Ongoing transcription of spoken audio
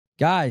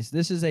Guys,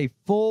 this is a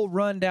full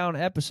rundown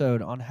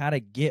episode on how to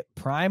get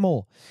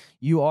primal.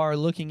 You are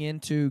looking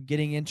into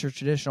getting into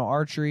traditional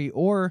archery,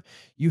 or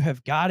you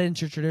have got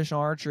into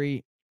traditional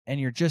archery and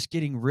you're just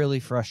getting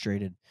really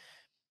frustrated.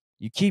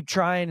 You keep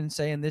trying and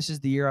saying, this is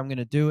the year I'm going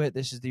to do it.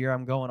 This is the year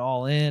I'm going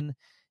all in.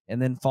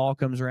 And then fall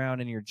comes around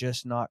and you're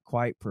just not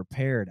quite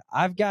prepared.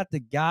 I've got the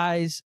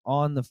guys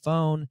on the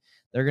phone.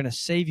 They're going to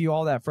save you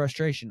all that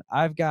frustration.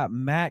 I've got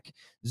Mac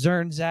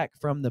Zernzak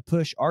from the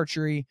Push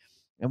Archery,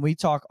 and we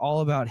talk all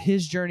about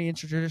his journey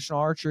into traditional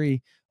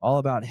archery, all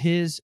about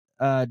his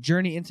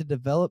journey into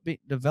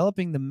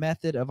developing the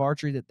method of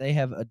archery that they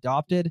have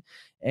adopted,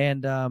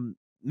 and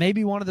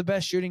maybe one of the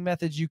best shooting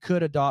methods you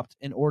could adopt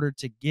in order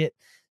to get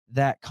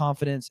that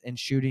confidence in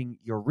shooting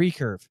your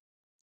recurve.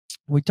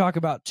 We talk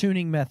about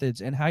tuning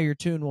methods and how your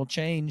tune will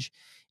change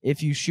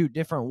if you shoot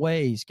different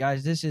ways.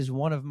 Guys, this is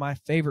one of my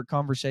favorite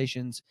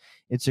conversations.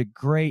 It's a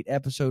great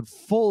episode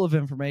full of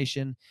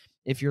information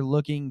if you're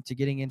looking to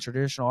getting in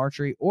traditional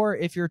archery, or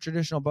if you're a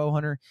traditional bow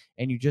hunter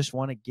and you just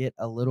want to get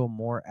a little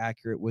more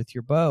accurate with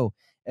your bow.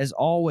 As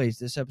always,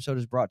 this episode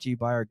is brought to you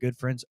by our good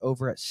friends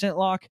over at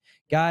ScentLock.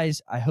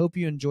 Guys, I hope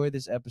you enjoyed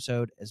this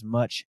episode as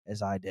much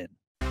as I did.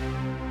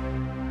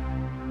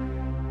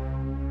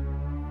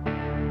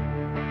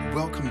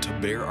 Welcome to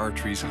Bear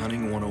Archery's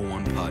Hunting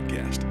 101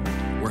 podcast,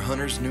 where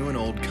hunters new and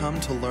old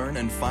come to learn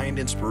and find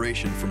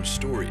inspiration from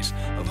stories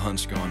of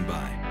hunts gone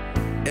by.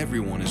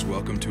 Everyone is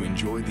welcome to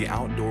enjoy the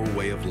outdoor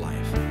way of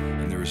life,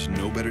 and there is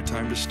no better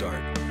time to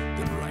start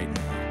than right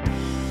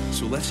now.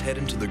 So let's head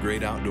into the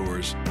great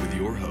outdoors with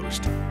your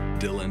host,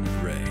 Dylan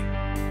Ray.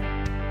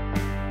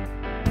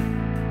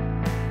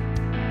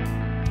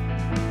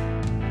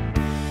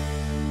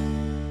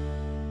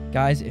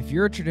 Guys, if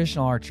you're a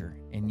traditional archer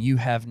and you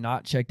have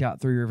not checked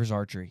out Three Rivers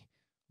Archery,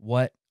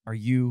 what are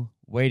you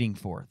waiting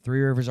for?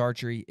 Three Rivers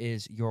Archery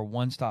is your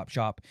one-stop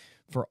shop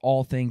for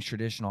all things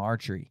traditional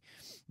archery.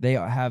 They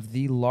have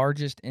the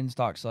largest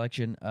in-stock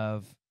selection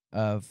of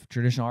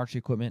traditional archery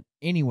equipment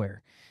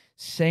anywhere.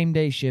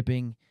 Same-day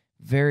shipping,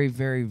 very,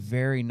 very,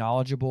 very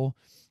knowledgeable.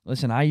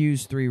 Listen, I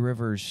use Three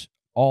Rivers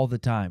all the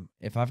time.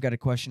 If I've got a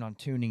question on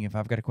tuning, if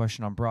I've got a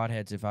question on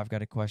broadheads, if I've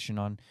got a question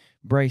on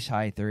brace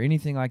height or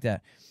anything like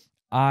that,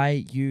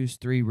 I use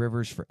Three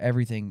Rivers for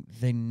everything.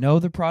 They know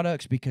the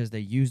products because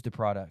they use the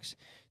products.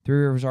 Three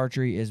Rivers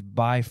Archery is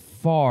by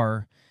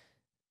far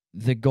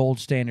the gold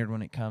standard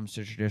when it comes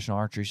to traditional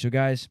archery. So,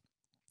 guys,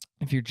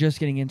 if you're just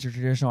getting into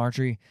traditional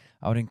archery,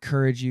 I would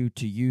encourage you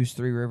to use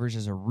Three Rivers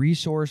as a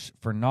resource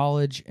for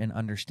knowledge and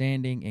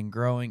understanding and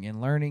growing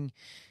and learning,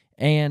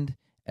 and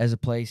as a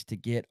place to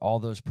get all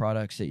those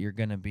products that you're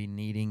going to be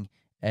needing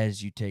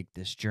as you take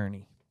this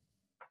journey.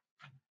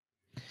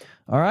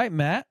 All right,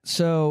 Matt.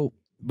 So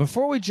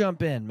before we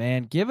jump in,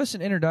 man, give us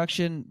an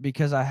introduction,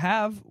 because I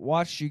have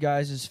watched you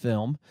guys'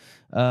 film,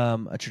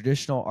 a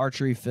traditional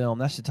archery film.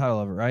 That's the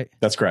title of it, right?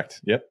 That's correct.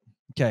 Yep.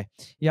 Okay.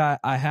 Yeah,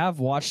 I have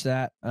watched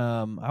that.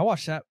 I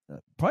watched that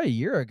probably a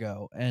year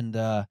ago, and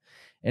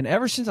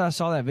ever since I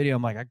saw that video,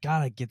 I'm like, I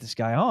gotta get this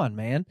guy on,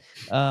 man.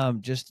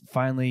 Just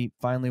finally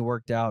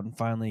worked out and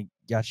finally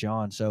got you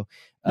on. So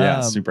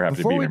yeah, super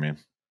happy to be here, man.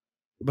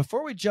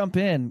 Before we jump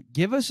in,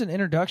 give us an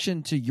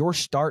introduction to your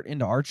start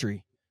into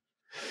archery.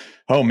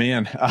 Oh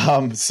man.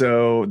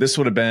 So this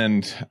would have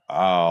been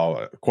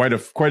quite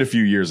a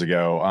few years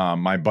ago.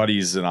 My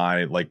buddies and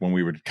I, like when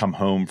we would come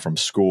home from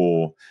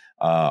school,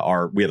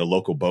 we had a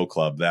local bow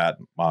club that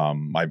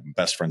my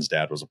best friend's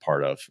dad was a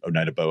part of,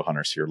 Oneida Bow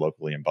Hunters here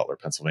locally in Butler,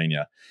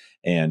 Pennsylvania.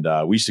 And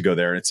we used to go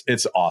there.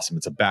 It's awesome.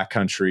 It's a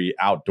backcountry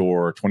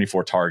outdoor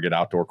 24 target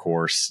outdoor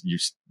course. You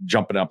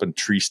jumping up in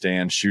tree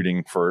stands,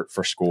 shooting for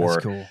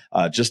score.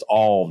 That's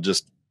cool.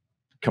 Just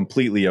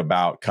completely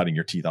about cutting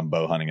your teeth on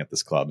bow hunting at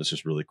this club. It's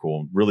just really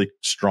cool. Really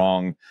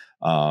strong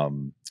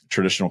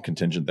traditional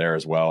contingent there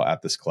as well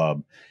at this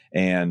club.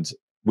 And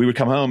we would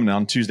come home, and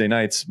on Tuesday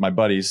nights, my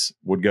buddies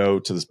would go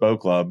to this bow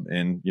club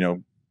and,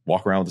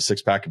 walk around with a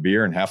 6-pack of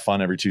beer and have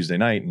fun every Tuesday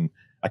night. And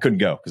I couldn't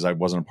go because I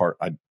wasn't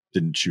I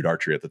didn't shoot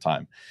archery at the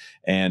time.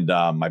 And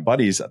my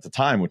buddies at the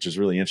time, which is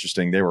really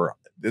interesting,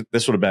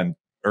 this would have been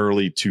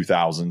early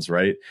 2000s,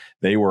 right?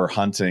 They were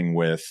hunting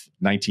with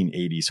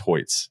 1980s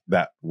Hoyts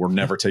that were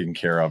never taken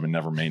care of and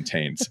never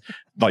maintained,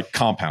 like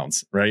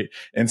compounds, right?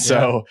 And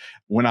so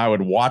when I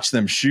would watch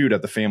them shoot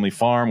at the family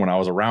farm, when I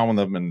was around with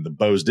them and the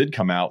bows did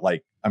come out,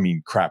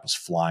 crap was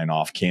flying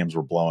off, cams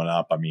were blowing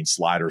up.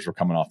 Sliders were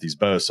coming off these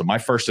bows. So my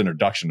first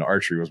introduction to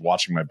archery was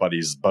watching my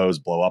buddies' bows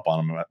blow up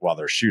on them while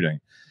they're shooting.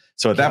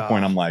 So at that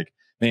point, I'm like,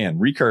 man,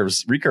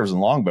 recurves and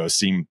longbows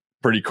seem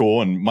pretty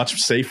cool and much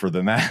safer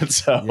than that.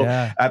 So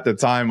at the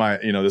time,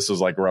 this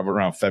was like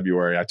around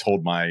February, I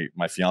told my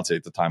fiance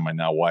at the time, my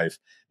now wife,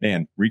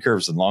 man,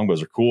 recurves and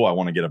longbows are cool. I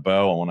want to get a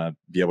bow. I want to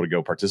be able to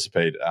go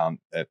participate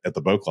at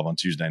the bow club on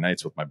Tuesday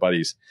nights with my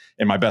buddies.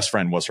 And my best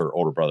friend was her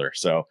older brother.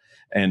 So,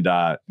 and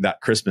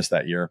that Christmas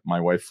that year, my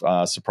wife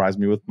surprised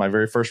me with my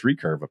very first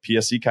recurve, a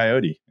PSE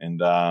Coyote,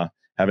 and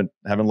haven't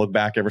looked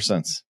back ever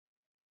since.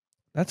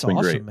 That's awesome,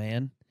 great.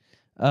 Man.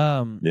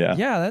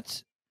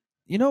 That's,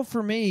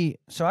 for me,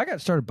 so I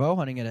got started bow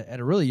hunting at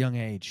a really young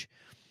age,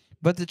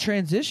 But the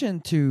transition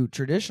to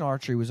traditional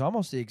archery was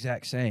almost the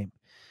exact same.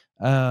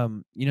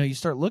 You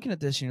start looking at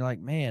this and you're like,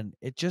 man,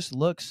 it just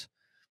looks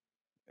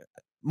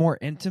more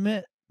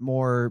intimate,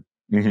 more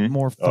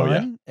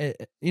fun.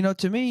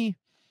 To me,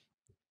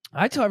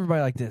 I tell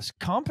everybody like this: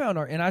 compound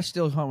art, and I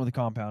still hunt with a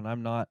compound.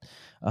 I'm not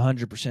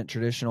 100%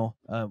 traditional.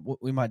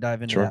 We might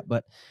dive into that,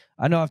 but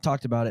I know I've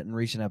talked about it in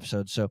recent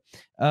episodes. So,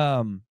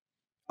 I'm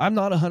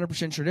not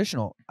 100%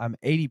 traditional. I'm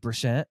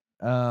 80%.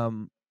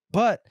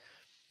 But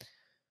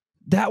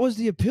that was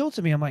the appeal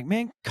to me. I'm like,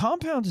 man,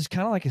 compounds is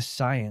kind of like a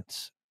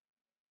science,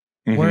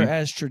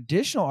 whereas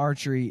traditional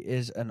archery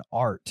is an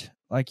art.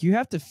 Like, you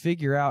have to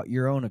figure out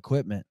your own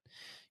equipment.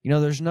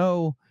 There's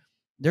no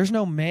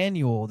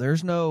manual.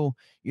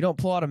 You don't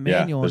pull out a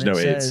manual and it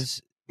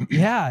says,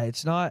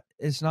 it's not,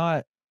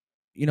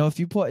 if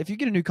you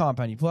get a new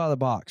compound, you pull out of the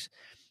box,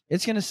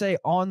 it's going to say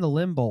on the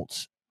limb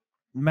bolts,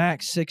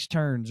 max 6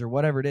 turns or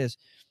whatever it is.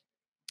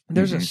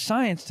 There's a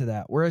science to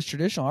that. Whereas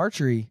traditional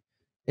archery,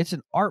 it's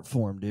an art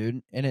form,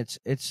 dude. And it's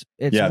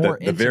more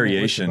the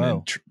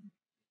variation.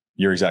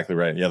 You're exactly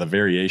right. Yeah. The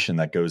variation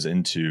that goes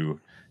into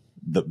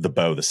the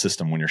bow, the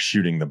system when you're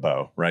shooting the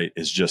bow, right,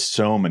 is just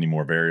so many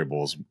more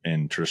variables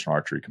in traditional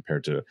archery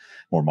compared to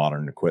more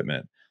modern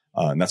equipment.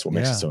 And that's what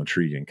makes it so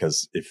intriguing.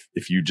 Because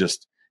if you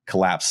just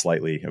collapse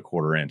slightly a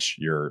 1/4 inch,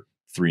 you're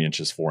 3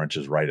 inches, 4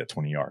 inches right at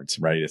 20 yards,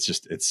 right?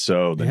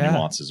 The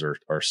nuances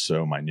are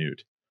so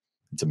minute.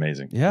 It's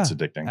amazing. Yeah, it's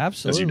addicting.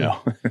 Absolutely. As you know.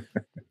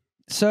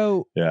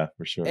 So yeah,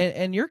 for sure.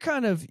 And you're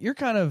kind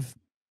of,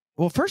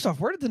 well, first off,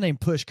 where did the name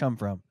Push come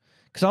from?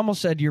 Because I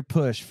almost said you're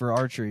Push for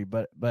archery,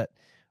 but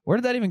where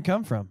did that even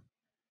come from?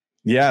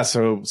 Yeah.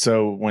 So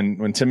when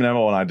Tim and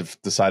Emma and I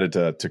decided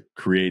to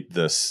create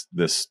this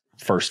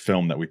first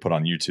film that we put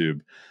on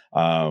YouTube,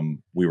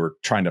 we were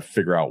trying to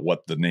figure out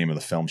what the name of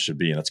the film should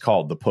be. And it's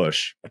called The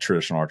Push, a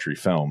traditional archery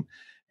film.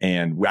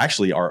 And we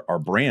actually, our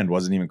brand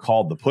wasn't even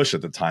called The Push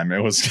at the time.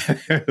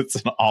 It's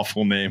an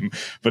awful name,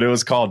 but it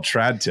was called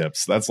Trad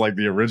Tips. That's like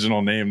the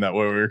original name that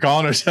we were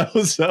calling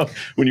ourselves. So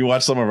when you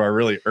watch some of our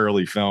really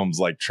early films,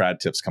 like Trad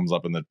Tips comes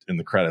up in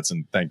the credits,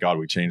 and thank God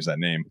we changed that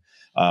name.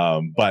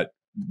 But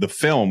the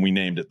film, we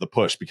named it The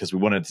Push because we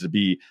wanted it to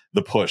be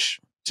the push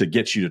to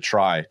get you to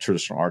try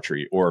traditional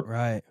archery.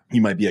 Or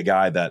you might be a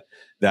guy that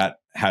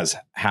has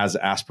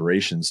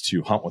aspirations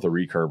to hunt with a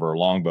recurve or a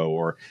longbow,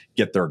 or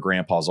get their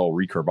grandpa's old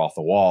recurve off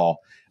the wall.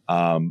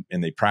 And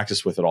they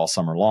practice with it all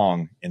summer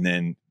long. And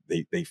then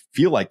they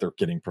feel like they're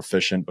getting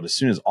proficient, but as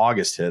soon as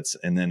August hits,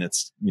 and then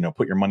it's,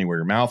 put your money where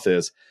your mouth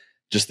is,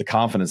 just the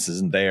confidence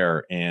isn't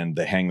there, and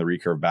they hang the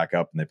recurve back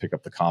up and they pick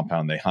up the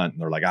compound, they hunt,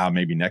 and they're like,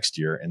 maybe next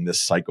year. And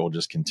this cycle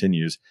just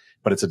continues,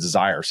 but it's a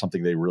desire,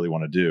 something they really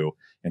want to do.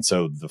 And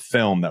so the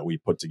film that we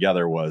put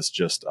together was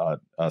just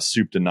a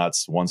soup to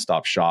nuts,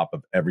 one-stop shop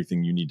of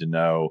everything you need to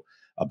know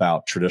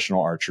about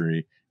traditional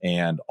archery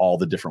and all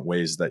the different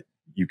ways that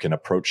you can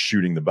approach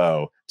shooting the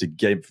bow to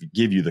give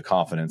you the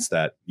confidence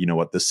that,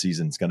 this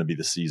season is going to be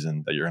the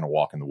season that you're going to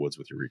walk in the woods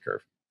with your recurve.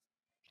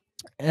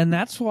 And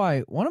that's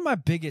why one of my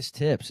biggest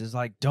tips is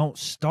like, don't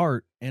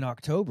start in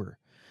October.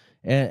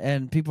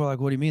 And people are like,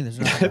 what do you mean? There's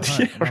nothing to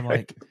hunt? And I'm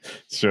like,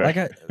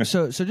 sure.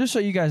 So just so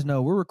you guys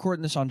know, we're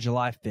recording this on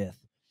July 5th.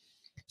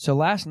 So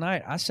last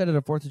night I sat at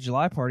a 4th of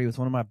July party with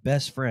one of my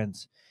best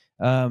friends.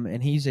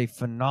 And he's a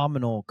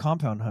phenomenal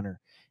compound hunter.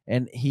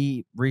 And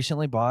he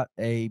recently bought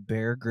a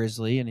bear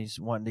grizzly, and he's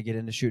wanting to get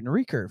into shooting a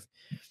recurve.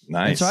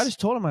 Nice. And so I just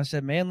told him, I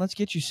said, man, let's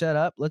get you set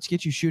up. Let's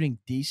get you shooting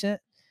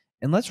decent.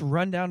 And let's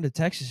run down to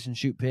Texas and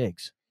shoot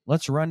pigs.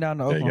 Let's run down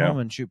to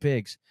Oklahoma and shoot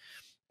pigs.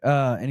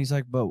 And he's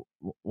like, but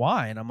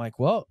why? And I'm like,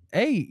 well,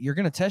 you're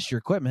going to test your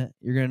equipment.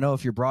 You're going to know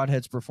if your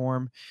broadheads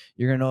perform.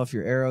 You're going to know if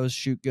your arrows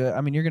shoot good. I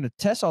mean, you're going to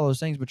test all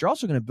those things, but you're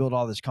also going to build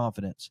all this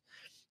confidence.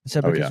 I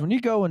said, because when you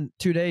go in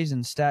 2 days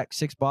and stack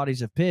 6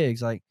 bodies of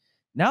pigs, like,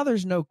 now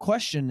there's no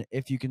question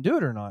if you can do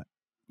it or not.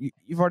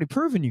 You've already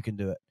proven you can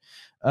do it.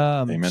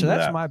 So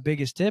that's my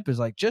biggest tip, is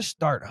like, just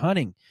start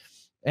hunting.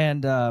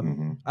 And I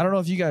don't know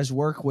if you guys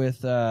work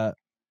with Chris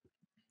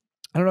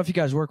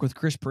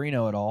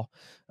Perino at all.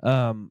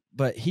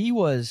 But he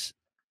was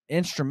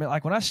instrumental.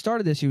 Like, when I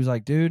started this, he was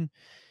like, dude,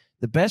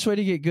 the best way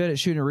to get good at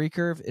shooting a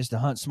recurve is to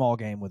hunt small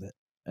game with it.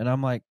 And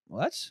I'm like,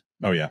 well,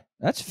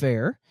 that's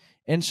fair.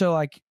 And so,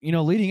 like,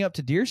 leading up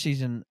to deer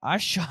season, I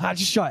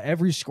just shot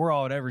every squirrel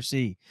I would ever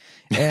see.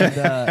 And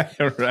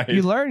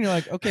you learn, you're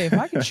like, okay, if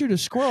I can shoot a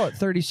squirrel at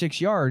 36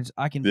 yards,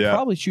 I can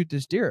probably shoot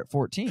this deer at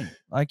 14.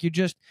 Like, you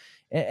just,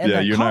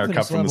 and you and I are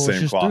cut from the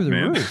same cloth,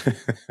 man.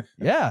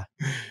 Yeah.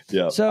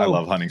 So I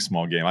love hunting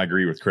small game. I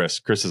agree with Chris.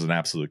 Chris is an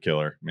absolute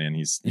killer, man.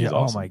 He's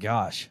awesome.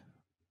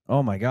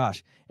 Oh my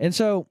gosh. And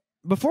so,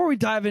 before we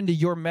dive into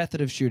your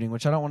method of shooting,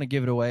 which I don't want to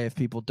give it away if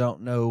people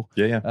don't know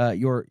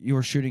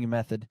your shooting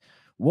method,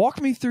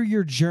 walk me through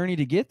your journey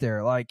to get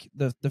there, like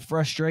the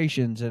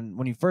frustrations and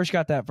when you first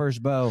got that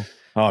first bow.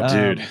 Oh,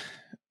 dude.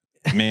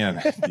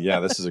 Man,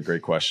 this is a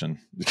great question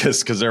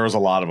because there was a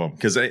lot of them.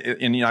 Because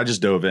I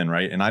just dove in,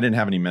 right, and I didn't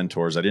have any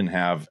mentors. I didn't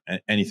have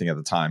anything at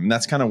the time, and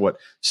that's kind of what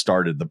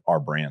started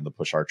our brand, the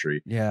Push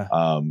Archery. Yeah.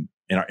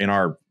 In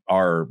our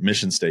our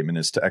mission statement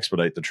is to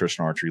expedite the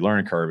traditional archery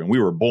learning curve. And we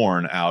were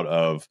born out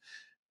of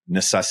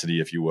necessity,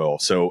 if you will.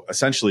 So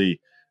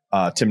essentially,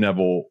 Tim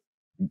Neville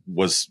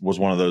was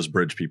one of those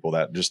bridge people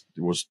that just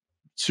was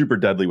super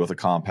deadly with a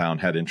compound,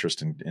 had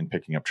interest in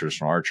picking up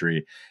traditional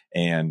archery.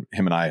 And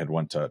him and I had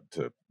went to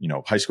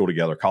high school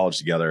together, college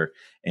together.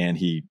 And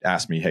he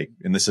asked me, hey,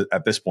 and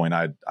at this point,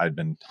 I'd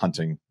been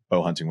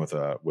bow hunting with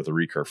a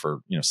recurve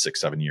for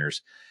 6-7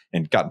 years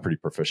and gotten pretty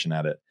proficient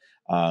at it.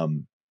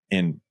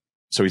 And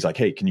so he's like,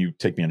 hey, can you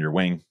take me under your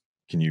wing?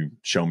 Can you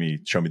show me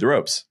the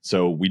ropes?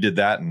 So we did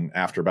that. And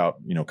after about,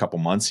 a couple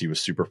months, he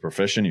was super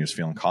proficient. He was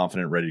feeling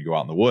confident, ready to go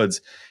out in the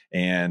woods.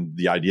 And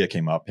the idea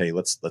came up, hey,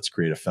 let's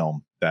create a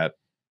film that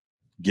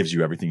gives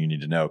you everything you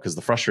need to know. Because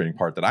the frustrating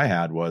part that I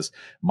had was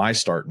my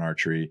start in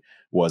archery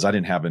was I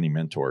didn't have any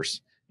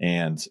mentors.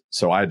 And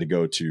so I had to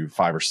go to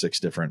 5 or 6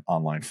 different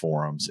online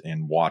forums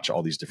and watch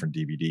all these different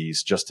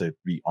DVDs just to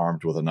be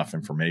armed with enough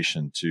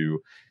information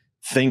to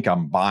think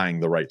I'm buying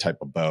the right type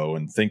of bow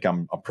and think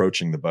I'm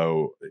approaching the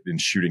bow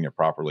and shooting it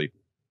properly.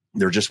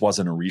 There just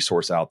wasn't a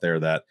resource out there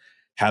that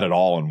had it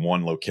all in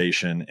one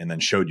location and then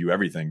showed you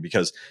everything,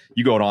 because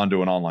you go on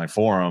to an online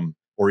forum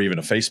or even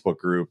a Facebook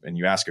group and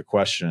you ask a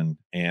question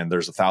and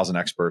there's 1,000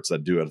 experts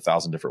that do it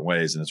 1,000 different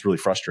ways. And it's really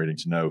frustrating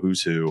to know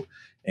who's who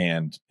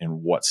and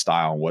what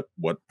style,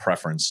 what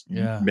preference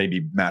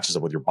maybe matches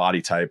up with your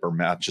body type or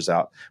matches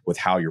out with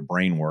how your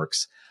brain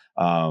works.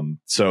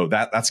 So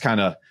that's kind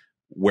of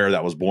where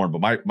that was born.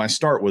 But my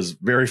start was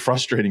very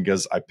frustrating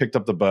because I picked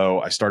up the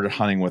bow. I started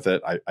hunting with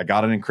it. I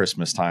got it in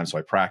Christmas time. So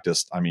I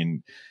practiced. I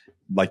mean,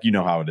 like,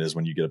 how it is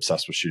when you get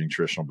obsessed with shooting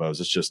traditional bows.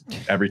 It's just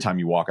every time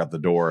you walk out the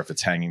door, if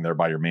it's hanging there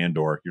by your man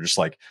door, you're just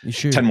like,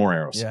 10 more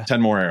arrows,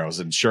 10 more arrows.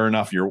 And sure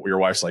enough, your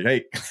wife's like,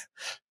 hey,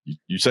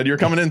 you said you were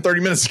coming in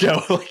 30 minutes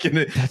ago.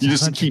 You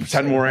just keep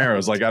 10 more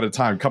arrows, like at a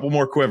time, couple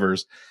more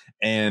quivers.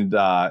 And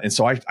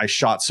so I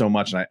shot so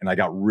much and I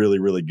got really,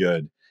 really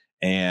good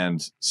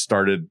and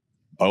started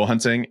bow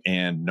hunting.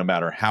 And no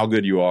matter how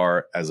good you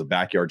are as a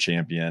backyard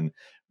champion,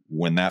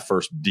 when that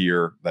first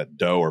deer, that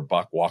doe or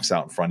buck walks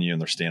out in front of you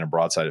and they're standing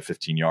broadside at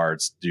 15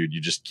 yards, dude,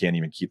 you just can't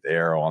even keep the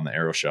arrow on the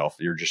arrow shelf.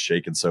 You're just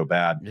shaking so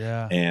bad.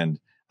 Yeah.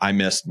 And I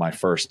missed my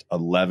first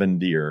 11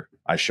 deer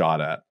I shot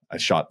at. I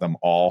shot them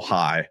all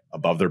high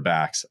above their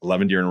backs,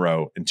 11 deer in a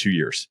row in 2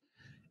 years.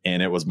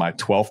 And it was my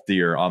 12th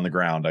deer on the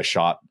ground. I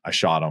shot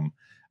them.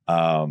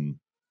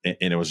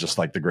 And it was just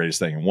like the greatest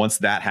thing. And once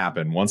that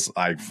happened, once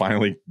I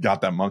finally got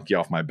that monkey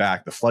off my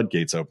back, the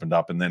floodgates opened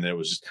up, and then it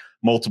was just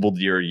multiple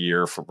deer a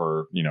year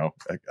for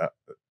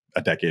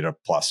a decade or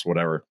plus,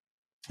 whatever.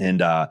 And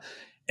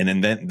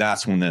then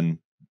that's when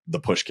the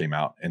push came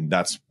out, and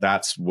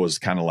that's was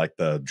kind of like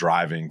the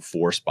driving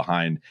force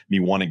behind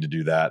me wanting to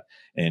do that.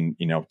 And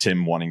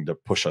Tim wanting to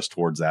push us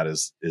towards that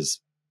is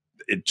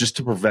it just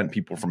to prevent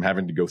people from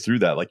having to go through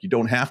that. Like, you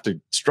don't have to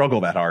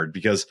struggle that hard,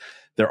 because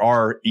there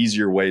are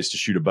easier ways to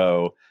shoot a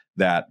bow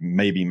that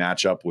maybe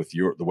match up with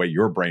the way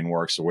your brain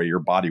works, the way your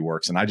body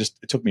works. And it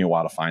took me a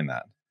while to find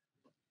that.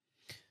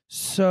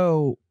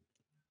 So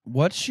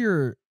what's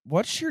your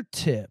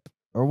tip,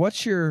 or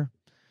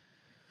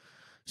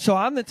so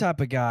I'm the type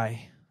of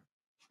guy,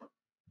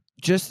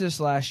 just this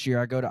last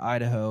year, I go to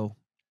Idaho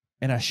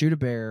and I shoot a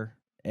bear,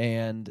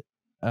 and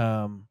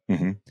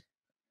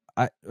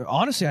I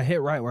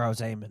hit right where I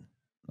was aiming.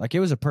 Like, it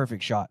was a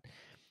perfect shot.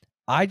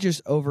 I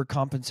just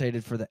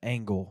overcompensated for the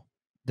angle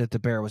that the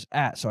bear was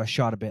at, so I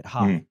shot a bit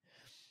high.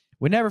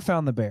 We never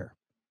found the bear.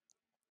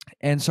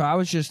 And so I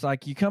was just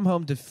like, you come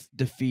home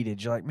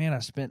defeated. You're like, man, I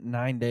spent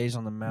 9 days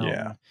on the mountain.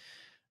 Yeah.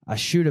 I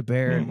shoot a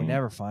bear and we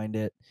never find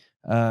it.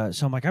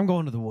 So I'm like, I'm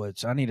going to the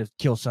woods. I need to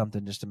kill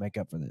something just to make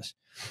up for this.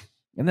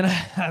 And then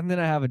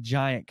I have a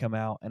giant come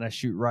out and I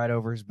shoot right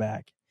over his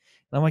back.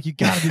 And I'm like, you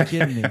gotta be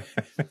kidding me.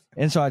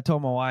 And so I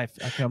told my wife,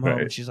 I come home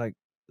and she's like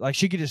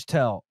she could just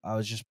tell I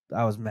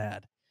was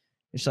mad.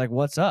 And she's like,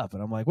 what's up?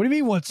 And I'm like, what do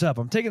you mean, what's up?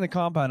 I'm taking the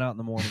compound out in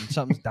the morning.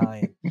 Something's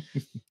dying.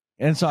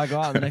 And so I go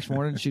out the next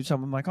morning and shoot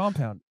something with my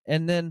compound.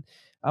 And then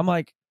I'm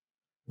like,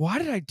 why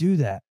did I do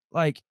that?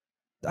 Like,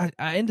 I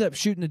ended up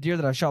shooting a deer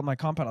that I shot with my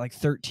compound at like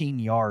 13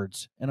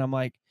 yards. And I'm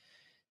like,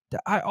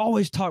 I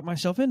always talk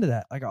myself into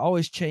that. Like, I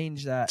always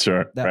change that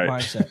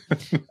mindset.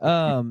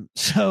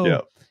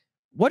 So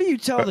what do you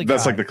tell the guy?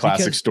 That's like the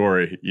classic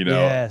story,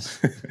 yes.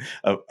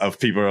 of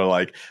people who are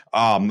like,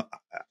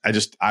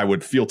 I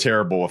would feel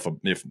terrible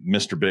if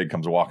Mr. Big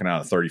comes walking out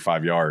at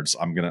 35 yards.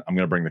 I'm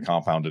gonna bring the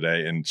compound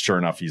today, and sure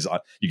enough, you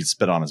can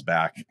spit on his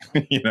back,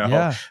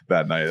 that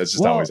night. That's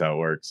just always how it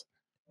works.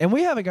 And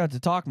we haven't got to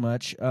talk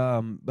much,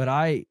 but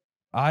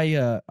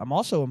I'm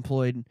also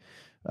employed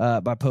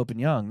by Pope and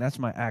Young. That's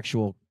my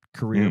actual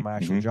career, my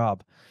actual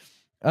job.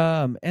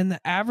 And the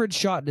average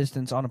shot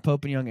distance on a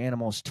Pope and Young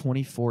animal is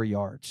 24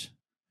 yards.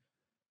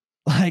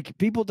 Like,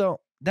 people don't.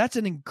 That's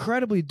an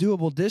incredibly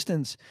doable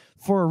distance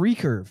for a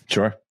recurve.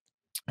 Sure.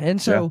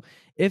 And so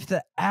if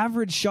the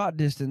average shot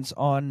distance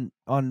on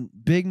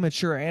big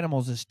mature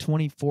animals is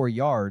 24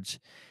 yards,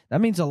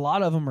 that means a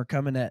lot of them are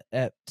coming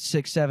at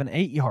 6, 7,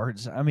 8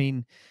 yards. I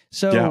mean,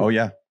 so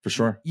for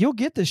sure. You'll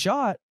get the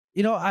shot,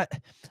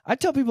 I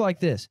tell people like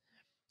this.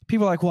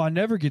 People are like, well, I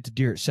never get to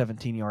deer at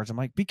 17 yards. I'm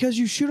like, because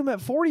you shoot them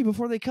at 40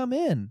 before they come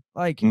in.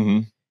 Like,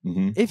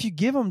 if you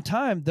give them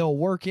time, they'll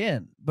work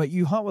in. But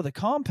you hunt with a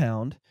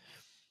compound,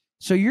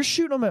 so you're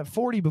shooting them at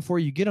 40 before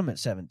you get them at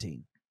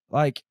 17.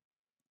 Like,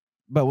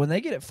 but when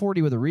they get at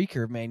 40 with a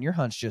recurve, man, your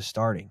hunt's just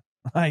starting.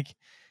 Like,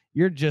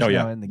 you're just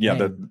now in the game.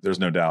 Yeah, there's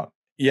no doubt.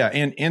 Yeah,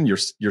 and your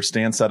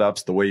stand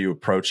setups, the way you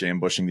approach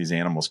ambushing these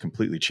animals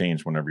completely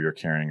change whenever you're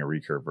carrying a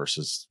recurve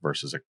versus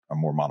a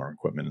more modern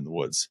equipment in the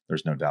woods.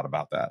 There's no doubt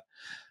about that.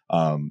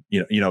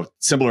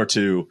 Similar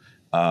to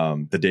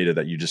the data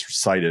that you just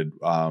cited,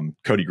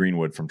 Cody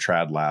Greenwood from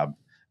Trad Lab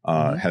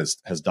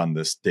has done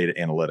this data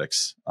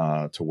analytics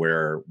to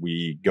where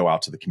we go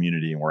out to the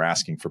community and we're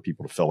asking for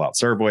people to fill out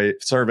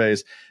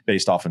surveys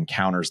based off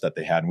encounters that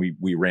they had. And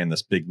we ran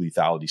this big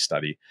lethality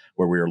study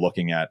where we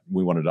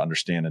wanted to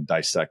understand and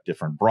dissect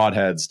different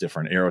broadheads,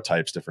 different arrow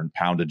types, different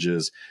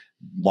poundages,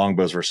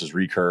 longbows versus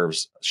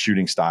recurves,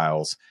 shooting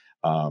styles,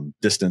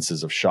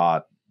 distances of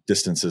shot,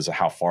 distances of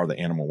how far the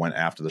animal went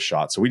after the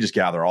shot. So we just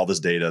gather all this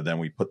data, then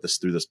we put this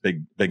through this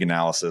big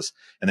analysis.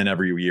 And then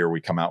every year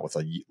we come out with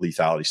a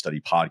lethality study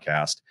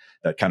podcast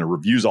that kind of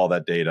reviews all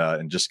that data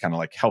and just kind of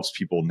like helps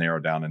people narrow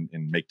down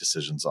and make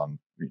decisions on,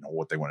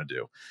 what they want to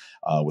do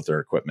with their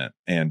equipment.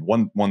 And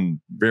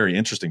one very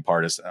interesting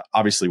part is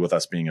obviously with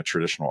us being a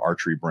traditional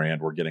archery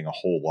brand, we're getting a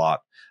whole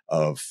lot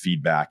of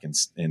feedback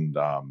and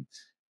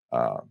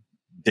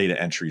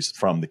data entries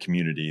from the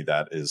community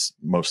that is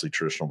mostly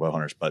traditional bow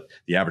hunters, but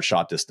the average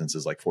shot distance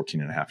is like 14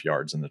 and a half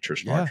yards in the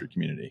traditional archery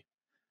community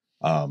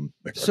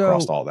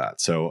across all that.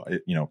 So,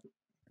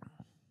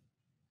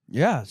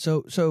 yeah.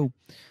 So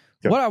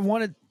what I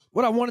wanted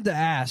to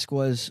ask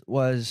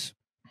was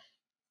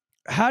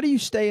how do you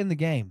stay in the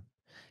game?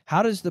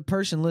 How does the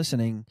person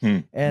listening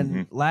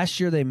last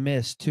year they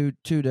missed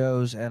two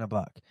does and a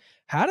buck.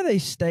 How do they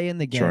stay in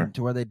the game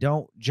to where they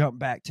don't jump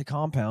back to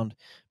compound,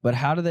 but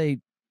how do they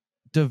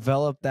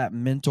develop that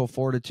mental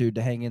fortitude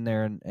to hang in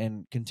there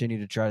and continue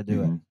to try to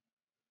do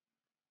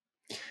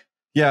it?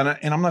 Yeah.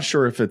 And I'm not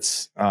sure if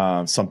it's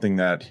something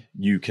that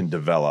you can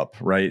develop,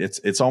 right?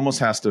 It's almost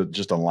has to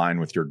just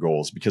align with your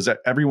goals because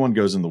everyone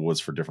goes in the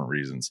woods for different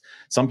reasons.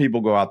 Some people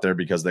go out there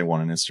because they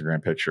want an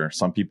Instagram picture.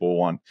 Some people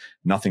want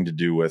nothing to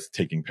do with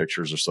taking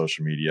pictures or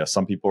social media.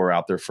 Some people are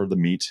out there for the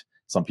meat.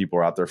 Some people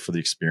are out there for the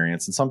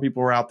experience. And some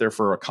people are out there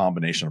for a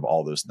combination of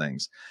all those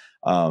things.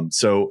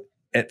 So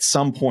at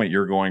some point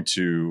you're going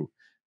to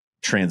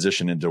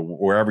transition into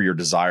wherever your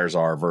desires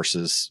are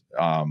versus,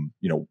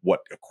 what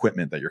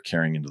equipment that you're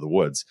carrying into the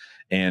woods.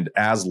 And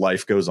as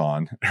life goes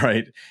on,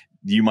 right,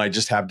 you might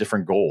just have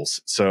different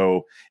goals.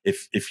 So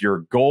if your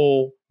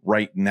goal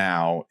right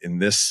now in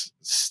this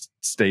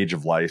stage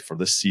of life or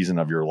this season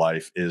of your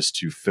life is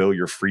to fill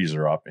your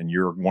freezer up, and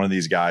you're one of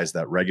these guys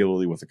that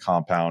regularly with a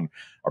compound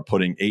are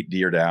putting 8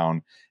 deer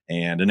down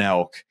and an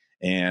elk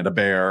and a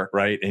bear,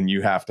 right? And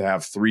you have to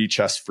have 3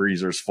 chest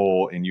freezers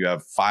full and you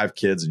have 5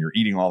 kids and you're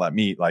eating all that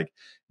meat, like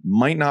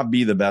might not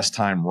be the best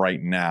time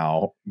right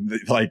now.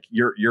 Like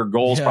your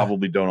goals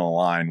probably don't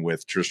align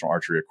with traditional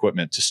archery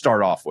equipment to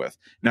start off with.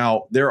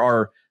 Now there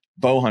are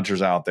bow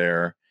hunters out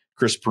there,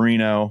 Chris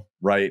Perino,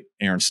 right?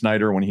 Aaron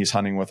Snyder, when he's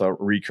hunting with a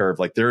recurve,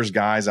 like there's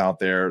guys out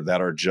there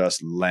that are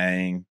just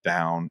laying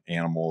down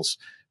animals,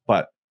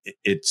 but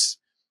it's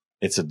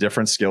a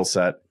different skill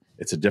set.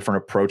 It's a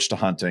different approach to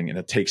hunting, and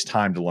it takes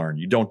time to learn.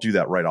 You don't do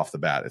that right off the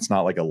bat. It's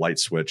not like a light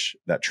switch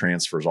that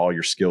transfers all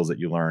your skills that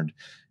you learned.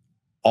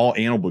 All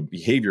animal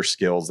behavior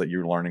skills that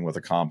you're learning with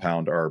a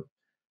compound are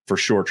for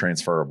sure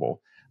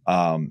transferable.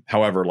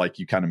 However, like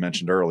you kind of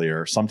mentioned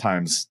earlier,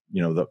 sometimes,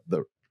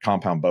 the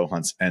compound bow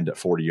hunts end at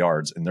 40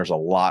 yards, and there's a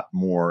lot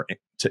more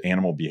to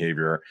animal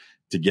behavior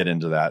to get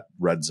into that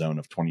red zone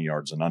of 20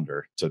 yards and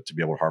under to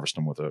be able to harvest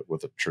them with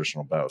a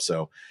traditional bow.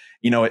 So,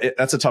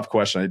 that's a tough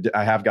question.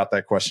 I have got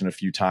that question a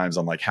few times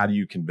on like, how do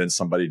you convince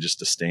somebody just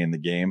to stay in the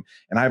game?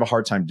 And I have a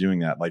hard time doing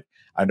that. Like,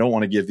 I don't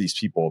want to give these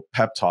people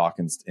pep talk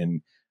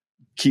and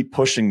keep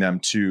pushing them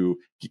to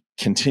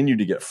continue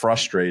to get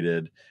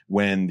frustrated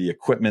when the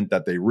equipment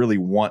that they really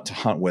want to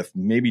hunt with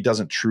maybe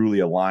doesn't truly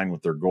align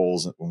with their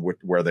goals and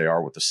where they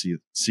are with the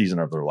season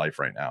of their life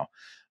right now.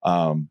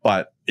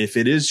 But if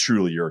it is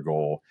truly your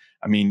goal,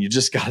 I mean, you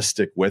just got to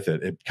stick with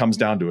it. It comes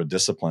down to a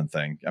discipline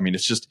thing. I mean,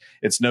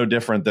 it's no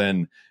different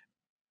than,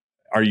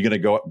 are you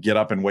going to get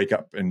up and wake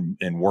up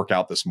and work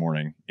out this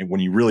morning and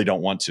when you really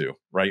don't want to,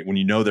 right? When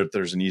you know that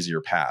there's an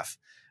easier path.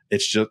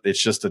 It's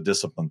just a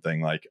discipline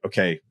thing. Like,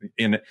 okay.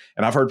 And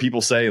I've heard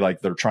people say like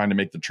they're trying to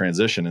make the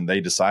transition and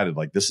they decided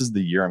like, this is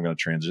the year I'm going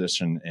to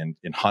transition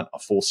and hunt a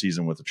full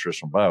season with a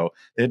traditional bow.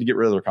 They had to get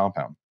rid of their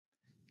compound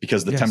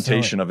because the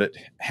temptation of it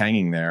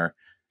hanging there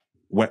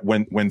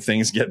when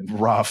things get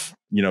rough,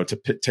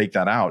 to take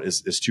that out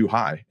is too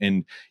high.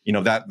 And,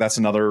 that's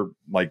another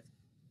like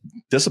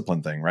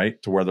discipline thing, right?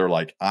 To where they're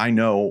like, I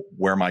know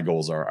where my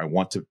goals are. I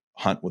want to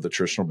hunt with a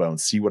traditional bow and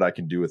see what I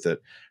can do with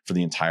it for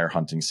the entire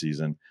hunting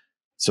season.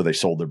 So they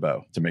sold their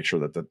bow to make sure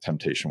that the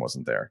temptation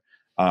wasn't there.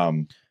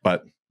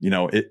 But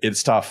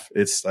it's tough.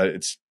 It's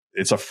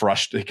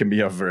it can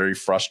be a very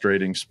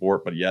frustrating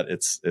sport, but yet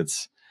it's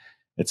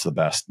the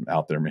best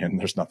out there, man.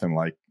 There's nothing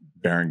like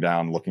bearing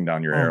down, looking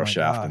down your arrow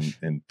shaft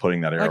and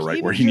putting that arrow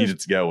right where you need it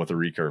to go with a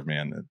recurve,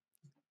 man.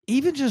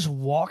 Even just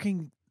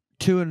walking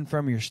to and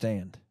from your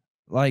stand.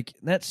 Like,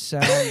 that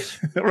sounds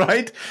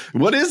right.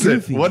 What is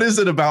goofy. it? What is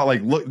it about?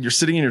 Like, look, you're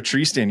sitting in your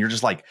tree stand. You're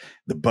just like,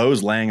 the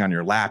bow's laying on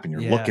your lap and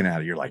you're looking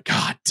at it. You're like,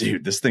 God,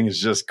 dude, this thing is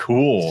just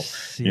cool.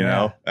 Yeah. You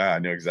know, I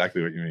know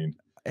exactly what you mean.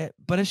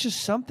 But it's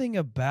just something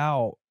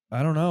about,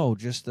 I don't know,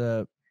 just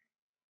the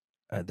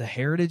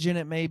heritage in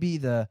it. Maybe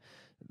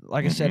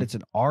like I said, it's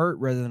an art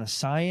rather than a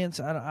science.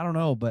 I don't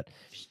know, but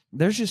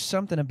there's just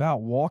something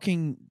about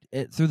walking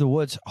through the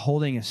woods,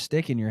 holding a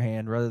stick in your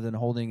hand rather than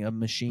holding a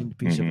machined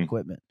piece of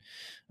equipment.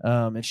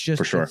 It's just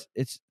for sure.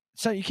 It's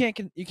so you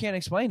can't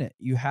explain it.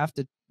 You have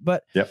to.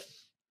 But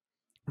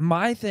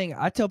my thing,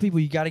 I tell people,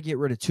 you got to get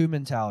rid of two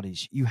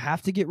mentalities. You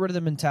have to get rid of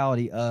the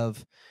mentality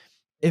of,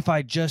 if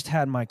I just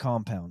had my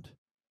compound.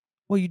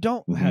 Well, you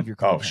don't have your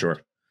compound. Oh,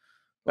 sure.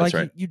 That's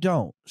right. You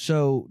don't.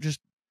 So just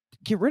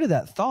get rid of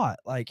that thought.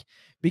 Like,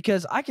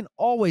 because I can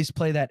always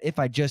play that if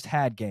I just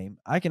had game.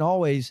 I can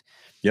always,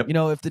 you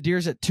know, if the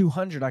deer's at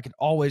 200, I could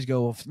always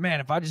go, man,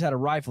 if I just had a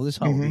rifle, this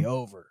hunt would be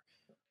over.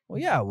 Well,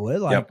 yeah, I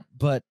would.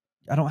 But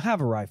I don't have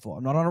a rifle.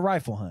 I'm not on a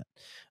rifle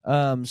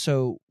hunt.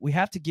 So we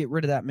have to get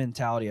rid of that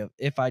mentality of,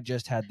 if I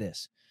just had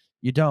this.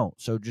 You don't.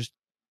 So just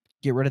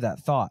get rid of that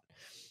thought.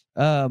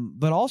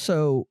 But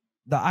also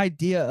the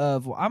idea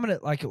of, well, I'm going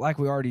to, like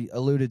we already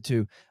alluded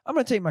to, I'm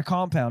going to take my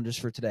compound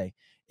just for today.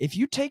 If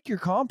you take your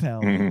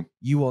compound,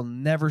 you will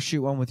never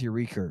shoot one with your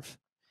recurve.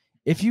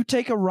 If you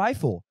take a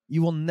rifle,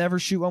 you will never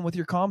shoot one with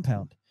your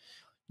compound.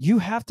 You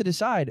have to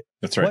decide,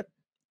 that's right.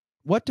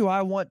 What do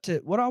I want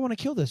to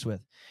kill this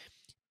with?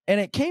 And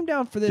it came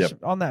down for this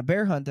on that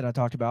bear hunt that I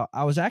talked about.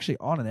 I was actually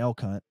on an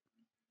elk hunt,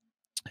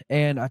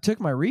 and I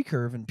took my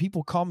recurve, and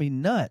people call me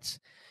nuts.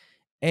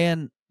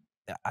 And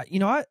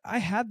I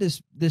had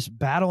this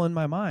battle in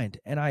my mind,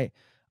 and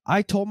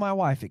I told my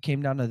wife, it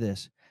came down to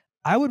this: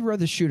 I would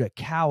rather shoot a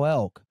cow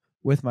elk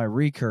with my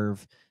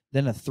recurve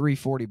than a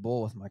 340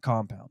 bull with my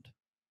compound.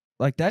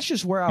 Like, that's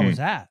just where I was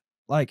at.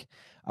 Like,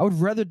 I would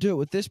rather do it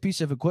with this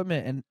piece of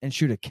equipment and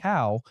shoot a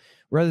cow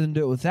rather than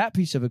do it with that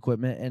piece of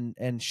equipment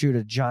and shoot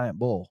a giant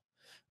bull.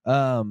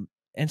 And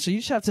so you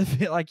just have to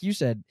feel, like you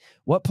said,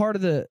 what part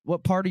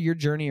of your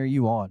journey are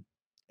you on,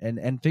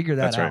 and figure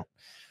that out.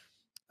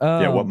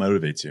 Right. What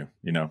motivates you,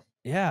 you know?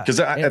 Yeah. Because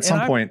at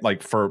some point,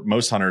 like for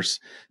most hunters,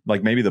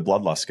 like maybe the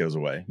bloodlust goes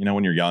away, you know,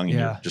 when you're young and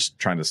you're just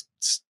trying to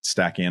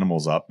stack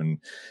animals up and,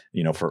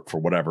 you know, for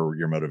whatever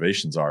your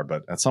motivations are.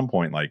 But at some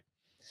point, like,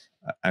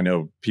 I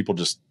know people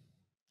just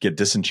get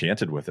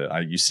disenchanted with it.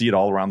 You see it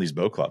all around these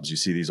bow clubs. You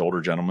see these older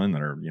gentlemen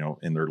that are, you know,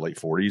 in their late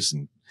 40s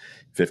and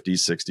 50s,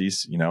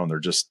 60s, you know, and they're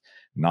just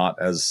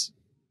not as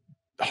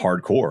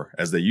hardcore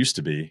as they used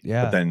to be.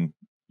 Yeah. But then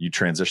you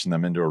transition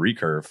them into a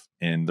recurve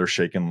and they're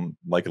shaking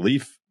like a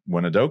leaf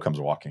when a doe comes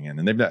walking in,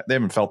 and they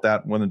haven't felt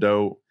that when a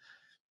doe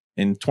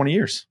in 20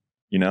 years,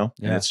 you know.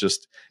 And it's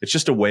just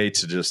a way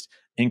to just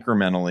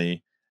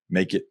incrementally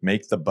make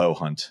the bow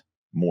hunt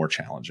more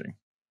challenging.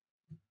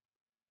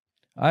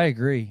 I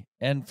agree.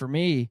 And for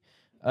me,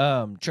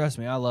 trust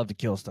me, I love to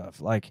kill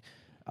stuff. Like,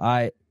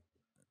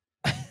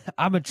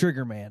 I'm a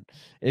trigger man.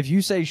 If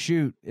you say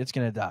shoot, it's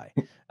gonna die.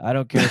 I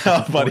don't care if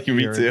it's a buddy,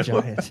 me too.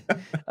 Giant.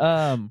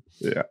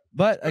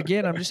 But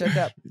again, I'm just at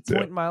that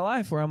point in my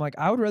life where I'm like,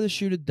 I would rather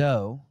shoot a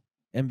doe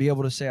and be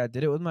able to say I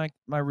did it with my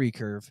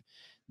recurve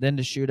than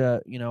to shoot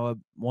a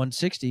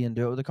 160 and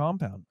do it with a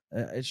compound.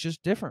 It's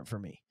just different for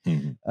me.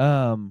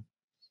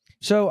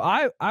 So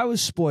I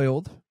was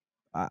spoiled.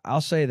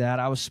 I'll say that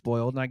I was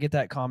spoiled, and I get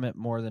that comment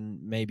more than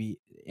maybe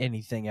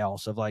anything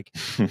else of like,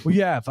 well,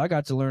 yeah, if I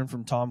got to learn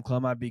from Tom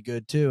Clum, I'd be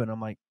good too. And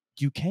I'm like,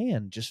 you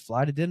can just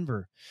fly to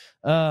Denver.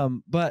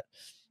 But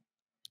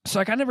so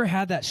like, I never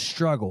had that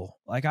struggle.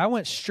 Like, I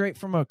went straight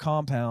from a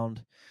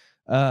compound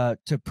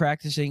to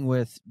practicing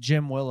with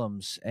Jim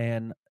Willems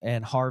and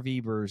Harv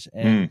Ebers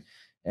and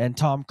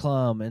Tom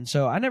Clum. And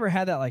so I never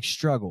had that like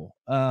struggle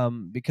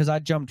because I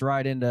jumped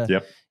right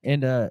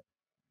into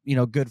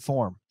good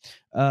form.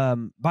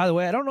 By the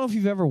way, I don't know if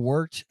you've ever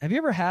have you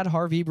ever had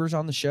Harv Ebers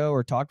on the show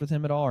or talked with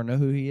him at all or know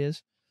who he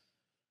is?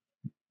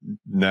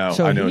 No,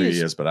 so I know who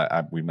he is,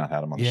 but we've not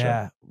had him on the show.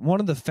 Yeah, one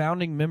of the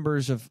founding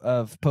members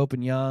of Pope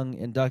and Young,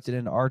 inducted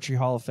into Archery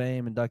Hall of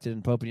Fame, inducted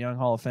in Pope and Young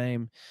Hall of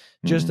Fame.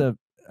 Just an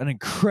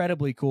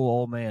incredibly cool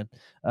old man.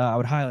 I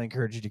would highly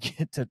encourage you to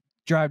get to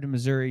drive to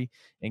Missouri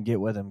and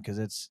get with him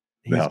because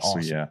he's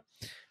awesome. Yeah.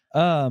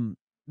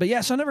 But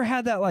yeah, so I never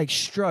had that like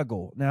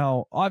struggle.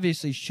 Now,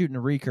 obviously, shooting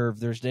a recurve,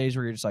 there's days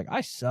where you're just like,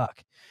 I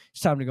suck. It's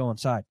time to go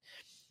inside.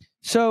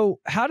 So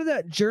how did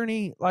that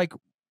journey, like,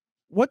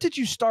 what did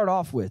you start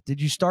off with?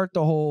 Did you start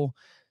the whole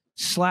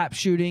slap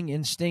shooting,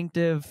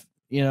 instinctive,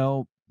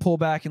 pull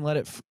back and let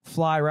it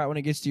fly right when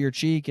it gets to your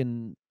cheek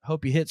and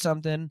hope you hit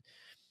something?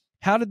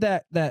 How did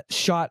that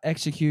shot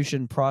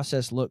execution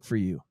process look for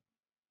you?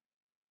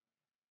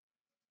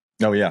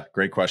 Oh yeah,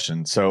 great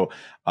question. So,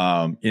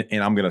 and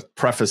I'm going to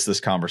preface this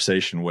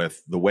conversation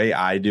with the way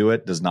I do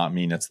it does not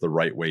mean it's the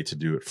right way to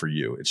do it for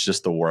you. It's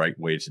just the right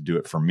way to do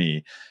it for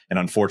me. And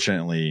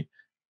unfortunately,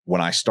 when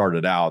I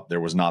started out,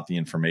 there was not the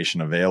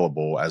information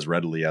available as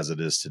readily as it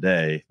is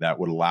today that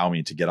would allow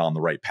me to get on the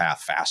right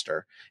path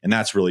faster. And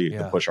that's really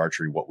the Push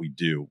Archery, what we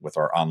do with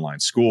our online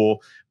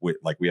school. We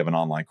have an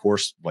online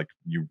course, like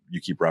you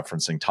keep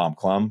referencing Tom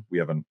Clum. We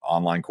have an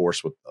online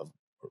course with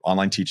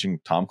online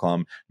teaching, Tom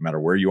Clum. No matter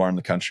where you are in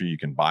the country, you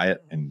can buy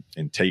it and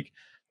take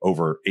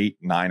over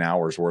 8-9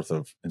 hours worth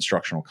of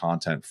instructional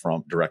content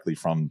directly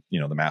from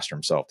the master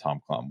himself,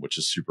 Tom Clum, which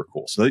is super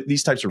cool. So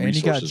these types of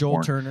resources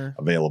weren't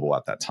available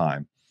at that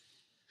time.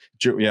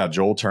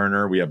 Joel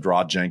Turner. We have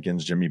Rod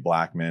Jenkins, Jimmy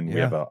Blackman. We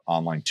have an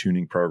online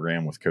tuning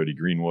program with Cody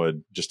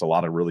Greenwood. Just a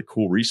lot of really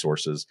cool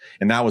resources.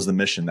 And that was the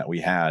mission that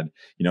we had,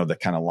 that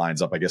kind of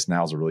lines up. I guess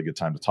now is a really good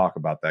time to talk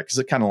about that because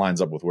it kind of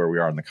lines up with where we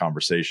are in the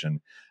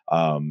conversation.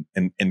 And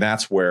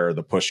that's where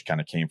the push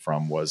kind of came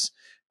from, was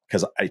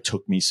because it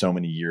took me so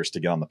many years to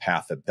get on the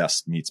path that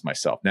best meets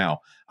myself.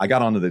 Now, I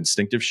got onto the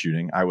instinctive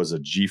shooting. I was a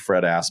G.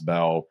 Fred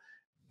Asbell.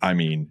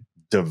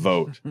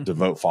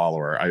 Devote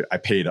follower. I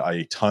paid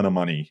a ton of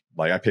money.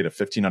 Like I paid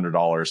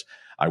 $1,500.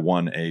 I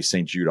won a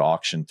St. Jude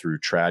auction through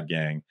Trad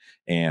Gang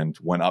and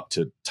went up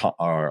to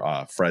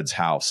Fred's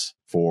house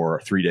for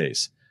 3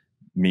 days,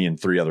 me and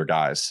 3 other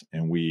guys.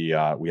 And we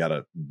had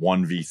a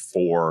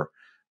 1v4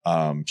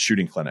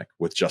 shooting clinic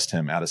with just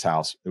him at his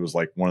house. It was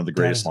like one of the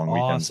greatest long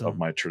weekends of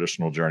my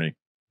traditional journey.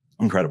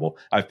 Incredible.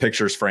 I have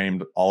pictures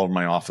framed all over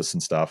my office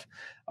and stuff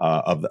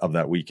of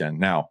that weekend.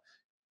 Now,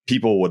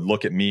 people would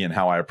look at me and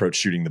how I approach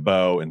shooting the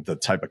bow and the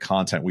type of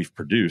content we've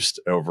produced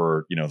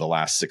over, the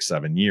last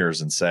 6-7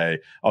 years and say,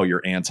 oh,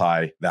 you're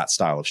anti that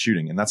style of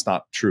shooting. And that's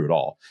not true at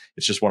all.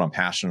 It's just what I'm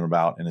passionate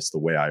about. And it's the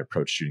way I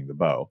approach shooting the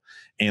bow.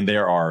 And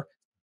there are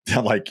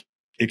like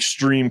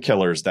extreme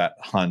killers that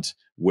hunt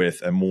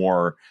with a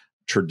more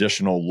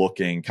traditional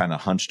looking, kind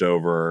of hunched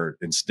over,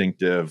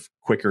 instinctive,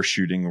 quicker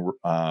shooting,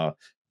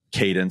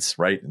 cadence,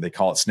 right? They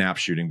call it snap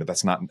shooting, but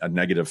that's not a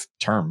negative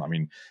term. I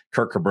mean,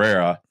 Kurt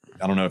Cabrera,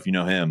 I don't know if you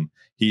know him.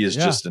 He is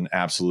just an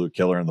absolute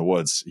killer in the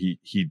woods. And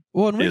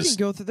we can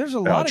go through. There's a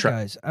lot of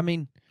guys. I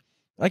mean,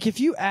 like if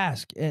you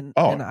ask, and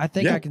I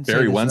think I can say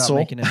Barry this Wenzel.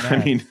 without making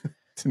it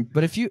mad.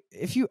 But if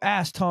you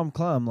ask Tom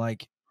Clum,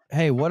 like,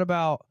 hey, what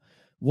about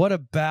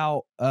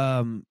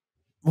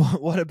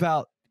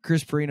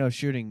Chris Perino's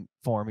shooting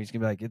form? He's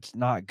gonna be like, it's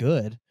not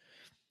good,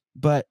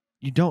 but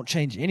you don't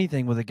change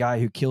anything with a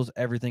guy who kills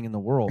everything in the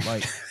world.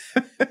 Like,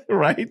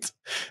 right?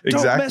 Exactly.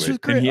 Don't mess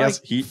with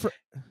Chris.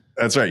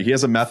 That's right. He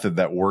has a method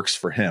that works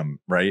for him,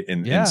 right?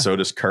 And so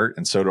does Kurt,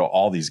 and so do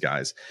all these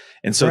guys.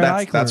 And so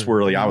that's where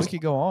really I was. We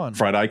could go on.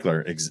 Fred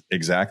Eichler,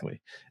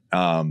 exactly.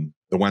 The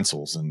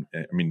Wenzels, and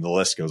I mean the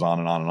list goes on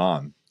and on and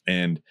on.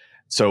 And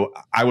so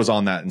I was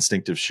on that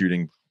instinctive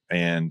shooting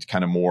and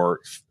kind of more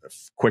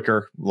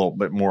quicker, a little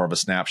bit more of a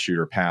snap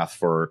shooter path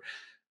for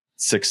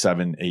 6,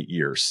 7, 8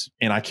 years.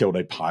 And I killed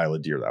a pile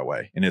of deer that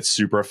way. And it's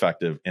super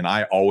effective. And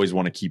I always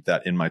want to keep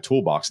that in my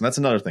toolbox. And that's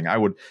another thing I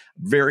would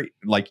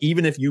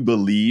even if you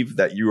believe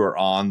that you are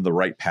on the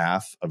right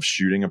path of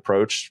shooting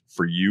approach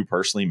for you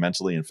personally,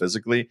 mentally, and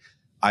physically,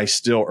 I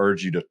still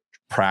urge you to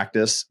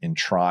practice and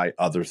try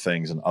other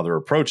things and other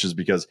approaches,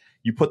 because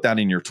you put that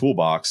in your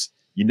toolbox.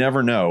 You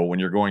never know when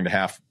you're going to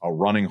have a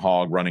running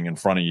hog running in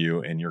front of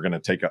you and you're going to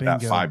take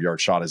that 5-yard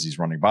shot as he's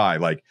running by.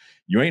 Like,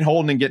 you ain't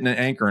holding and getting an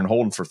anchor and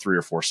holding for 3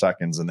 or 4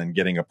 seconds and then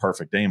getting a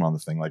perfect aim on the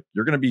thing. Like,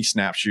 you're going to be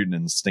snap shooting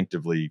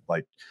instinctively,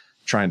 like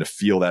trying to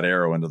feel that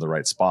arrow into the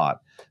right spot.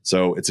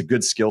 So it's a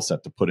good skill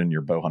set to put in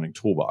your bow hunting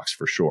toolbox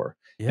for sure.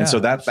 Yeah, and so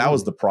that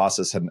was the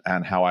process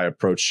and how I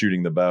approached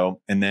shooting the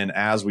bow. And then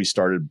as we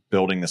started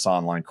building this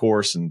online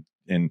course and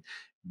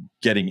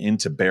getting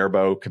into bare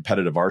bow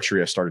competitive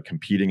archery, I started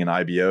competing in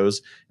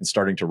IBOs and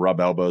starting to rub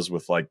elbows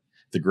with like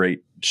the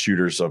great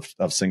shooters of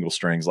single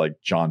strings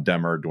like John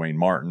Demmer, Dwayne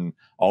Martin,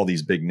 all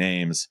these big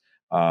names.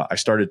 I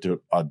started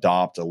to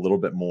adopt a little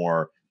bit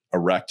more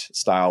erect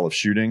style of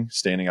shooting,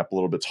 standing up a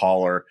little bit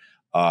taller,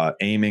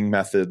 aiming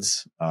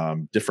methods,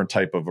 different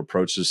type of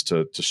approaches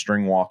to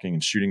string walking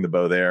and shooting the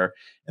bow there.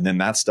 And then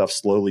that stuff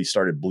slowly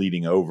started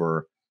bleeding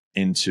over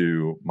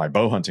into my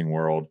bow hunting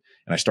world.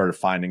 And I started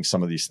finding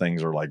some of these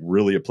things are like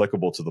really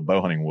applicable to the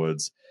bow hunting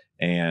woods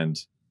and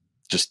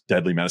just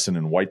deadly medicine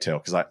and whitetail.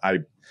 Cause I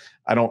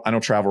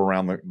don't travel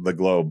around the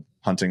globe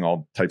hunting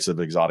all types of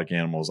exotic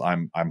animals.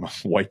 I'm a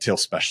whitetail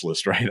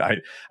specialist,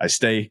 right? I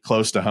stay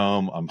close to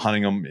home. I'm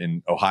hunting them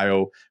in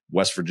Ohio,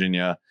 West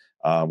Virginia,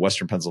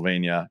 Western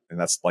Pennsylvania. And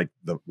that's like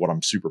what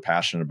I'm super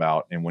passionate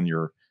about. And when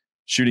you're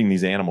shooting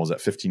these animals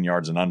at 15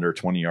 yards and under,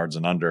 20 yards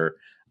and under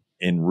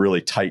in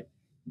really tight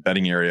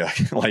bedding area,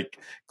 like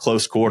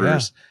close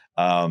quarters,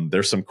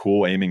 there's some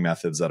cool aiming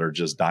methods that are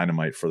just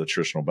dynamite for the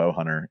traditional bow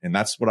hunter. And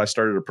that's what I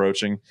started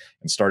approaching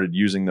and started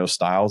using those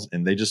styles.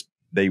 And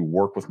they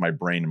work with my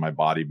brain and my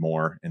body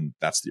more. And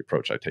that's the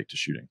approach I take to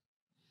shooting.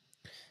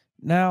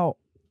 Now,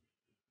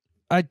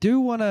 I've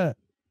been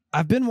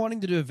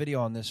wanting to do a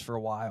video on this for a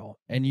while,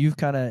 and you've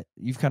kind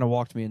of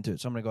walked me into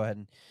it. So I'm going to go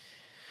ahead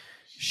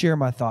share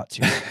my thoughts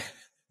here.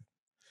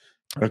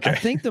 Okay. I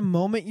think the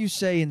moment you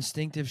say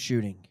instinctive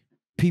shooting,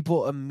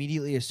 people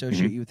immediately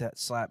associate you with that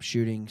slap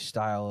shooting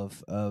style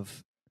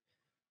of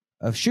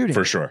shooting.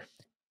 For sure.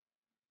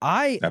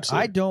 I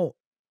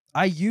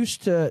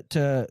used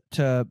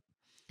to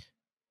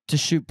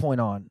shoot point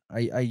on.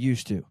 I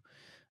used to.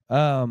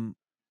 And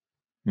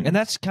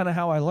that's kind of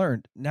how I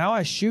learned. Now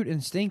I shoot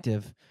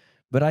instinctive,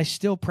 but I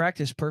still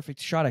practice perfect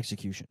shot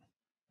execution.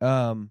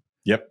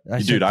 Yep.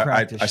 Dude,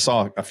 I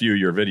saw a few of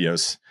your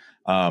videos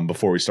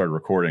before we started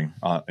recording,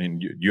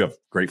 and you have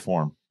great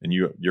form, and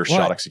your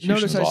shot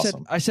execution is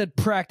awesome. I said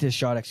practice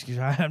shot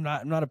execution. I'm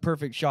not a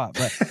perfect shot,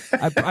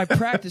 but I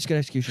practice good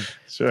execution.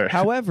 Sure.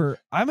 However,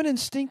 I'm an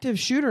instinctive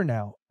shooter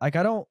now. Like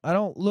I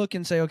don't look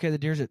and say, okay, the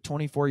deer's at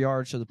 24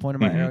 yards, so the point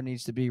of my arrow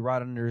needs to be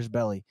right under his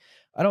belly.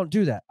 I don't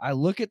do that. I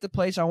look at the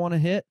place I want to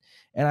hit,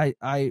 and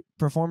I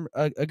perform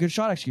a good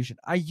shot execution.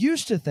 I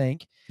used to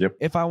think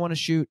if I want to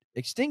shoot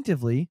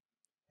instinctively,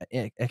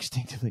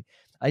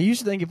 I used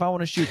to think if I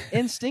want to shoot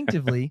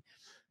instinctively,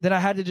 then I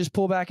had to just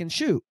pull back and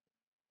shoot.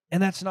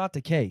 And that's not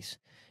the case.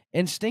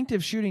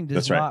 Instinctive shooting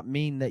does not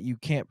mean that you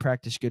can't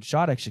practice good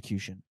shot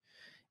execution.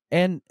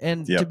 And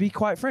to be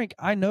quite frank,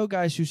 I know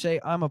guys who say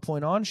I'm a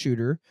point on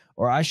shooter,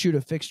 or I shoot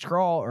a fixed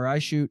crawl, or I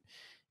shoot,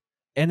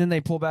 and then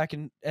they pull back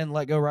and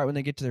let go right when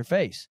they get to their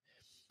face.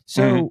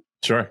 So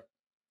sure.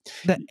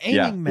 The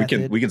aiming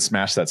method, we can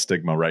smash that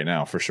stigma right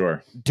now for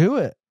sure. Do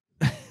it.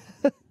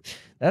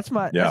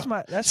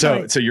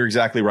 So you're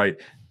exactly right.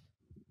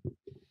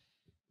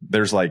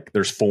 There's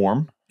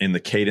form in the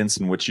cadence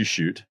in which you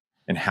shoot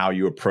and how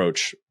you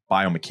approach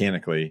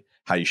biomechanically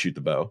how you shoot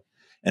the bow.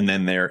 And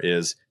then there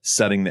is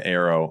setting the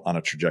arrow on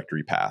a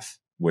trajectory path,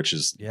 which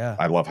is,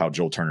 I love how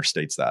Joel Turner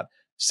states that,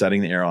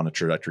 setting the arrow on a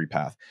trajectory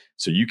path.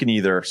 So you can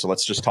so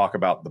let's just talk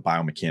about the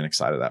biomechanics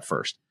side of that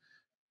first.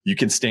 You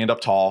can stand up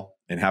tall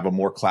and have a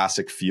more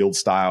classic field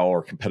style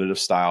or competitive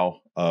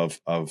style of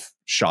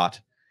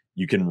shot.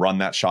 You can run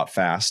that shot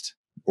fast,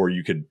 or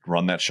you could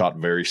run that shot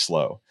very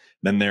slow.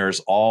 Then there's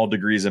all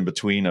degrees in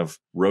between of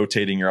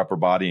rotating your upper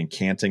body and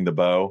canting the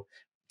bow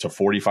to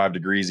 45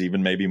 degrees,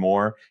 even maybe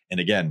more. And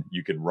again,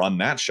 you could run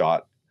that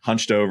shot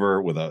hunched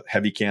over with a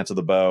heavy cant of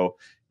the bow,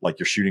 like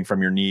you're shooting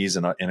from your knees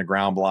in a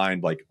ground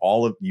blind. Like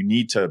you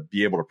need to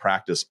be able to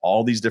practice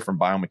all these different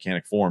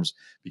biomechanic forms,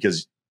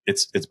 because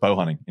it's bow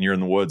hunting and you're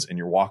in the woods and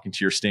you're walking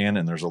to your stand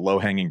and there's a low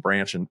hanging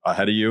branch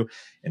ahead of you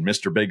and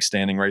Mr. Big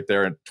standing right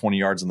there at 20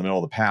 yards in the middle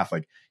of the path.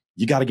 Like,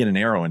 you got to get an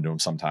arrow into him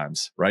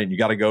sometimes, right? And you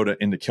got to go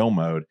into kill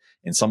mode.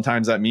 And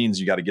sometimes that means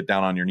you got to get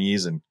down on your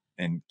knees and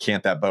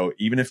cant that bow.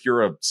 Even if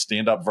you're a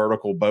stand up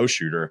vertical bow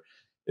shooter,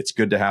 it's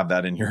good to have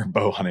that in your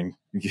bow hunting,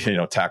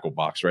 tackle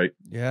box, right?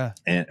 Yeah.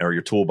 Or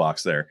your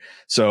toolbox there.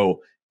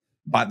 So,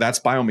 but that's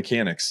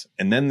biomechanics.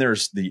 And then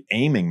there's the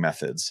aiming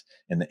methods.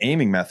 And the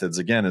aiming methods,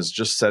 again, is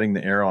just setting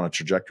the arrow on a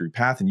trajectory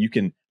path. And you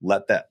can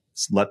let the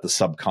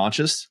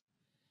subconscious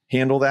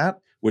handle that,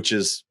 which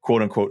is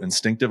quote unquote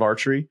instinctive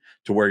archery,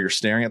 to where you're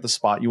staring at the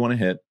spot you want to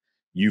hit.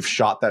 You've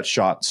shot that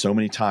shot so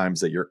many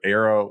times that your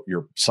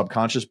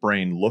subconscious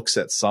brain looks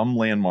at some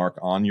landmark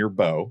on your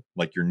bow,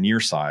 like your near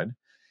side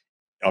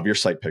of your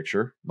sight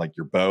picture, like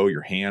your bow,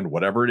 your hand,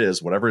 whatever it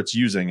is, whatever it's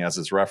using as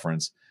its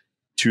reference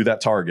to that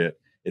target.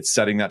 It's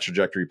setting that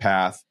trajectory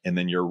path, and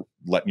then you're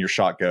letting your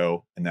shot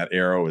go, and that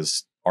arrow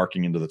is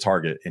arcing into the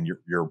target, and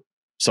your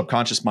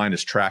subconscious mind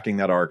is tracking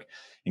that arc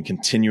and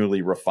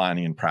continually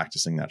refining and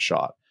practicing that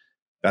shot.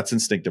 That's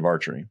instinctive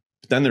archery.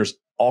 But then there's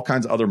all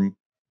kinds of other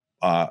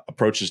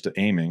approaches to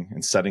aiming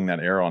and setting that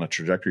arrow on a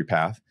trajectory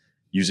path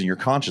using your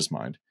conscious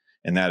mind.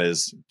 And that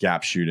is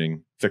gap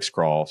shooting, fixed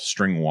crawl,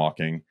 string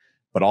walking.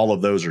 But all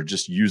of those are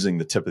just using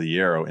the tip of the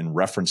arrow in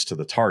reference to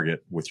the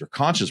target with your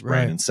conscious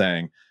brain, and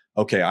saying,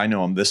 okay, I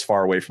know I'm this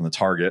far away from the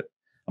target.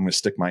 I'm going to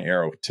stick my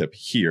arrow tip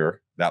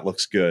here. That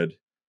looks good.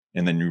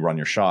 And then you run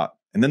your shot.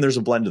 And then there's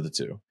a blend of the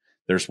two.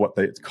 There's what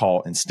they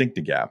call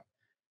instinctive gap.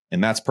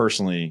 And that's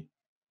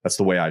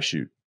the way I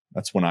shoot.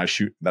 That's when I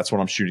shoot. That's when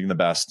I'm shooting the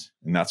best.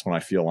 And that's when I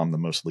feel I'm the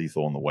most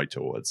lethal in the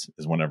whitetail woods,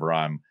 is whenever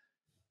I'm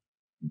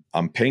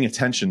paying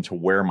attention to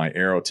where my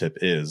arrow tip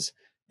is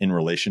in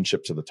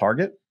relationship to the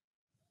target.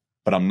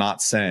 But I'm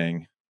not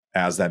saying,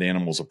 as that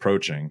animal's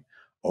approaching,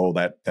 oh,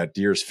 that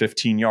deer's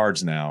 15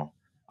 yards now,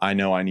 I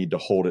know I need to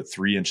hold it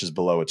 3 inches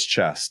below its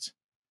chest.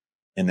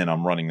 And then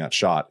I'm running that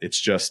shot. It's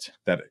just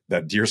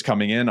that deer's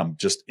coming in. I'm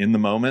just in the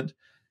moment,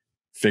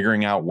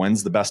 figuring out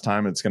when's the best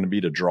time it's going to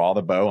be to draw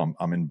the bow.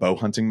 I'm in bow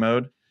hunting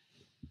mode.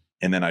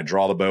 And then I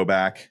draw the bow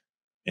back,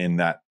 and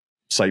that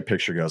sight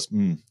picture goes,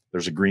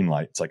 there's a green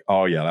light. It's like,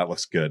 oh yeah, that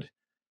looks good.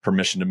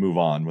 Permission to move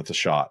on with the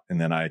shot.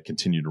 And then I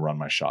continue to run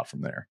my shot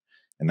from there.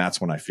 And that's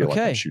when I feel like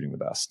I'm shooting the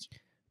best.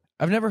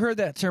 I've never heard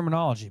that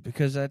terminology,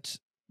 because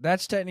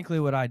that's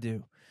technically what I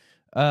do.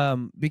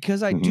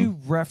 Because I do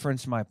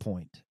reference my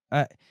point.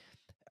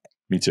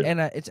 Me too. And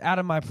it's out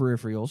of my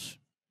peripherals.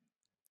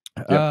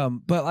 Yep.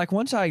 But like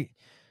once the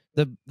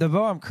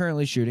bow I'm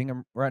currently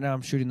shooting, right now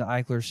I'm shooting the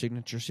Eichler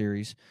Signature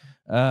Series.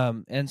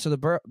 And so the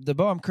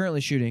bow I'm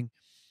currently shooting,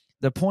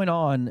 the point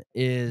on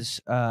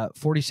is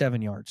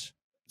 47 yards.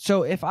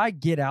 So if I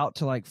get out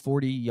to like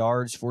 40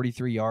 yards,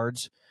 43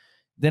 yards,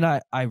 then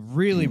I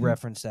really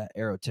reference that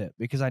arrow tip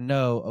because I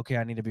know, okay,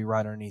 I need to be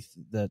right underneath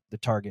the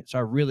target. So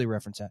I really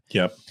reference that.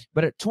 Yep.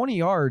 But at 20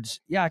 yards,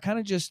 yeah, I kind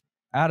of just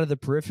out of the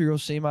peripheral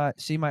see my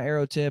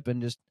arrow tip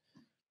and just,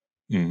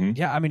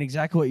 yeah, I mean,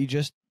 exactly what you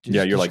just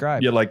you're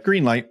described. like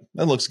green light.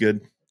 That looks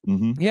good.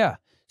 Yeah.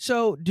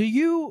 So do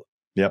you,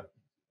 Yep.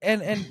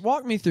 And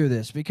walk me through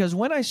this, because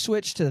when I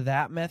switched to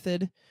that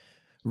method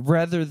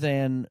rather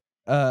than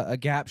a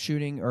gap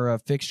shooting or a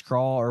fixed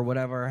crawl or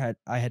whatever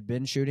I had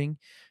been shooting,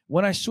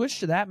 when I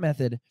switched to that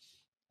method,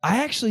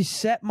 I actually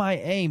set my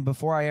aim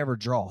before I ever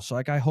draw. So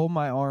like I hold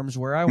my arms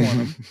where I want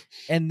them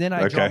and then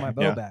I draw my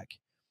bow back.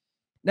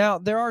 Now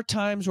there are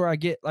times where I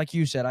get, like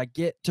you said, I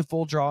get to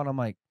full draw and I'm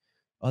like,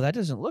 oh, that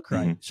doesn't look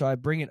right. So I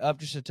bring it up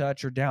just a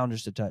touch or down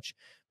just a touch.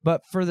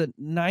 But for the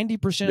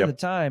 90% of the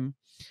time,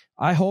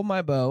 I hold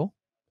my bow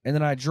and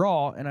then I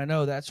draw, and I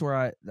know that's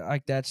where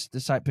that's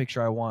the sight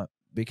picture I want,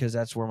 because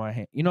that's where my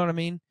hand, you know what I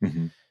mean?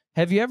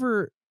 Have you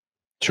ever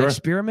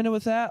experimented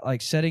with that?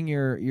 Like setting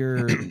your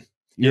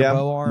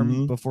bow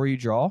arm before you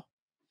draw?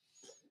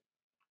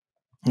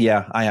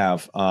 Yeah, I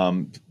have.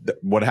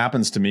 What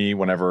happens to me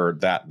whenever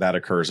that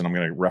occurs, and I'm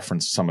going to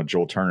reference some of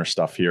Joel Turner's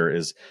stuff here,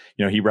 is,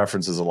 he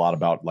references a lot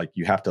about like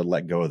you have to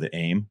let go of the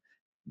aim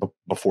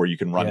before you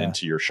can run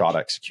into your shot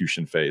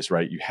execution phase,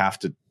 right? You have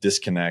to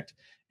disconnect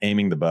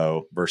aiming the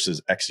bow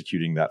versus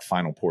executing that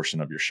final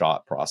portion of your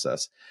shot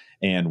process.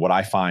 And what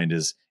I find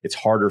is it's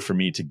harder for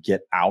me to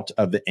get out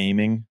of the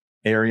aiming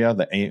area.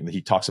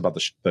 He talks about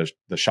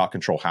the shot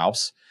control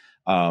house,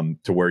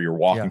 to where you're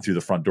walking through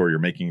the front door, you're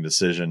making a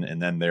decision,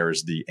 and then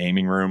there's the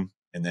aiming room.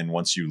 And then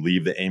once you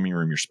leave the aiming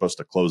room, you're supposed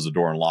to close the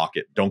door and lock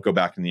it. Don't go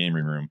back in the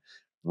aiming room,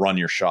 run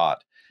your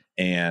shot.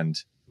 And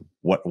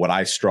what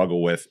I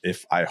struggle with,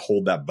 if I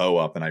hold that bow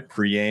up and I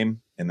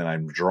pre-aim and then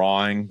I'm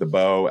drawing the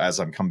bow as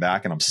I'm come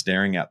back and I'm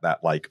staring at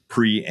that like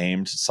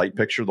pre-aimed sight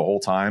picture the whole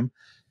time,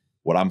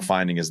 what I'm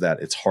finding is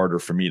that it's harder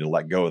for me to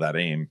let go of that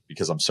aim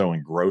because I'm so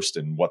engrossed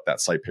in what that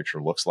sight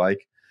picture looks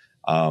like.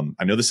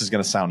 I know this is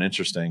going to sound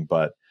interesting,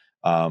 but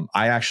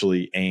I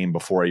actually aim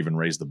before I even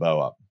raise the bow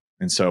up.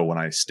 And so when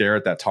I stare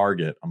at that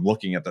target, I'm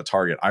looking at the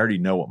target. I already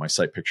know what my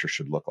sight picture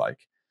should look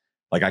like.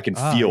 Like I can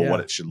feel what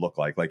it should look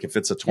like. Like if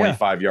it's a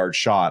 25-yard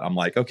shot, I'm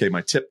like, okay,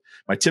 my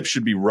tip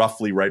should be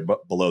roughly right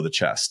below the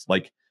chest.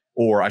 Like,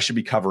 or I should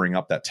be covering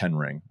up that 10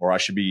 ring, or I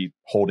should be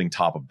holding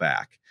top of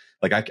back.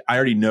 Like I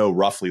already know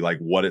roughly like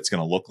what it's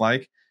going to look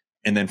like.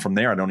 And then from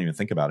there, I don't even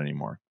think about it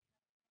anymore.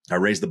 I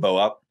raise the bow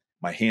up.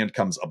 My hand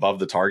comes above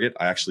the target.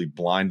 I actually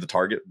blind the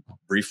target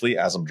briefly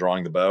as I'm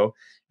drawing the bow,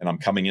 and I'm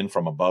coming in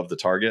from above the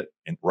target.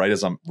 And right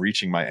as I'm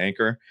reaching my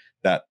anchor,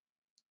 that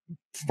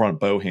front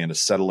bow hand is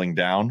settling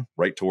down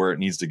right to where it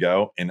needs to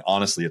go. And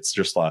honestly, it's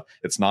just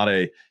it's not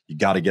you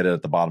got to get it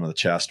at the bottom of the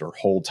chest or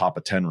hold top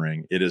of 10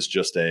 ring. It is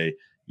just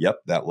yep,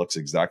 that looks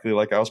exactly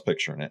like I was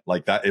picturing it.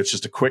 Like that. It's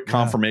just a quick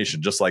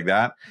confirmation, just like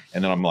that.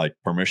 And then I'm like,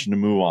 permission to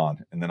move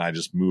on. And then I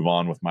just move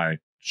on with my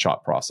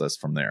shot process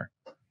from there.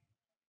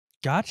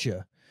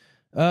 Gotcha.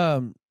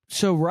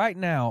 So right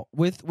now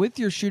with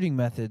your shooting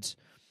methods,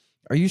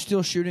 are you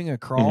still shooting a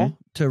crawl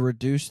to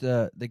reduce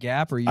the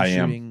gap? Or are you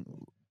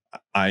shooting?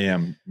 I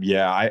am.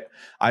 Yeah.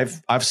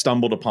 I've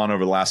stumbled upon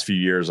over the last few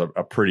years a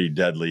pretty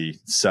deadly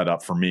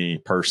setup for me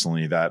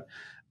personally that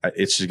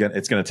it's going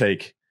to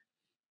take,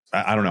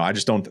 I don't know. I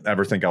just don't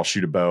ever think I'll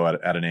shoot a bow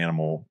at an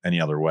animal any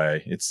other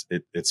way.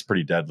 It's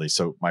pretty deadly.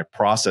 So my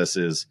process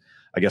is,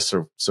 I guess,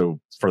 so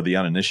for the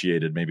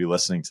uninitiated, maybe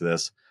listening to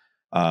this,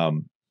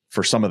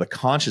 for some of the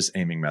conscious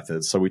aiming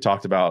methods. So we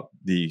talked about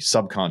the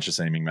subconscious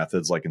aiming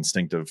methods, like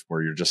instinctive,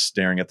 where you're just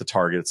staring at the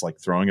target. It's like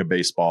throwing a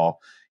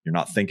baseball. You're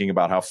not thinking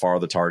about how far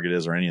the target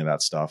is or any of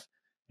that stuff,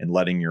 and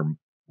letting your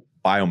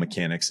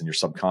biomechanics and your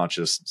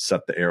subconscious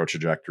set the arrow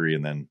trajectory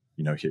and then,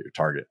 hit your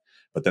target.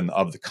 But then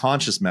of the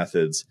conscious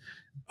methods,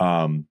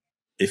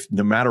 if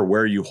no matter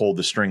where you hold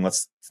the string,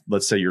 let's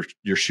say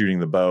you're shooting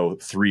the bow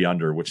 3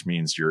 under, which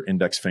means your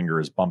index finger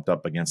is bumped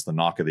up against the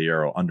nock of the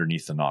arrow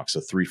underneath the nock. So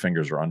 3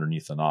 fingers are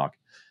underneath the nock,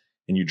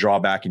 and you draw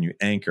back and you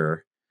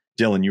anchor.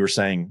 Dylan, you were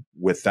saying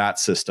with that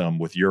system,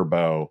 with your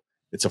bow,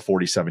 it's a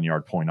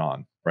 47-yard point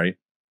on, right?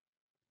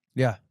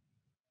 Yeah.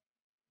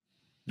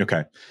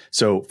 Okay.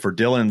 So for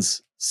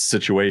Dylan's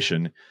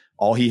situation,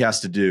 all he has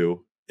to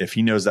do, if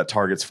he knows that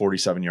target's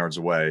 47 yards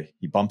away,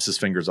 he bumps his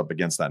fingers up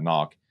against that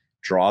nock,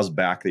 draws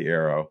back the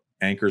arrow,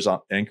 anchors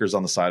on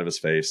the side of his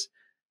face,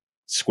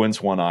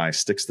 squints one eye,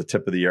 sticks the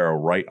tip of the arrow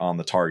right on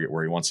the target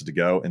where he wants it to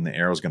go, and the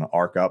arrow is going to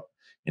arc up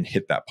and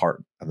hit that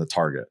part of the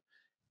target.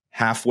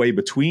 Halfway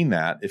between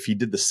that, if he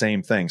did the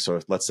same thing, so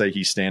let's say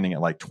he's standing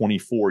at like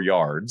 24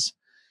 yards,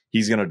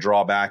 he's going to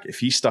draw back. If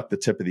he stuck the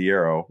tip of the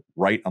arrow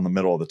right on the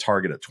middle of the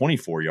target at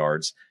 24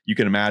 yards, you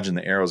can imagine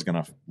the arrow is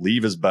going to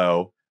leave his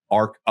bow,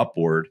 arc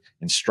upward,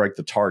 and strike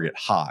the target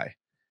high.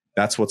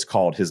 That's what's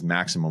called his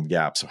maximum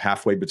gap. So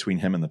halfway between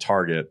him and the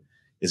target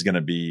is going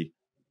to be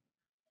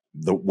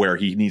where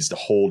he needs to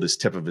hold his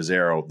tip of his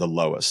arrow the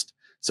lowest.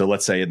 So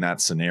let's say in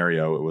that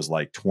scenario, it was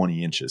like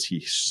 20 inches.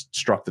 He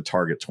struck the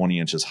target 20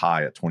 inches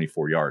high at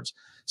 24 yards.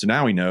 So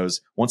now he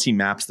knows once he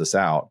maps this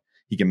out,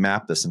 he can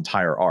map this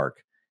entire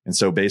arc. And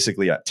so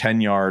basically at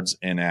 10 yards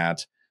and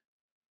at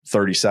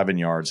 37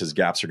 yards, his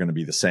gaps are going to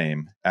be the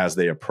same as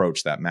they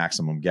approach that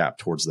maximum gap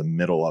towards the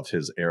middle of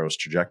his arrow's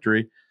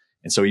trajectory.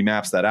 And so he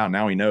maps that out.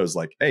 Now he knows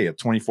like, hey, at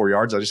 24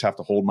 yards, I just have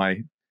to hold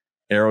my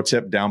arrow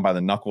tip down by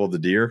the knuckle of the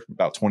deer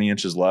about 20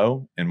 inches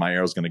low, and my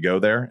arrow's going to go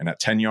there. And at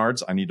 10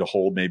 yards, I need to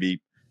hold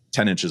maybe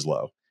 10 inches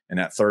low. And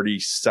at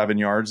 37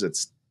 yards,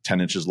 it's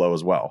 10 inches low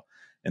as well.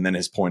 And then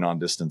his point on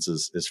distance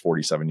is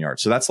 47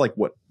 yards. So that's like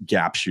what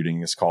gap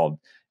shooting is called.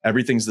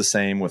 Everything's the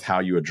same with how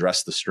you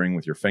address the string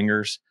with your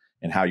fingers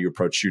and how you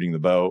approach shooting the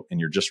bow. And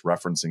you're just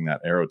referencing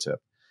that arrow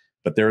tip.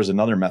 But there is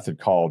another method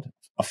called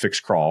a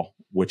fixed crawl,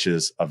 which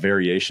is a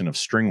variation of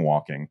string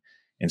walking.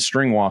 And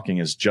string walking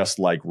is just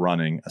like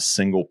running a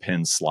single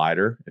pin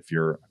slider. If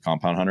you're a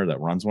compound hunter that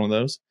runs one of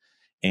those,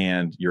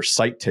 and your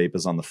sight tape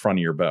is on the front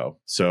of your bow.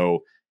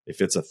 So if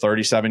it's a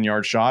 37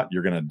 yard shot,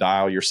 you're going to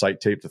dial your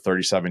sight tape to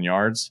 37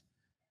 yards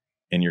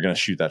and you're going to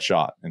shoot that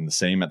shot, and the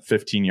same at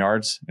 15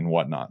 yards and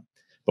whatnot.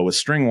 But with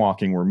string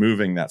walking, we're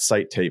moving that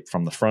sight tape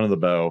from the front of the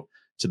bow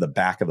to the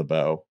back of the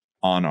bow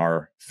on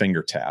our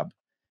finger tab.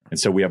 And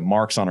so we have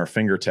marks on our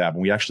finger tab,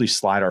 and we actually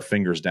slide our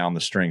fingers down the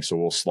string. So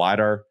we'll slide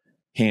our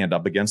hand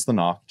up against the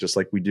nock, just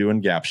like we do in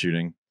gap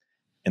shooting.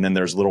 And then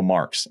there's little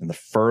marks. And the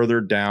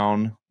further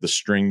down the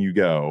string you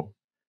go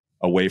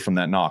away from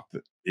that nock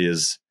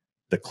is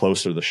the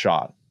closer the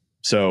shot.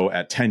 So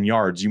at 10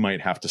 yards, you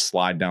might have to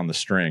slide down the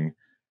string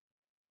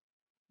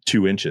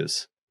 2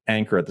 inches,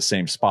 anchor at the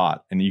same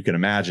spot. And you can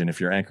imagine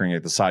if you're anchoring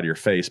at the side of your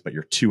face, but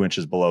you're 2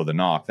 inches below the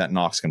nock, that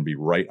nock's going to be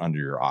right under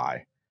your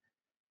eye.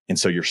 And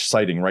so you're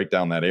sighting right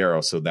down that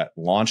arrow. So that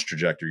launch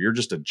trajectory, you're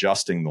just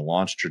adjusting the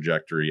launch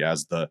trajectory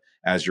as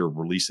you're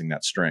releasing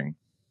that string.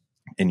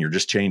 And you're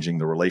just changing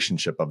the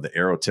relationship of the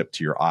arrow tip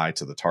to your eye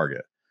to the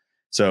target.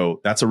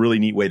 So that's a really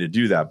neat way to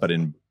do that. But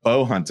in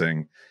bow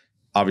hunting,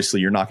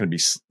 obviously you're not going to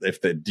be,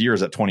 if the deer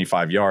is at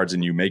 25 yards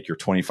and you make your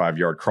 25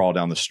 yard crawl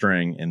down the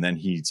string and then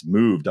he's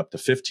moved up to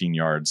 15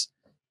 yards,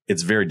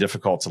 it's very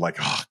difficult to like,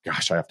 oh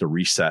gosh, I have to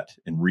reset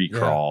and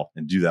recrawl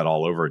and do that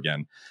all over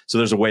again. So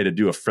there's a way to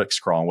do a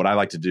fixed crawl. And what I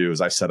like to do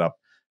is I set up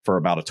for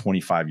about a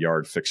 25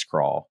 yard fixed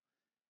crawl.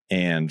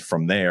 And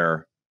from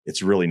there,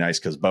 it's really nice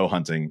because bow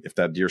hunting, if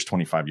that deer's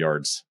 25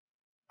 yards,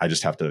 I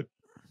just have to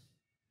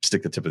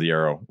stick the tip of the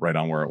arrow right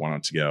on where I want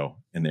it to go,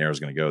 and the arrow is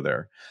going to go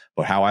there.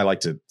 But how I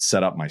like to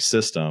set up my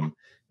system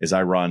is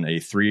I run a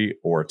 3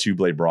 or 2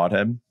 blade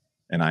broadhead,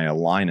 and I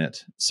align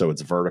it so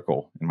it's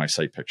vertical in my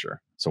sight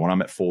picture. So when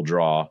I'm at full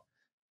draw,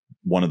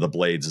 one of the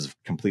blades is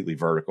completely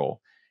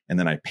vertical, and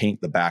then I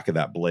paint the back of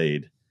that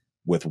blade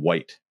with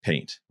white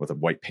paint, with a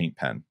white paint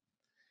pen.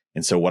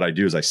 And so what I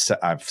do is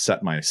I've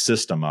set my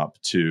system up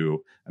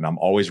to, and I'm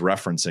always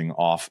referencing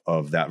off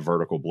of that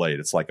vertical blade.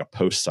 It's like a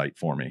post sight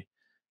for me.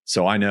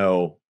 So I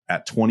know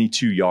at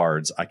 22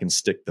 yards, I can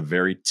stick the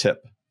very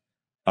tip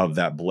of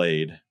that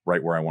blade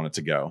right where I want it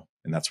to go.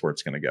 And that's where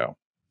it's going to go.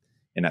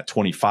 And at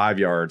 25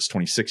 yards,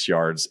 26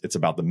 yards, it's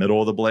about the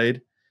middle of the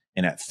blade.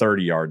 And at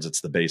 30 yards,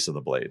 it's the base of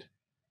the blade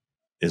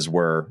is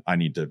where I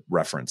need to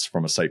reference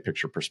from a sight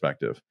picture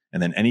perspective.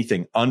 And then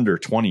anything under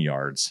 20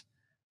 yards,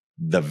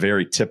 the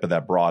very tip of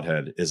that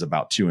broadhead is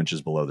about 2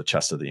 inches below the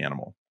chest of the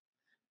animal.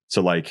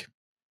 So like,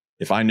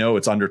 if I know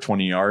it's under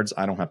 20 yards,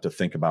 I don't have to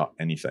think about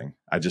anything.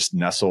 I just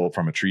nestle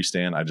from a tree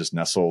stand. I just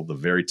nestle the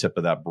very tip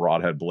of that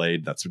broadhead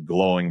blade that's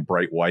glowing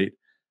bright white.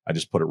 I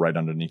just put it right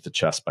underneath the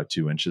chest by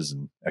 2 inches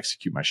and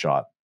execute my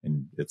shot.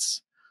 And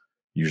it's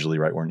usually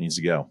right where it needs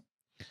to go.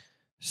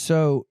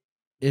 So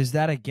is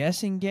that a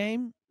guessing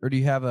game, or do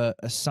you have a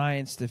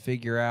science to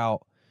figure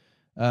out?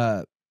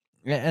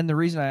 And the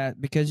reason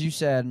because you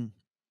said,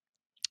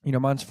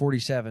 mine's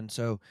 47.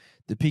 So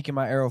the peak of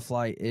my arrow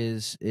flight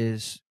is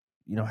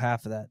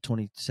half of that,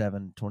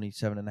 27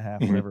 and a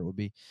half, whatever it would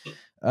be.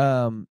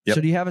 So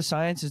do you have a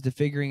science as to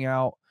figuring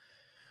out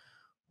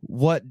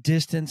what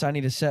distance I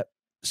need to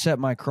set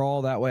my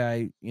crawl? That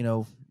way I,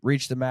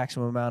 reach the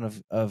maximum amount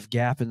of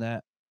gap in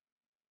that.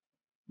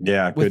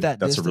 Yeah, good.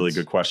 That's a really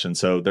good question.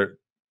 So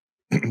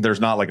there's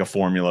not like a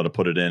formula to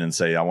put it in and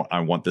say, I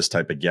want this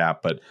type of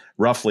gap, but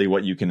roughly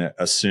what you can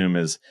assume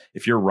is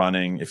if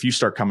you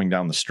start coming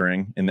down the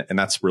string, and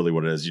that's really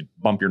what it is. You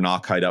bump your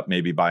knock height up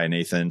maybe by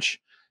 1/8 inch,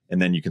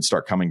 and then you can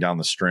start coming down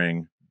the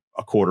string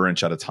 1/4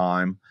 inch at a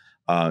time,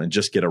 and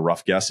just get a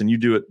rough guess. And you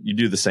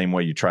do the same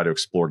way you try to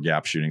explore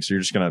gap shooting. So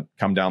you're just going to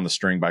come down the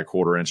string by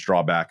 1/4 inch,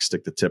 draw back,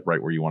 stick the tip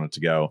right where you want it to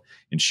go,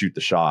 and shoot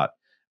the shot.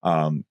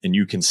 And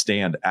you can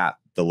stand at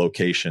the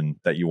location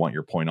that you want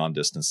your point on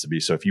distance to be.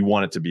 So if you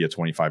want it to be a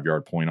 25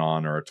 yard point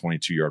on or a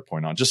 22 yard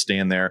point on, just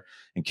stand there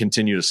and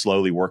continue to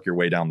slowly work your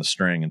way down the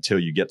string until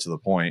you get to the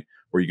point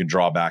where you can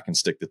draw back and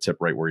stick the tip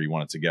right where you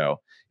want it to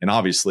go. And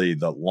obviously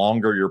the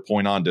longer your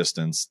point on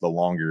distance, the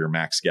longer your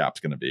max gap is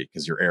going to be,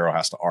 because your arrow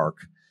has to arc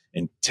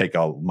and take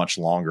a much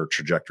longer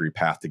trajectory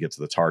path to get to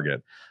the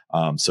target.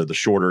 So the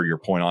shorter your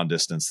point on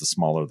distance, the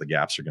smaller the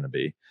gaps are going to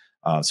be.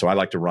 So I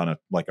like to run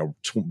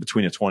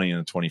between a 20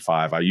 and a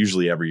 25.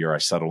 Every year I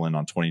settle in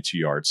on 22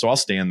 yards. So I'll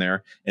stand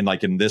there, and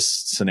like in this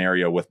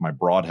scenario with my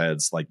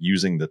broadheads, like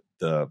using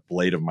the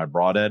blade of my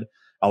broadhead,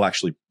 I'll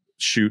actually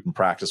shoot and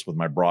practice with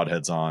my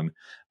broadheads on,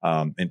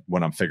 and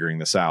when I'm figuring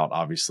this out,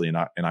 obviously, and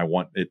I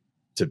want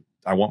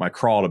my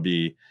crawl to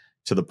be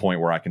to the point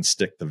where I can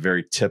stick the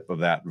very tip of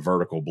that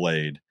vertical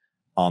blade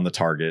on the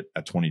target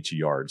at 22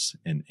 yards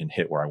and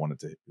hit where I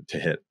want it to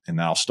hit. And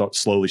then I'll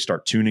slowly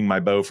start tuning my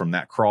bow from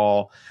that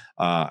crawl.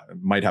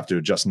 Might have to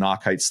adjust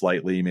knock height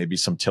slightly, maybe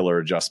some tiller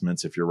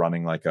adjustments if you're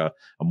running like a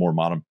more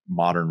modern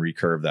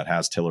recurve that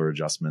has tiller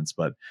adjustments.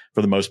 But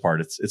for the most part,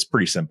 it's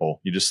pretty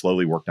simple. You just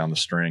slowly work down the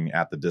string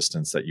at the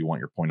distance that you want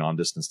your point on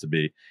distance to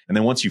be. And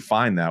then once you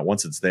find that,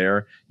 once it's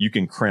there, you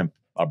can crimp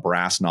a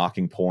brass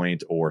knocking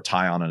point or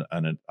tie on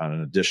an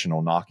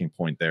additional knocking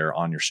point there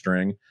on your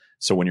string.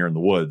 So when you're in the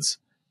woods,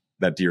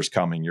 that deer's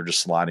coming, you're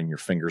just sliding your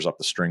fingers up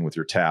the string with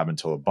your tab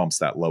until it bumps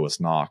that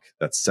lowest knock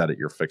that's set at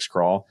your fixed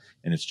crawl.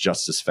 And it's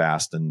just as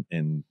fast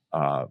and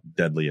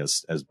deadly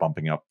as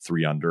bumping up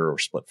 3 under or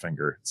split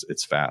finger.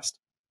 It's fast.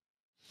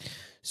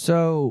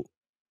 So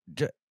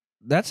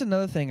that's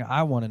another thing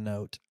I want to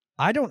note.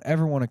 I don't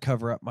ever want to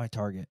cover up my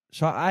target.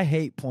 So I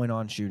hate point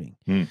on shooting.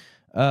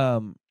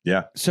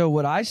 Yeah. So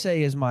what I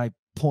say is my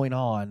point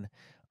on,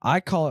 I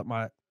call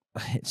it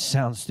it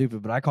sounds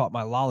stupid, but I call it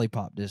my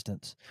lollipop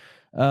distance.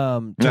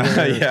 Where,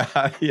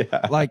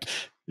 yeah. Like,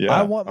 yeah,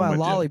 I want my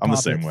lollipop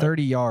at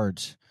 30 way.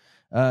 yards.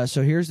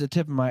 So here's the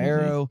tip of my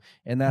arrow,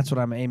 and that's what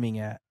I'm aiming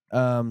at.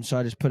 So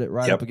I just put it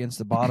right up against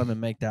the bottom and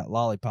make that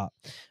lollipop,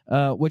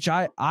 which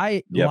I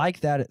like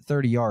that at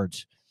 30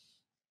 yards,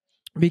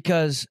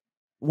 because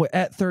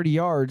at 30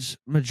 yards,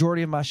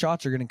 majority of my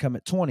shots are going to come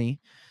at 20.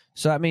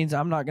 So that means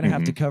I'm not going to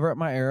have to cover up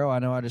my arrow. I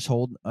know I just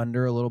hold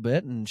under a little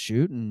bit and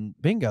shoot, and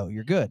bingo,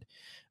 you're good.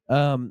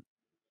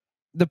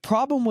 The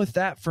problem with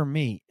that for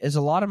me is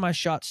a lot of my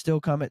shots still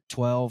come at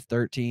 12,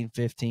 13,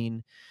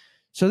 15.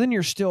 So then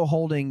you're still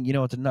holding,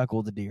 at the knuckle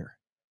of the deer.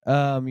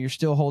 You're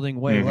still holding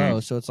way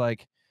low. So it's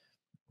like,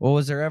 well,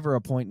 was there ever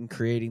a point in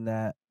creating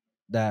that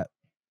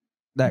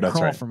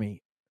crawl for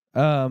me?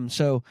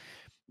 So,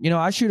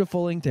 I shoot a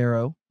full length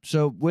arrow.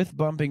 So with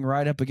bumping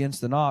right up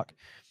against the knock,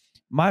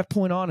 my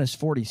point on is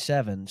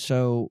 47.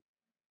 So,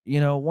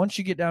 once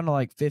you get down to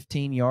like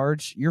 15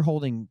 yards, you're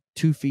holding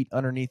 2 feet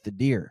underneath the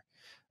deer.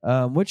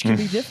 Which can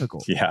be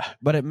difficult.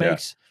 But it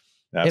makes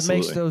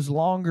those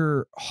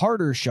longer,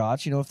 harder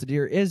shots. If the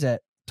deer is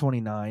at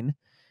 29,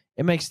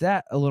 it makes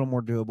that a little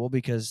more doable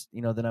because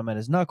then I'm at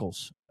his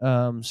knuckles.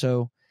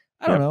 So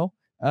I don't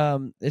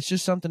know. It's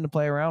just something to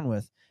play around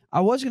with.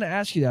 I was going to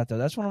ask you that though.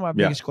 That's one of my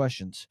biggest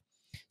questions.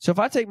 So if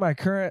I take my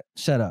current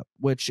setup,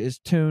 which is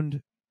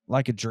tuned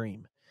like a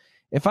dream,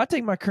 if I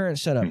take my current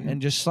setup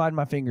and just slide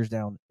my fingers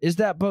down, is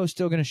that bow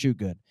still going to shoot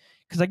good?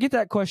 Because I get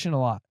that question a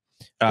lot.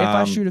 If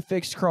I shoot a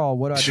fixed crawl,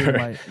 what do I do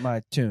to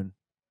my tune?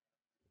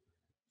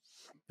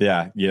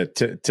 Yeah.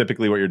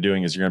 Typically what you're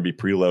doing is you're going to be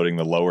preloading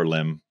the lower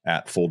limb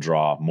at full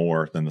draw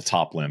more than the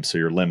top limb. So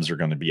your limbs are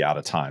going to be out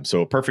of time.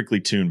 So a perfectly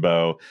tuned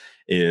bow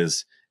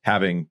is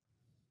having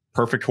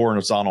perfect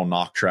horizontal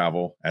knock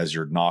travel as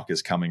your knock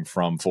is coming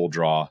from full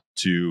draw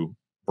to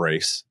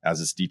brace as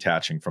it's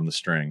detaching from the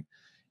string,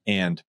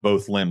 and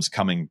both limbs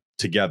coming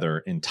together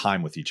in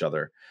time with each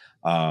other.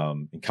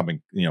 And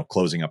coming,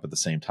 closing up at the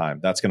same time.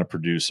 That's going to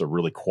produce a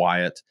really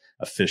quiet,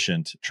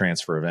 efficient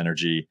transfer of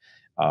energy,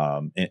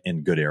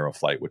 and good arrow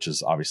flight, which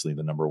is obviously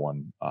the number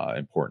one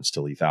importance to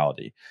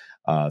lethality.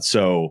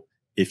 So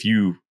if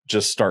you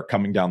just start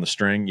coming down the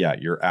string,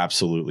 you're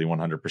absolutely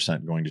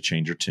 100% going to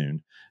change your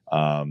tune.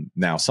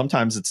 Now,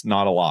 sometimes it's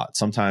not a lot.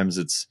 Sometimes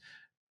it's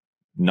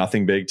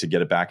nothing big to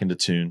get it back into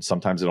tune.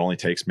 Sometimes it only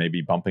takes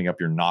maybe bumping up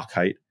your knock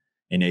height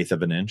 1/8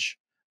 of an inch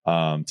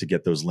to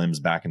get those limbs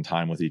back in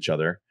time with each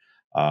other.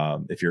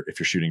 If you're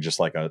shooting just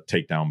like a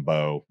takedown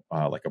bow,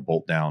 like a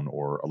bolt down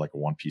or like a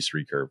one-piece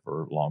recurve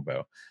or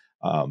longbow.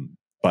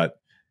 But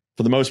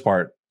for the most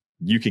part,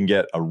 you can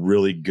get a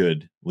really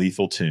good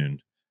lethal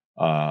tune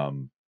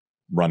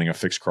running a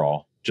fixed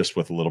crawl just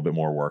with a little bit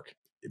more work,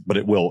 but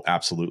it will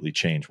absolutely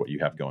change what you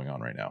have going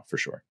on right now for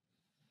sure.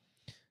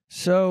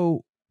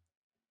 So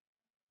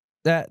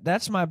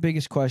that's my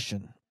biggest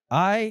question.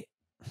 Bear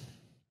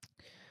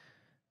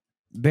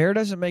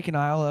doesn't make an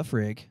ILF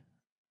rig.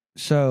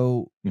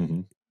 So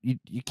you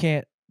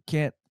can't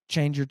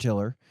change your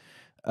tiller.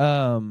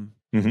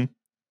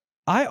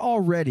 I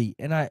already,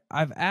 and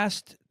I've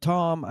asked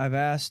Tom, I've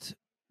asked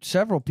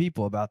several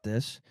people about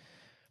this.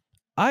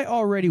 I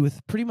already,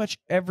 with pretty much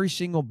every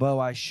single bow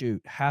I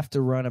shoot, have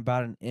to run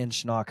about 1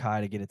 inch knock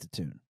high to get it to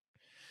tune.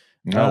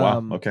 Oh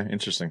wow, okay,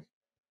 interesting.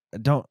 I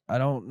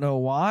don't know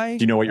why.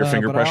 Do you know what your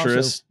finger pressure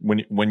is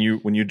when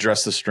you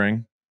dress the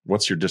string?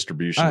 What's your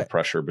distribution of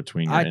pressure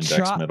between your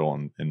index, middle,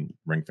 and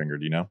ring finger?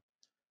 Do you know?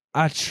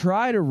 I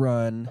try to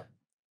run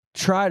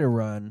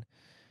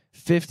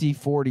 50,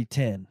 40,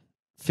 10.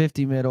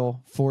 50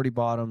 middle, 40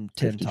 bottom,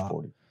 10 50, top.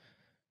 40.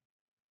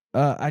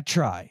 I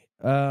try.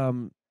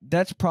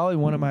 That's probably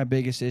one of my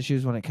biggest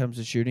issues when it comes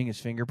to shooting is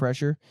finger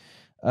pressure.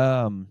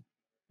 But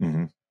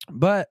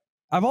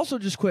I've also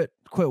just quit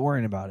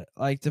worrying about it.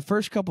 Like the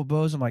first couple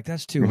bows, I'm like,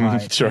 that's too high.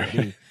 It Sure. can't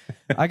be.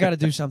 I got to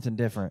do something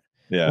different.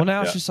 Yeah. Well,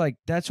 now it's just like,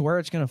 that's where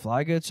it's going to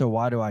fly good. So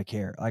why do I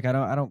care? Like,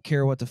 I don't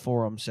care what the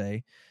forums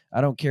say.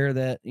 I don't care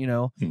that,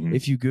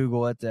 if you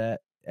Google it,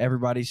 that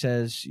everybody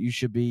says you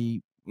should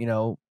be,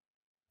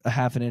 a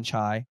half an inch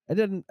high.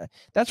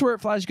 That's where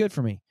it flies good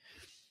for me.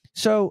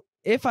 So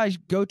if I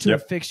go to a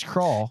fixed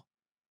crawl,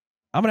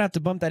 I'm going to have to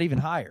bump that even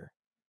higher.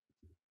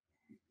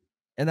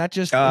 And that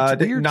just,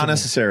 it's weird. Not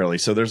necessarily.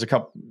 So there's a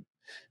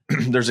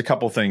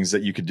couple things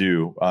that you could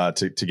do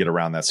to get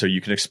around that. So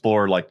you can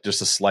explore like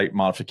just a slight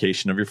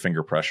modification of your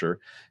finger pressure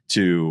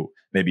to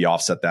maybe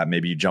offset that.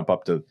 Maybe you jump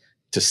up to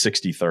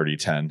 60, 30,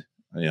 10,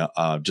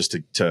 just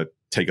to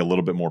take a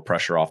little bit more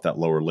pressure off that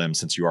lower limb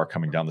since you are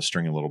coming down the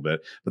string a little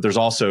bit. But there's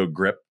also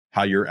grip,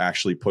 how you're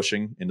actually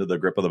pushing into the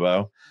grip of the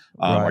bow.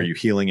 Right. Are you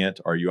heeling it?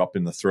 Are you up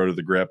in the throat of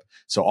the grip?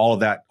 So all of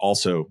that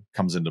also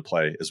comes into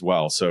play as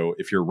well. So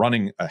if you're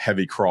running a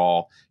heavy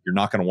crawl, you're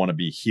not going to want to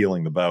be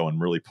heeling the bow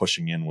and really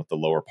pushing in with the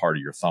lower part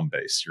of your thumb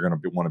base. You're going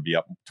to want to be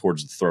up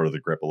towards the throat of the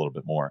grip a little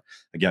bit more.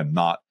 Again,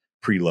 not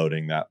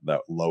preloading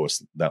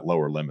that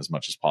lower limb as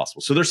much as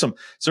possible. So there's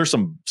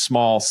some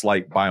small,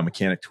 slight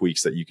biomechanic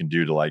tweaks that you can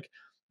do to like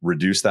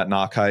reduce that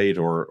knock height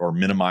or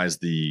minimize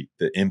the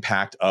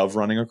impact of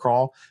running a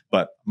crawl.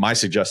 But my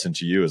suggestion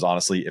to you is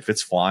honestly, if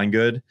it's flying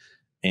good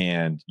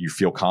and you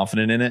feel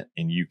confident in it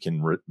and you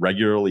can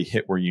regularly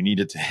hit where you need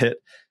it to hit,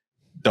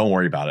 don't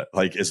worry about it.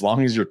 Like as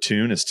long as your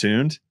tune is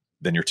tuned,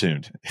 then you're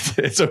tuned.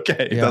 It's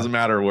okay. It doesn't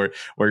matter where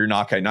your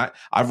knock height.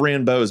 I've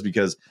ran bows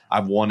because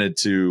I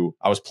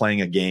was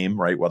playing a game,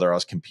 right? Whether I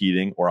was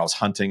competing or I was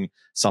hunting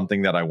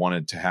something that I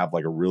wanted to have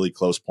like a really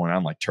close point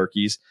on, like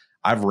turkeys.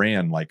 I've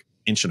ran like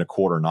 1.25 inch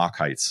knock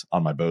heights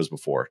on my bows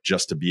before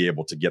just to be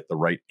able to get the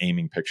right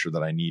aiming picture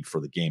that I need for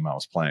the game I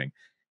was playing.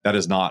 That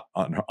is not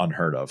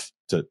unheard of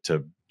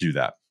to do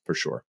that for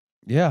sure.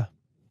 Yeah.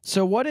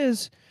 So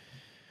what's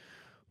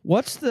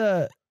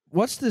the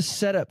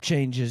setup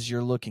changes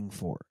you're looking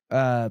for?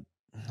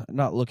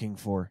 Not looking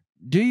for.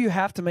 Do you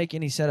have to make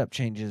any setup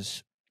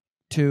changes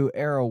to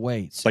arrow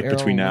weights? Like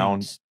between now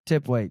and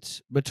tip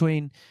weights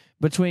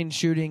between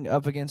shooting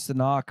up against the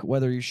knock,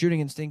 whether you're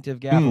shooting instinctive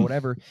gap or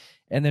whatever,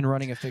 and then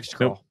running a fixed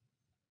crawl?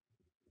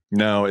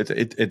 No,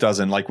 it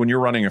doesn't. Like when you're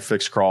running a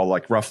fixed crawl,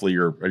 like roughly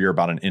you're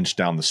about an inch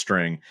down the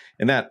string.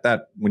 And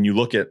that when you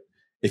look at,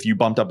 if you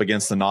bumped up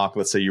against the knock,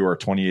 let's say you were a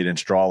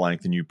 28-inch draw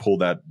length and you pull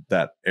that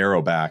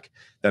arrow back,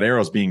 that arrow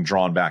is being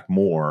drawn back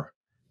more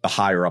the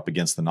higher up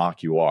against the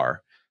knock you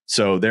are.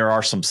 So there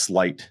are some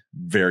slight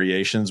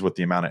variations with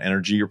the amount of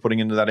energy you're putting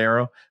into that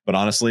arrow, but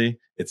honestly,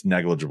 it's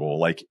negligible.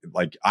 Like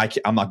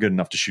I'm not good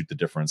enough to shoot the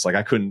difference. Like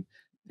I couldn't,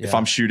 if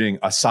I'm shooting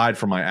aside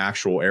from my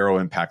actual arrow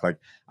impact, like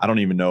I don't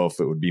even know if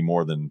it would be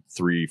more than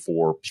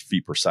 3-4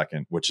 feet per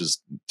second, which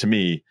is to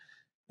me,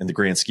 in the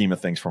grand scheme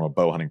of things from a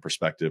bow hunting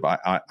perspective,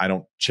 I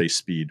don't chase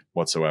speed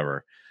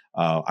whatsoever.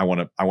 I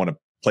want to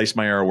place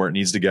my arrow where it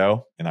needs to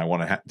go, and I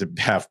want to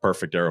have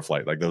perfect arrow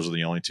flight. Like those are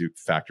the only two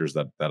factors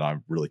that I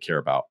really care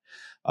about.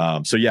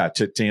 So yeah,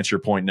 to answer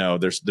your point, no,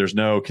 there's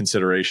no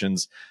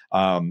considerations.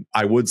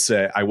 I will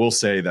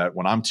say that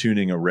when I'm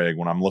tuning a rig,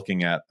 when I'm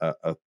looking at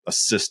a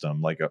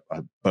system, like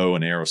a bow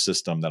and arrow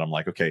system that I'm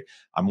like, okay,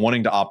 I'm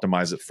wanting to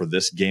optimize it for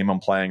this game I'm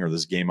playing or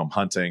this game I'm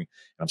hunting, and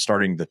I'm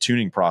starting the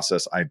tuning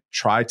process, I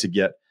try to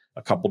get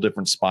a couple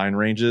different spine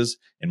ranges.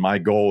 And my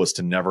goal is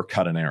to never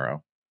cut an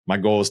arrow. My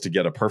goal is to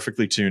get a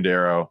perfectly tuned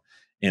arrow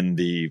in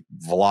the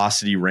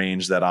velocity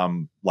range that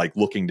I'm like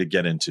looking to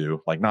get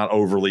into, like not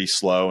overly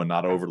slow and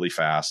not overly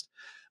fast.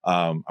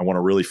 I want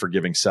a really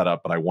forgiving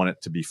setup, but I want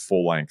it to be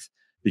full length,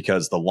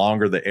 because the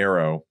longer the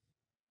arrow,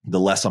 the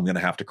less I'm going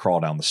to have to crawl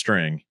down the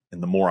string,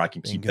 and the more I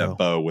can keep that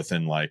bow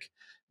within like,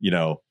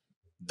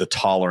 the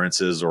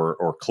tolerances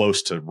or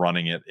close to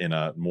running it in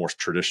a more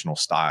traditional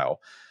style.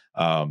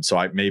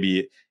 So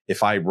maybe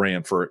if I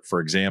ran for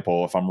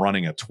example, if I'm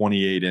running a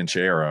 28-inch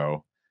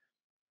arrow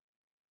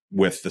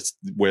with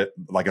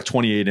like a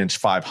 28-inch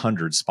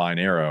 500 spine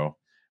arrow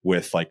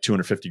with like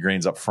 250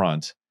 grains up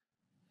front,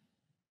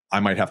 I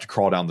might have to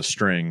crawl down the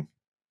string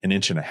 1.5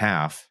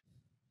 inches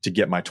to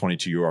get my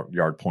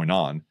 22-yard point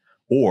on.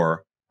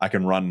 Or I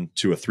can run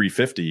to a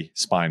 350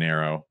 spine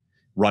arrow,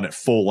 run it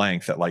full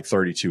length at like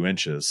 32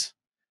 inches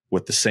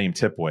with the same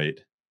tip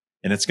weight.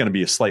 And it's going to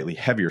be a slightly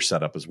heavier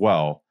setup as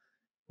well,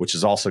 which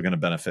is also going to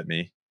benefit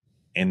me.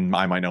 And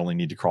I might only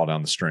need to crawl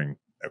down the string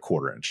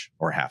 1/4 inch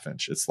or 1/2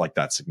 inch. It's like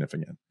that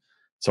significant.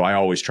 So I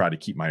always try to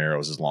keep my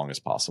arrows as long as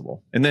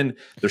possible. And then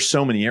there's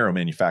so many arrow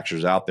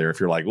manufacturers out there. If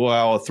you're like,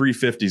 well, a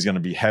 350 is going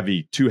to be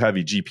too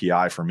heavy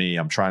GPI for me,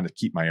 I'm trying to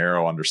keep my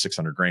arrow under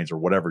 600 grains, or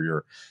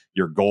whatever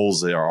your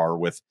goals there are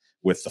with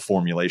the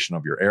formulation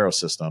of your arrow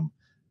system.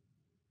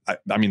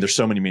 I mean, there's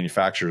so many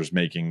manufacturers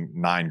making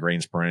 9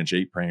 grains per inch,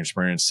 8 grains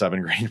per inch,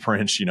 7 grains per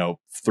inch,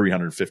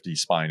 350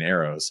 spine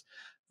arrows.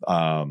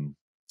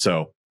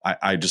 So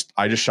I just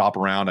shop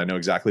around. I know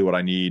exactly what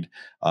I need,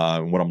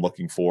 what I'm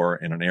looking for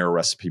in an arrow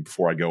recipe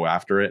before I go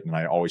after it. And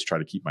I always try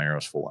to keep my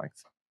arrows full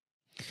length.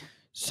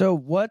 So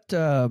what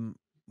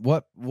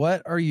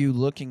what are you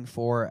looking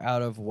for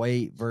out of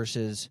weight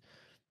versus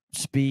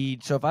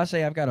speed? So if I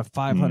say I've got a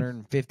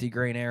 550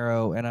 grain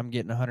arrow and I'm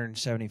getting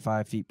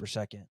 175 feet per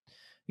second,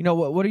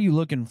 what are you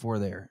looking for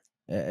there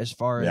as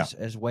far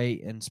as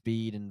weight and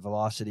speed and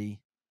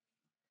velocity?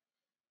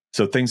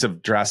 So things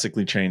have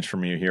drastically changed for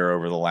me here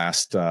over the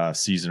last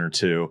season or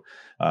two.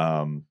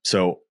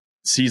 So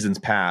seasons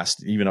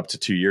past, even up to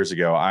 2 years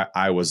ago,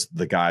 I was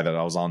the guy that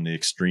I was on the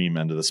extreme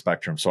end of the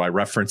spectrum. So I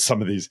referenced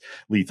some of these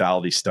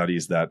lethality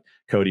studies that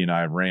Cody and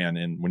I ran.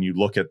 And when you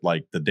look at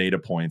like the data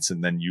points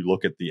and then you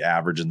look at the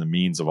average and the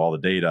means of all the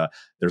data,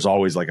 there's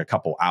always like a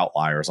couple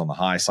outliers on the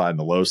high side and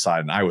the low side.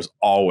 And I was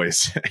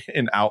always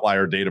an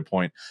outlier data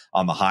point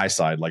on the high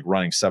side, like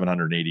running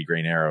 780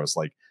 grain arrows,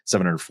 like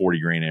 740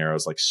 grain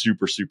arrows, like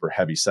super, super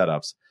heavy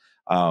setups.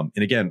 And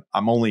again,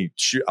 I'm only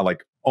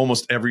like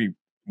almost every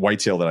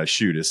whitetail that I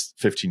shoot is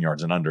 15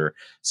 yards and under.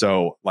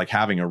 So like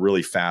having a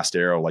really fast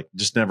arrow, like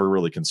just never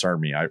really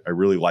concerned me. I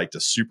really liked a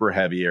super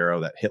heavy arrow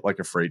that hit like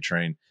a freight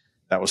train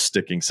that was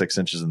sticking 6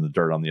 inches in the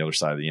dirt on the other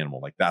side of the animal.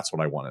 Like that's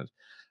what I wanted.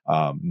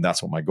 And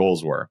that's what my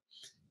goals were.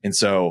 And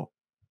so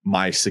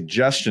my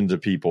suggestion to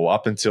people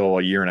up until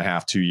a year and a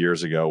half, 2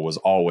 years ago was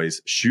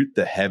always shoot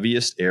the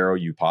heaviest arrow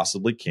you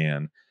possibly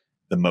can,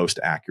 the most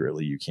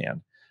accurately you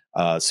can.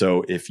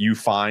 So if you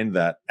find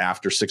that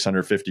after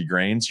 650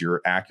 grains,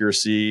 your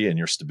accuracy and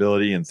your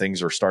stability and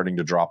things are starting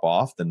to drop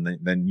off,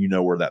 then you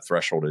know where that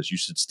threshold is. You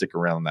should stick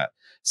around that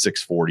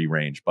 640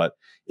 range. But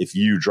if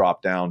you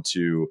drop down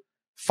to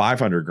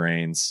 500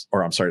 grains,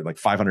 or I'm sorry, like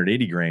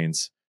 580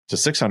 grains to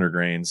 600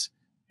 grains,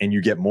 and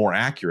you get more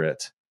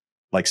accurate,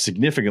 like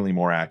significantly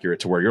more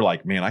accurate to where you're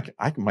like, man,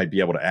 I might be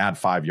able to add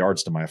 5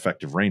 yards to my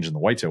effective range in the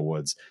whitetail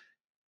woods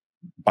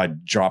by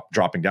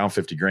dropping down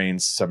 50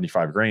 grains,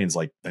 75 grains,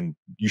 like then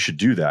you should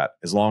do that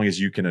as long as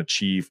you can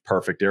achieve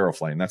perfect arrow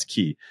flight. And that's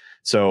key.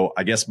 So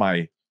I guess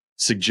my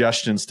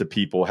suggestions to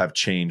people have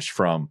changed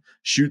from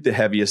shoot the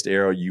heaviest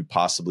arrow you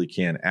possibly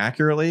can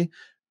accurately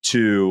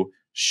to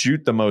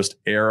shoot the most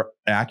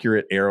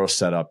accurate arrow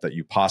setup that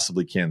you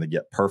possibly can to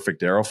get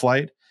perfect arrow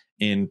flight.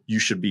 And you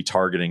should be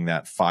targeting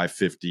that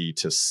 550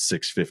 to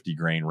 650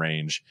 grain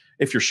range.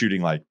 If you're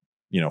shooting like,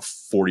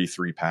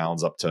 43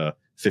 pounds up to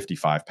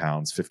 55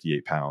 pounds,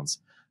 58 pounds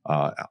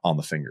on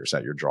the fingers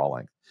at your draw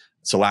length.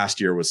 So last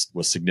year was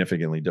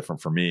significantly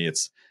different for me.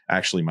 It's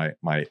actually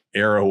my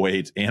arrow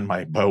weight and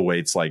my bow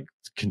weight's like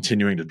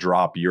continuing to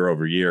drop year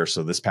over year.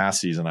 So this past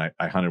season,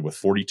 I hunted with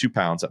 42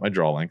 pounds at my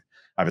draw length.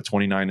 I have a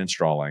 29-inch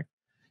draw length,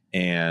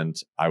 and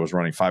I was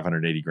running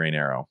 580 grain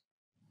arrow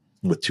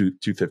with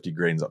 250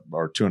 grains up,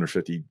 or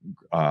 250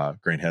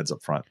 grain heads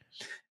up front.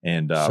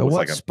 And so with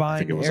what like spine I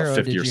think it was arrow a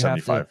 50 or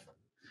 75.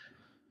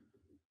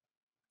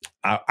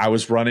 I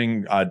was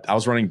running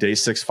day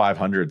 6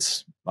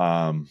 500s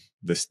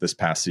this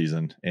past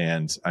season,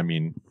 and I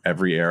mean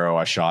every arrow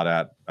I shot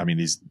at, I mean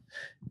these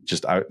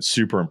just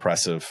super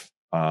impressive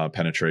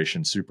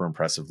penetration, super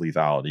impressive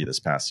lethality this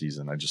past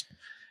season.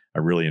 I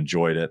really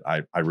enjoyed it.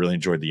 I really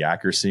enjoyed the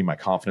accuracy. My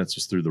confidence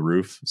was through the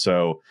roof.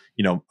 So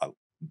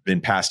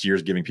in past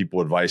years, giving people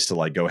advice to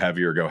like go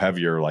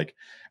heavier, like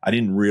I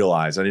didn't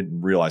realize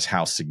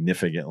how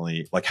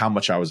significantly, like how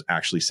much I was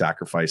actually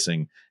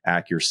sacrificing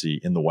accuracy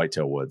in the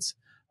whitetail woods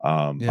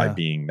by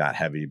being that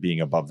heavy,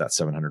 being above that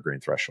 700 grain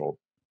threshold.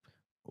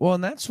 Well,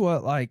 and that's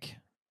what, like,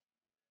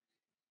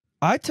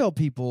 I tell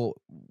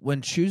people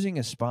when choosing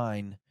a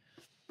spine,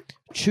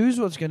 choose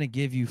what's going to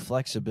give you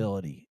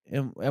flexibility.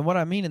 And what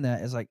I mean in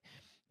that is, like,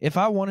 if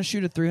I want to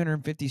shoot a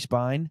 350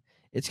 spine,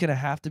 it's going to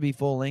have to be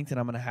full length, and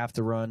I'm going to have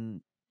to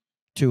run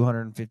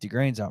 250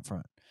 grains out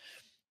front.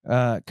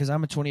 Because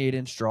I'm a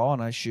 28-inch draw,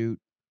 and I shoot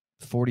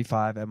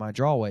 45 at my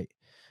draw weight,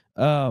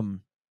 at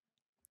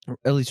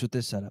least with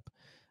this setup.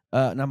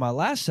 Now, my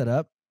last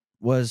setup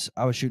was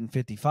I was shooting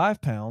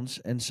 55 pounds,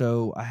 and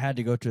so I had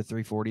to go to a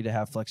 340 to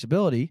have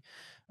flexibility.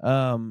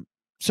 So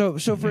for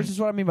instance,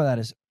 what I mean by that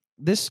is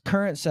this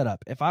current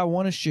setup, if I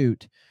want to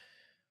shoot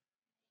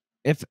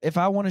a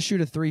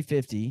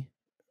 350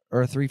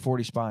 or a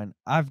 340 spine,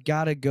 I've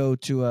got to go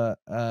to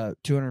a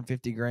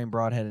 250 grain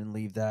broadhead and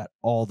leave that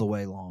all the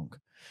way long.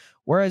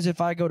 Whereas if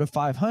I go to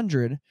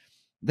 500,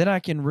 then I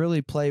can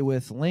really play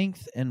with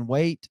length and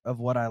weight of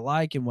what I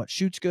like and what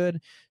shoots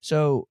good.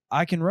 So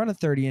I can run a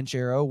 30-inch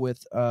arrow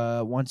with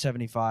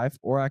 175,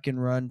 or I can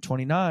run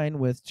 29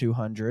 with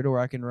 200, or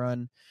I can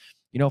run,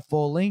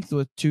 full length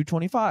with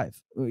 225.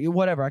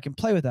 Whatever, I can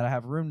play with that. I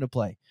have room to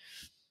play.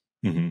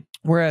 Mm-hmm.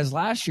 Whereas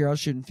last year I was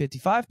shooting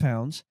 55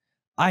 pounds.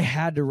 I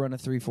had to run a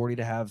 340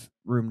 to have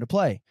room to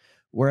play.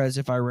 Whereas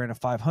if I ran a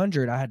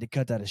 500, I had to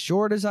cut that as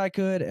short as I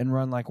could and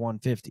run like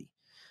 150.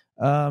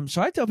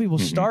 So I tell people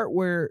start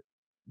where,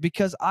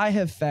 because I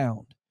have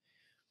found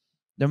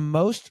the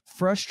most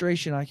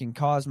frustration I can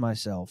cause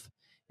myself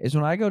is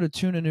when I go to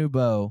tune a new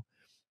bow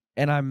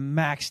and I'm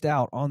maxed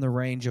out on the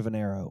range of an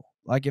arrow.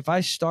 Like if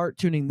I start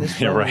tuning this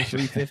bow at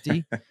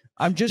 350,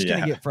 I'm just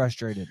going to get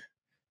frustrated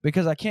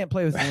because I can't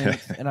play with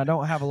length and I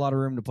don't have a lot of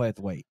room to play with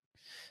weight.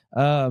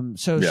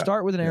 So Yeah.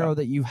 start with an arrow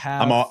that you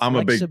have. I'm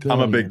a big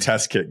flexibility in.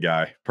 test kit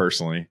guy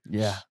personally.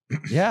 Yeah.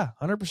 Yeah.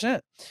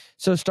 100%.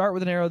 So start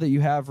with an arrow that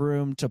you have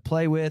room to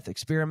play with,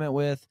 experiment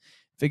with,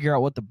 figure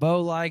out what the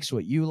bow likes,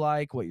 what you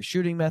like, what your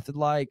shooting method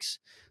likes.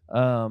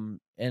 And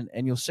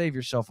you'll save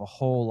yourself a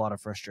whole lot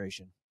of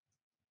frustration.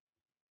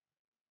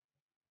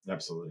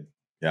 Absolutely.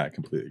 Yeah, I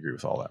completely agree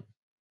with all that.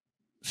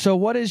 So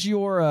what is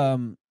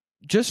your,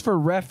 just for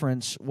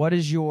reference, what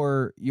is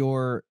your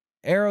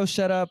arrow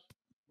setup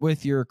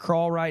with your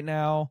crawl right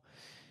now?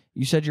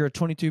 You said you're a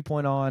 22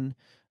 point on.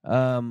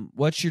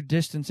 What's your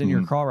distance in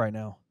your crawl right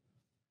now?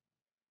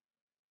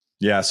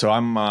 Yeah, so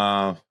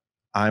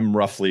I'm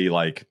roughly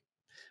like,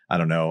 I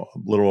don't know, a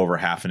little over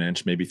half an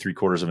inch, maybe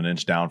 3/4 of an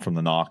inch down from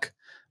the nock.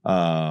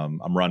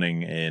 I'm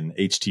running an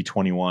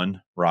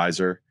HT21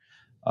 riser.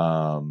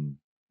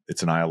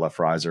 It's an ILF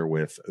riser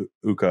with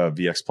Uka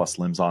VX Plus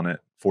limbs on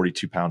it,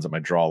 42 pounds at my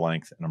draw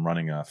length, and I'm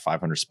running a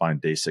 500 spine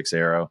day 6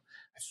 arrow.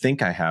 I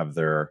think I have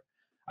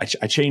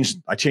I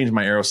changed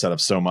my arrow setup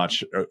so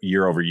much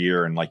year over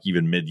year and like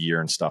even mid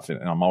year and stuff.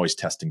 And I'm always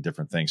testing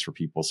different things for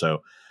people.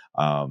 So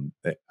I'm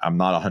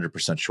not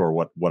 100% sure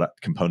what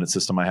component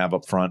system I have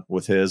up front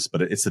with his,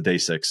 but it's the day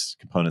 6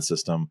 component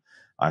system.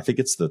 I think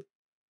it's the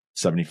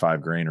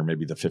 75 grain or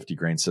maybe the 50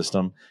 grain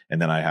system. And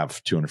then I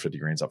have 250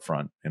 grains up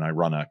front, and I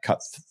run a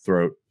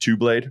cutthroat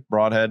 2-blade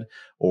broadhead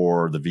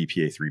or the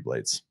VPA 3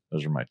 blades.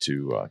 Those are my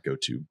two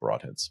go-to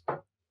broadheads.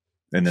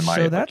 And then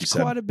so that's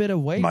quite a bit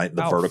of weight.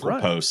 The vertical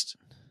front post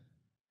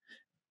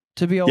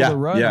to be able to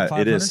run. Yeah, a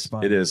 500 it is.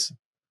 spine. It is.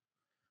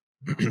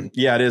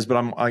 Yeah, it is. But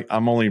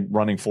I'm only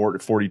running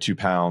 42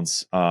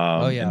 pounds.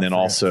 And then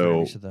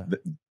also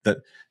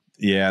that.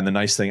 Yeah, and the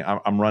nice thing,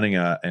 I'm running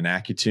an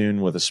AccuTune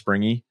with a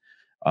springy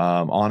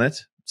on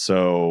it.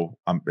 So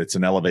it's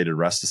an elevated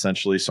rest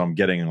essentially. So I'm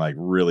getting like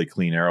really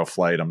clean arrow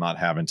flight. I'm not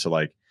having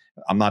to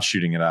I'm not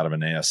shooting it out of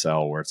an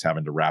ASL where it's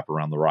having to wrap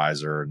around the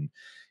riser and,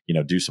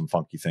 do some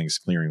funky things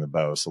clearing the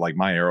bow. So like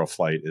my arrow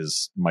flight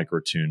is micro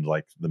tuned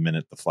like the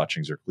minute the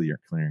fletchings are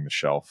clearing the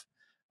shelf.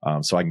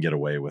 So I can get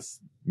away with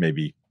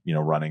maybe,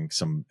 running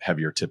some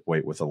heavier tip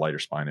weight with a lighter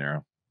spine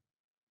arrow.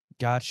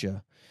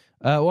 Gotcha.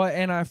 Well,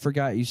 and I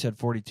forgot you said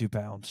 42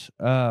 pounds.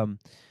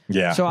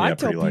 Yeah. So I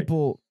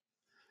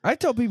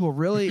tell people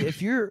really,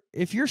 if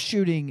you're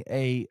shooting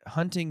a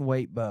hunting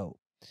weight bow,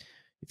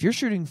 if you're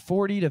shooting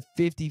 40 to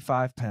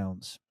 55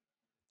 pounds,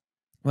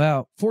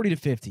 well, 40 to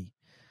 50,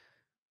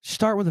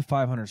 start with a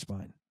 500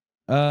 spine.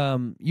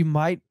 You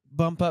might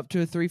bump up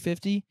to a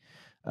 350,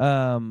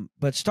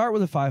 but start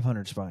with a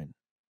 500 spine.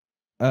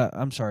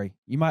 I'm sorry,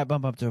 you might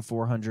bump up to a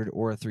 400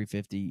 or a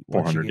 350.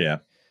 400, yeah.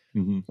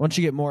 Mm-hmm. Once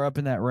you get more up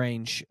in that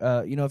range,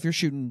 if you're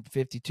shooting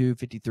 52,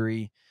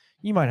 53,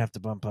 you might have to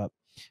bump up.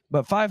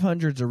 But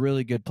 500 is a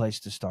really good place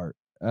to start.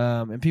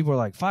 And people are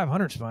like,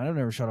 500 spine? I've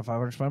never shot a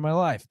 500 spine in my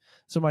life.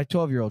 So my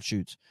 12-year-old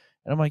shoots.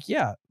 And I'm like,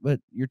 yeah,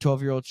 but your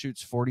 12-year-old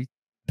shoots 40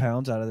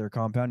 pounds out of their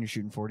compound. You're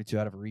shooting 42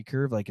 out of a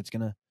recurve. Like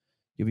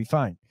you'll be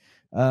fine.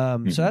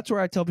 So that's where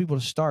I tell people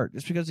to start.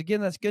 Just because,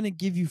 again, that's going to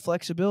give you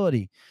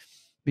flexibility.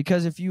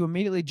 Because if you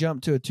immediately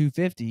jump to a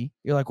 250,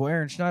 you're like, well,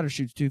 Aaron Schneider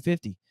shoots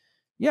 250.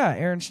 Yeah,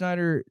 Aaron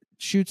Schneider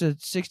shoots a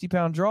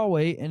 60-pound draw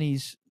weight, and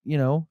he's,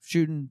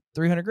 shooting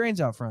 300 grains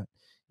out front.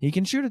 He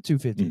can shoot a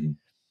 250. Mm-hmm.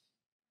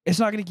 It's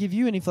not going to give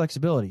you any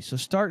flexibility. So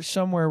start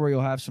somewhere where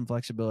you'll have some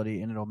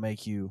flexibility, and it'll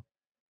make you,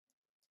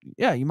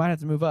 you might have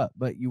to move up,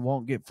 but you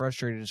won't get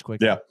frustrated as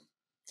quickly. Yeah.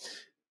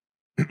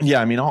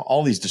 Yeah, I mean,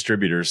 all these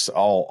distributors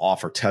all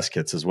offer test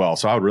kits as well.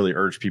 So I would really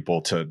urge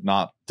people to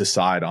not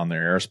decide on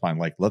their airspine.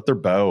 Like, let their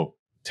bow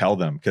tell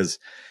them, because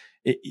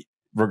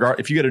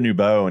if you get a new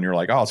bow and you're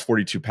like, oh, it's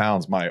 42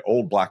 pounds, my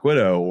old Black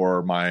Widow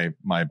or my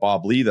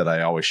Bob Lee that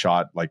I always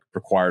shot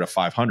required a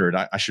 500.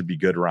 I should be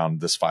good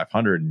around this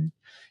 500. And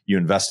you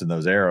invest in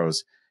those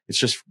arrows.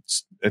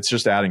 It's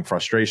just adding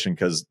frustration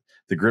because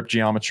the grip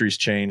geometry's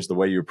changed, the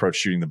way you approach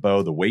shooting the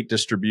bow, the weight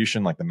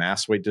distribution, like the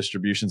mass weight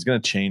distribution is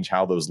going to change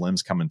how those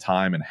limbs come in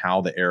time and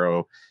how the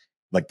arrow,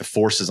 like the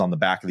forces on the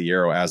back of the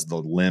arrow as the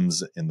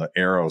limbs and the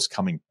arrows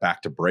coming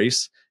back to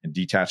brace and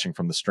detaching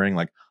from the string,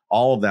 like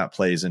all of that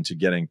plays into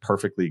getting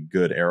perfectly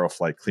good arrow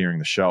flight clearing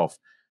the shelf.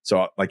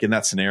 So like in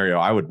that scenario,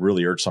 I would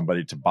really urge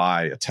somebody to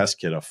buy a test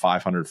kit of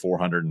 500,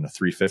 400 and a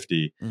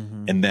 350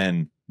 and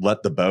then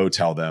let the bow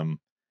tell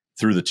them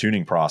through the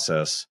tuning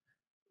process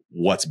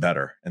what's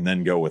better and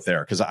then go with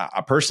there. Because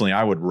I personally,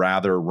 I would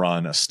rather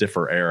run a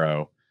stiffer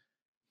arrow.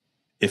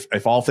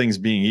 If all things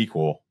being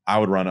equal, I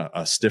would run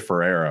a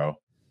stiffer arrow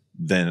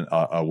than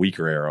a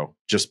weaker arrow,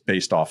 just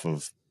based off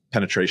of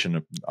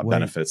penetration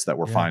benefits that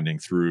we're finding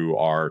through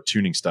our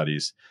tuning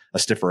studies. A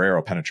stiffer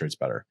arrow penetrates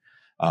better.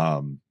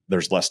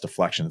 There's less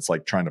deflection. It's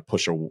like trying to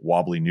push a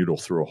wobbly noodle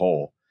through a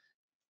hole.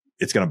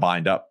 It's going to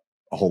bind up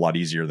a whole lot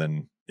easier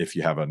than if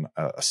you have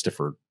a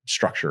stiffer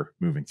structure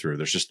moving through.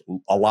 There's just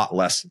a lot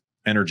less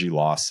energy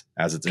loss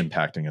as it's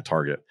impacting a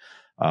target.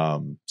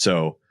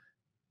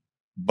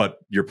 But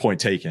your point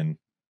taken,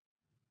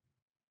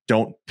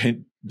 don't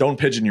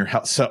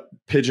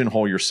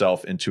pigeonhole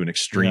yourself into an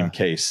extreme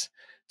case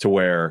to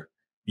where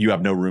you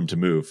have no room to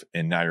move.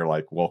 And now you're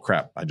like, well,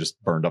 crap, I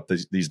just burned up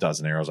these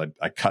dozen arrows.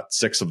 I cut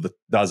 6 of the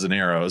dozen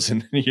arrows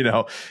and,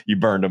 you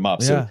burned them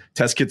up. Yeah. So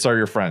test kits are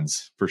your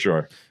friends for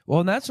sure.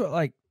 Well, and that's what,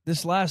 like,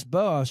 this last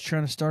bow, I was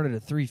trying to start it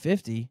at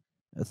 350,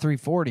 a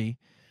 340.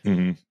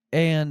 Mm-hmm.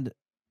 And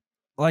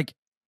like,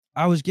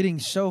 I was getting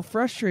so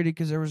frustrated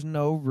because there was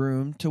no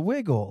room to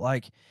wiggle.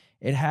 Like,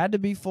 it had to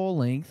be full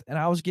length, and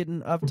I was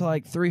getting up to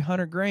like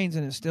 300 grains,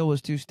 and it still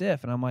was too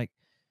stiff. And I'm like,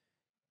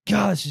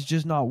 God, this is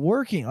just not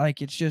working.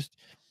 Like, it's just.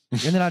 And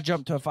then I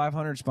jumped to a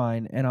 500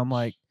 spine, and I'm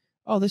like,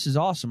 oh, this is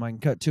awesome. I can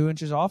cut 2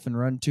 inches off and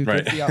run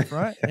 250 out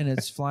front, and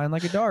it's flying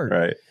like a dart.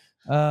 Right.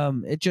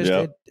 It just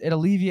it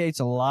alleviates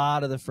a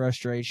lot of the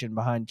frustration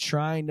behind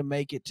trying to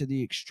make it to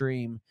the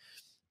extreme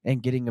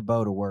and getting a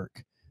bow to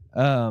work.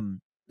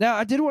 Now,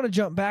 I did want to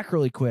jump back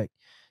really quick.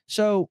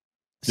 So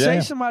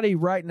say somebody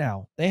right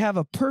now, they have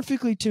a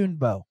perfectly tuned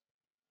bow.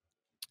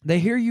 They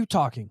hear you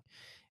talking,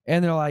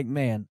 and they're like,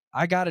 man,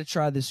 I got to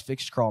try this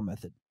fixed crawl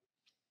method.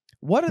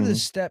 What are the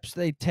steps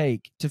they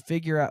take to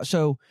figure out?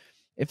 So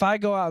if I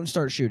go out and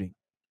start shooting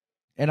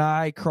and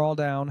I crawl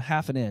down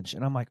 1/2 inch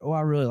and I'm like, oh,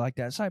 I really like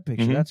that sight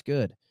picture. That's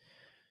good.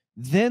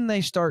 Then they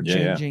start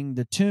changing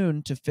the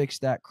tune to fix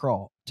that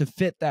crawl, to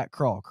fit that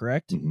crawl,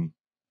 correct?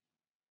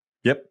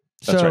 Yep.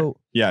 That's right.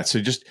 Yeah. So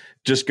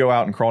just go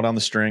out and crawl down the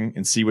string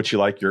and see what you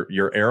like.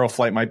 Your arrow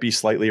flight might be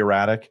slightly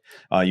erratic.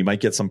 You might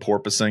get some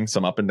porpoising,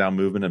 some up and down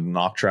movement and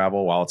knock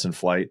travel while it's in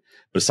flight.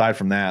 But aside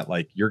from that,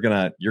 like you're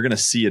gonna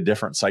see a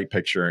different sight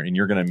picture, and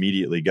you're gonna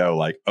immediately go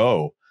like,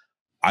 oh,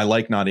 I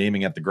like not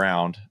aiming at the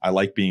ground. I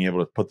like being able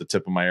to put the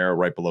tip of my arrow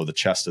right below the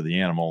chest of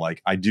the animal.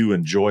 Like, I do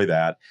enjoy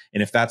that.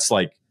 And if that's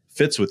like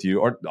fits with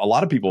you, or a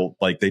lot of people,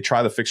 like, they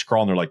try the fixed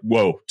crawl and they're like,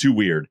 whoa, too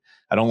weird.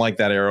 I don't like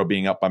that arrow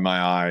being up by my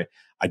eye.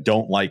 I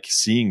don't like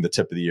seeing the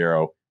tip of the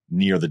arrow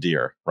near the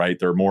deer, right?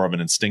 They're more of an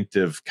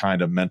instinctive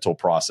kind of mental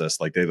process.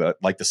 Like, they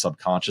like the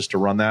subconscious to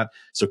run that.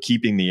 So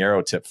keeping the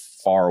arrow tip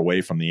far away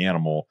from the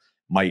animal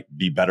might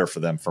be better for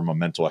them from a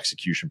mental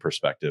execution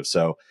perspective.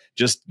 So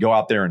just go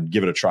out there and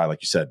give it a try.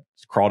 Like you said,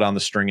 crawl down the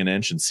string 1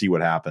 inch and see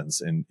what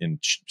happens, and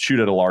shoot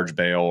at a large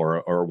bale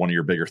or one of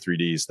your bigger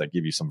 3Ds that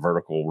give you some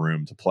vertical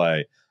room to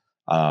play.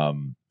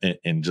 And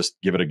just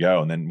give it a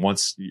go. And then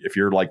once, if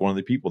you're like one of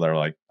the people that are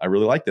like, I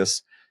really like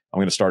this, I'm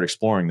going to start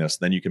exploring this,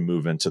 then you can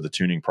move into the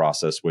tuning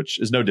process, which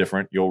is no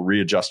different. You'll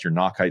readjust your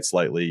knock height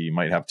slightly. You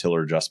might have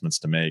tiller adjustments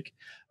to make.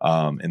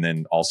 And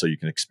then also you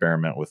can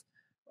experiment with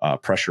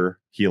pressure,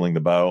 healing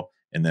the bow,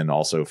 and then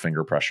also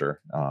finger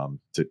pressure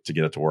to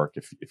get it to work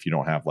if you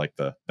don't have like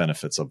the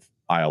benefits of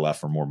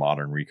ILF or more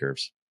modern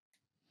recurves.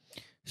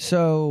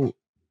 So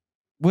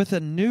with a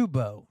new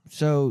bow,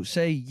 so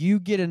say you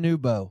get a new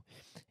bow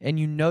and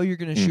you know you're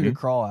going to shoot a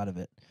crawl out of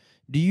it.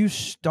 Do you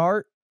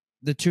start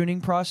the tuning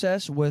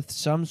process with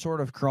some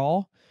sort of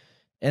crawl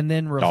and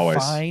then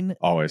refine?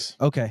 Always.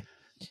 Okay.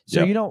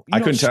 So you don't I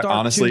couldn't start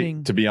honestly,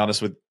 tuning... to be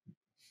honest with,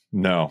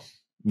 no,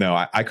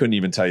 I couldn't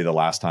even tell you the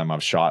last time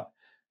I've shot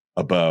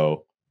a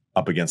bow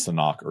up against the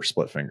knock or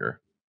split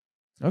finger.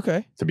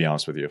 Okay. To be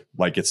honest with you,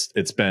 like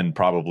it's been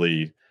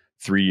probably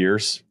 3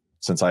 years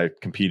since I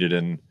competed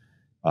in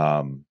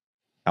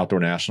outdoor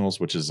nationals,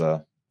 which is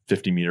a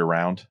 50-meter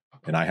round.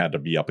 And I had to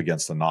be up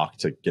against the knock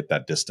to get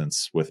that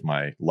distance with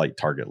my light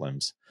target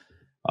limbs.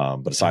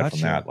 But aside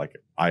from that, like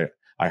I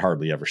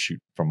hardly ever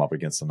shoot from up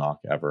against the knock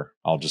ever.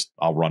 I'll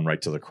run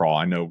right to the crawl.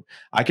 I know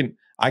I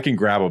can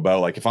grab a bow.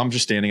 Like if I'm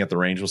just standing at the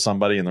range with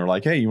somebody and they're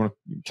like, hey, can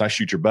I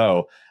shoot your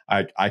bow?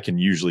 I can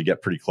usually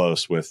get pretty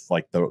close with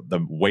like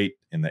the weight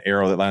and the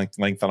arrow, that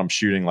length that I'm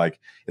shooting. Like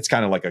it's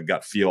kind of like a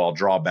gut feel. I'll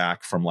draw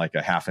back from like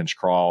a 1/2 inch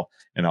crawl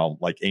and I'll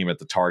like aim at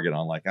the target. And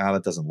I'm like,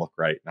 that doesn't look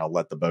right. And I'll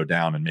let the bow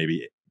down and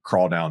maybe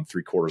crawl down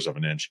 3/4 of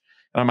an inch.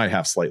 And I might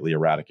have slightly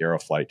erratic arrow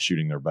flight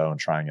shooting their bow and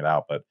trying it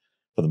out. But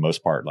for the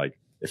most part, like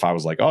if I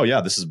was like, oh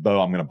yeah, this is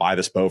bow, I'm going to buy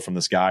this bow from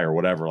this guy or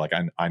whatever. Like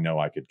I know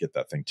I could get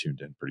that thing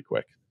tuned in pretty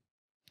quick.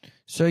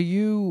 So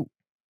you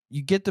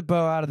get the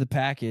bow out of the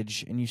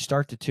package and you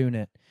start to tune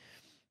it.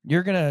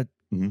 You're going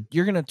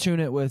to tune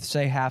it with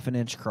say 1/2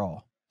 inch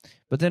crawl.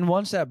 But then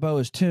once that bow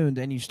is tuned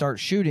and you start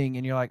shooting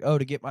and you're like, oh,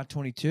 to get my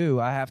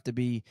 22, I have to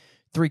be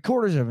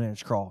 3/4 of an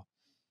inch crawl.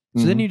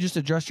 So then you just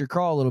adjust your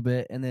crawl a little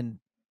bit and then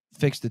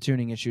fix the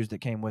tuning issues that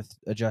came with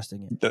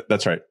adjusting it.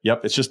 That's right.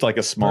 Yep. It's just like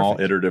a small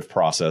iterative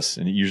process,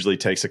 and it usually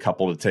takes a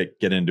couple to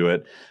get into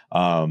it.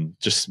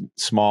 Just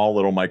small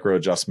little micro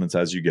adjustments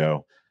as you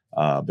go.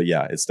 But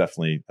yeah, it's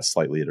definitely a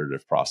slightly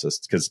iterative process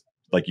because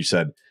like you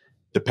said,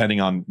 depending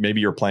on, maybe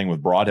you're playing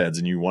with broadheads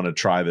and you want to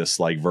try this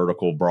like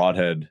vertical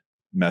broadhead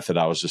method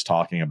I was just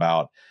talking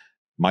about.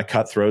 My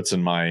cutthroats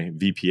and my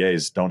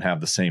VPAs don't have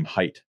the same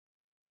height.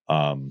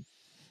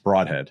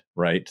 Broadhead,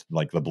 right?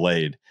 Like the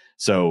blade.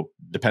 So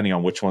depending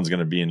on which one's going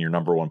to be in your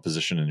number one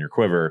position in your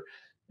quiver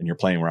and you're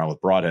playing around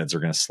with broadheads, are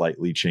going to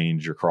slightly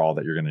change your crawl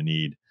that you're going to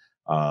need.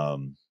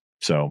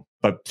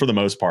 But for the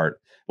most part,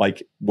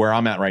 like where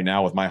I'm at right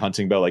now with my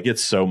hunting bow, like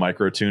it's so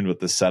micro tuned with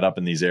the setup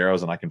and these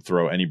arrows, and I can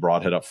throw any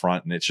broadhead up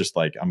front. And it's just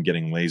like, I'm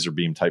getting laser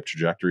beam type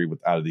trajectory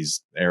out of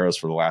these arrows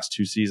for the last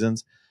 2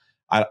 seasons.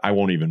 I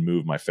won't even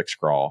move my fixed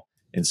crawl.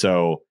 And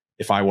so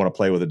if I want to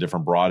play with a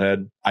different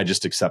broadhead, I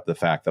just accept the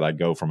fact that I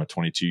go from a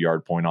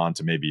 22-yard point on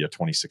to maybe a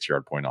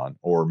 26-yard point on,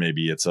 or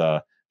maybe it's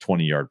a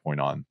 20-yard point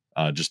on,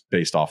 just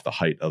based off the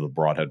height of the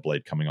broadhead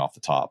blade coming off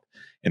the top.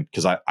 And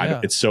because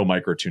it's so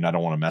micro-tuned, I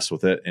don't want to mess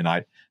with it. And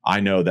I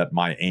know that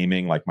my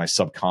aiming, like my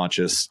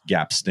subconscious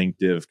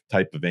gapstinctive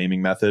type of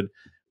aiming method,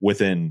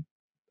 within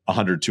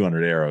 100,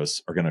 200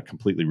 arrows are going to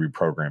completely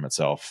reprogram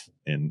itself.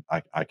 And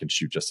I can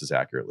shoot just as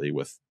accurately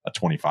with a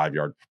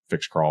 25-yard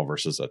fixed crawl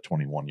versus a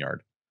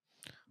 21-yard.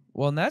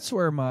 Well, and that's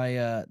where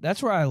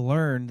that's where I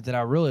learned that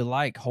I really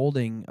like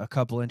holding a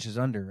couple inches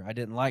under. I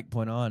didn't like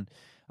point on.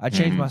 I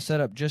changed my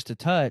setup just a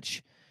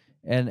touch,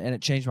 and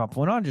it changed my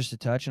point on just a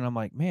touch. And I'm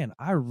like, man,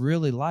 I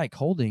really like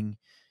holding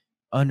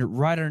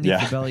right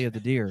underneath the belly of the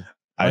deer.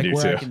 I do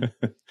too.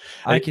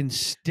 I can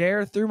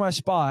stare through my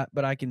spot,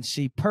 but I can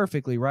see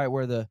perfectly right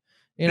where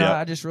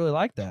I just really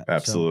like that.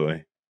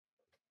 Absolutely.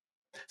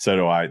 So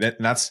do I. And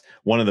that's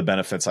one of the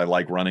benefits. I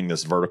like running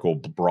this vertical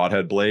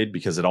broadhead blade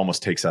because it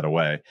almost takes that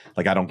away.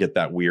 Like I don't get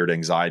that weird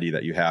anxiety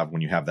that you have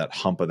when you have that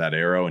hump of that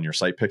arrow in your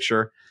sight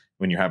picture,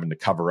 when you're having to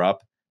cover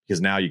up,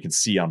 because now you can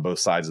see on both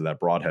sides of that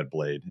broadhead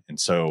blade. And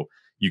so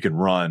you can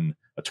run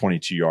a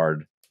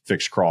 22-yard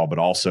fixed crawl, but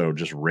also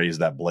just raise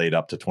that blade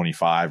up to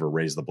 25 or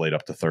raise the blade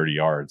up to 30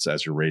 yards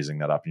as you're raising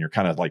that up. And you're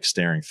kind of like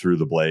staring through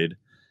the blade,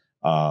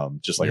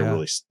 just like a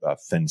really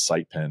thin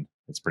sight pin.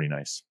 It's pretty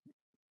nice.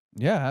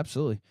 Yeah,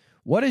 absolutely.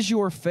 What is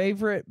your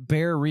favorite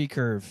bear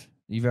recurve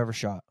you've ever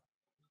shot?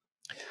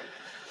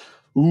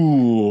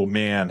 Ooh,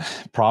 man,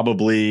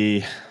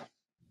 probably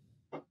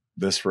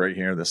this right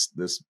here. This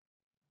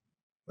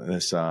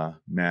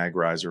mag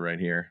riser right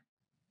here.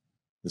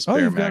 This bear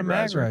you've got a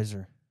mag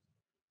riser.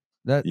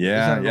 I got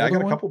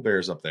a couple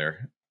bears up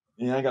there.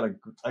 Yeah, I got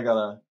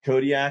a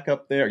Kodiak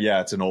up there.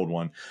 Yeah, it's an old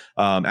one.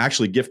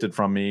 Actually gifted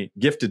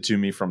to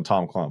me from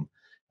Tom Klum.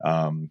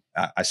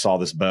 I saw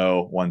this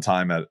bow one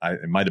time it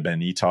might have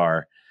been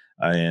Etar.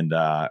 And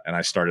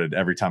I started,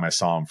 every time I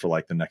saw him for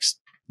like the next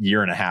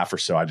year and a half or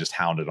so, I just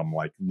hounded him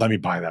like, let me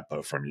buy that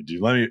bow from you,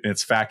 dude.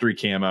 It's factory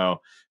camo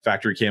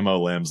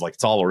limbs. Like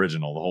it's all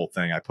original, the whole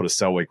thing. I put a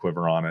Selway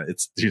quiver on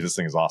it. Dude, this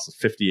thing is awesome.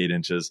 58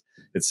 inches.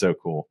 It's so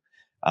cool.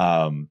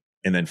 And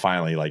then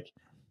finally, like,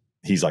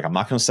 he's like, I'm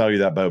not going to sell you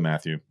that bow,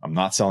 Matthew. I'm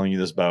not selling you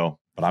this bow,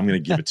 but I'm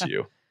going to give it to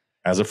you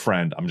as a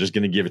friend. I'm just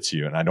going to give it to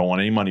you. And I don't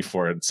want any money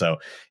for it. So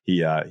he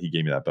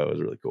gave me that bow. It was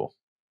really cool.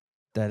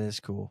 That is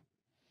cool.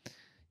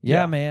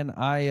 Yeah, man.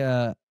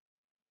 I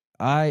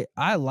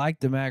like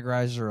the mag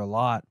riser a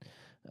lot.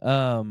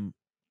 I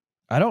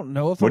don't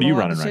know if what are you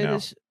running right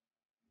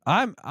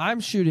now? I'm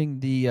shooting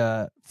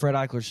the Fred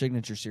Eichler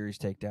Signature Series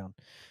takedown.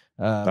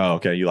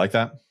 Okay. You like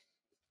that?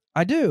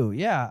 I do.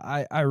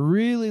 Yeah. I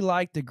really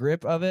like the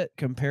grip of it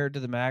compared to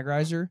the mag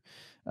riser.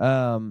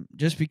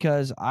 Just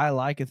because I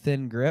like a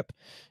thin grip.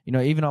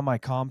 Even on my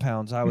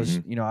compounds, I was,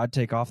 I'd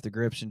take off the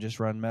grips and just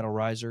run metal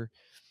riser.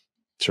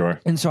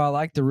 Sure. And so I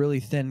like the really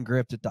thin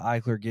grip that the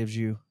Eichler gives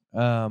you.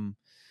 But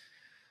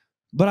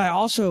I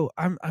also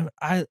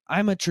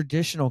I'm a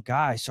traditional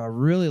guy, so I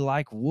really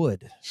like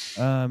wood.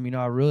 I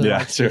really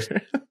like this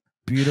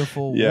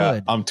beautiful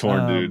wood. I'm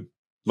torn, dude.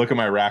 Look at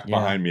my rack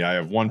behind me. I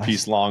have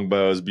one-piece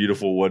longbows,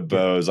 beautiful wood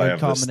bows. I have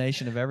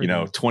combination of everything.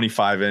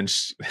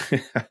 25-inch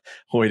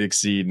Hoyt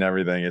Exceed and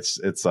everything.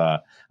 It's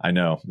I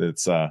know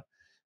it's the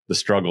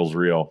struggle's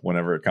real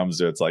whenever it comes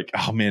to it. It's like,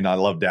 oh man, I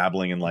love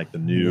dabbling in like the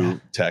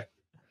new tech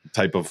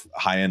type of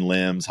high-end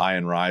limbs,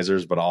 high-end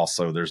risers, but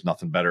also there's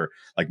nothing better.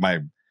 Like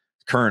my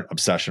current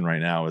obsession right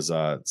now is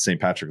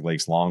St. Patrick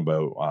Lake's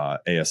longbow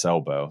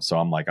ASL bow. So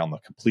I'm like on the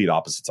complete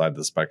opposite side of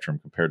the spectrum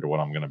compared to what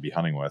I'm going to be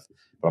hunting with,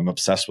 but I'm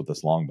obsessed with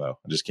this longbow.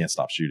 I just can't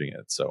stop shooting it.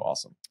 It's so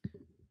awesome.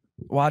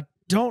 Well, I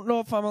don't know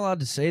if I'm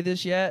allowed to say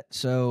this yet.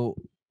 So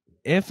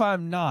if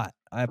I'm not,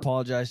 I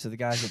apologize to the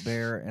guys at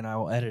Bear and I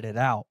will edit it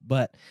out.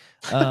 But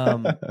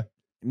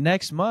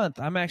next month,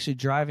 I'm actually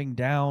driving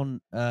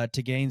down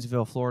to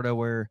Gainesville, Florida,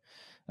 where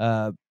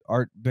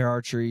Bear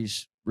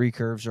Archery's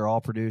recurves are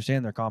all produced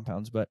and their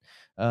compounds, but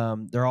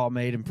they're all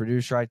made and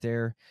produced right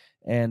there.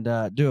 And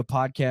do a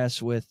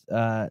podcast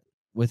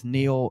with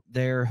Neil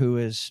there, who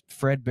is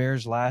Fred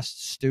Bear's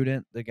last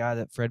student, the guy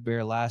that Fred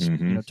Bear last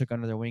took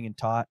under their wing and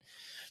taught.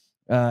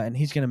 And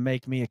he's going to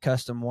make me a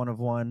custom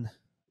 1-of-1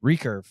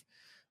 recurve.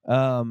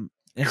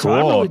 And cool, so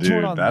I'm really dude.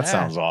 torn on that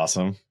sounds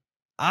awesome.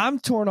 I'm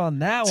torn on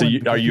that so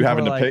one. Are you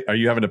having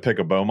to pick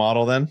a bow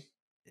model then?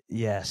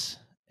 Yes.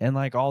 And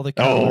like all the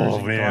colors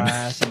and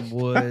glass and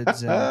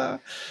woods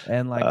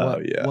and like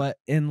what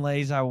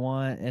inlays I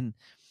want.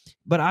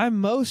 But I'm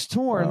most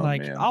torn.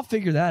 I'll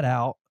figure that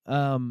out.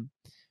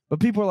 But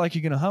people are like,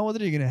 "You're going to hunt with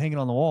it? Or you're going to hang it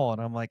on the wall?"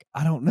 And I'm like,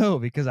 I don't know,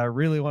 because I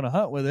really want to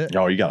hunt with it.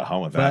 Oh, you got to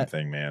hunt with that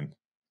thing, man.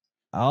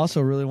 I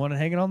also really want to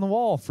hang it on the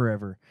wall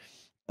forever.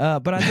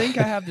 But I think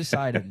I have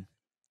decided.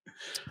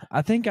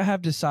 What is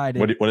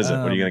it? What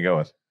are you going to go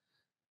with?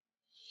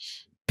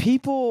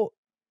 People,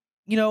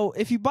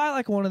 if you buy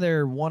like one of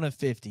their 1 of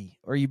 50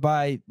 or you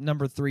buy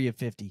number 3 of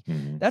 50,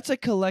 that's a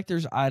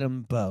collector's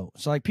item bow.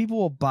 So like people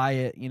will buy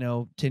it,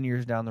 10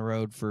 years down the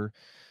road for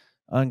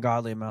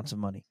ungodly amounts of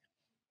money.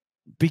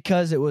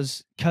 because it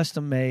was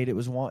custom made. It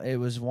was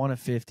one of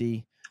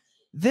 50.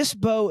 This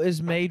bow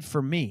is made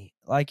for me.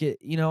 Like it,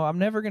 I'm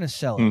never going to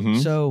sell it.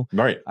 Mhm. So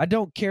Right. I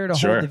don't care to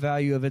Sure. hold the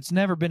value of it. It's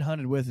never been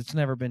hunted with. It's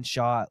never been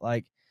shot.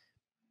 Like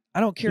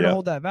I don't care to Yeah.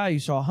 hold that value.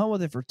 So I'll hunt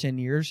with it for 10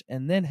 years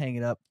and then hang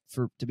it up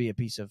to be a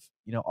piece of,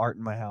 art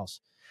in my house.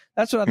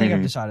 That's what I think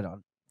I've decided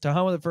on. To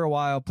hunt with it for a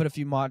while, put a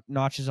few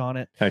notches on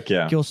it, Heck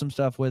yeah. kill some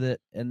stuff with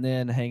it, and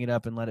then hang it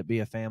up and let it be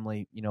a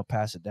family,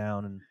 pass it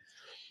down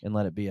and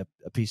let it be a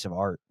piece of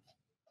art.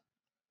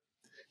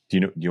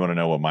 Do you want to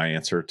know what my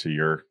answer to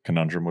your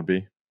conundrum would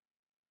be?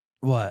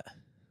 What?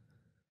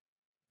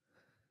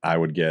 I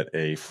would get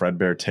a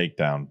Fredbear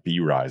Takedown B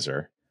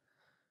riser,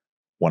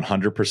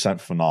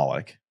 100%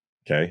 phenolic.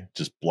 Okay.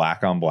 Just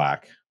black on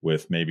black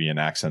with maybe an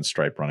accent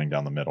stripe running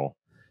down the middle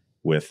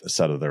with a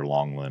set of their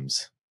long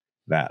limbs.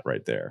 That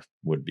right there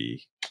would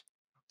be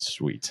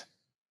sweet.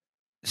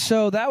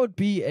 So that would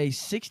be a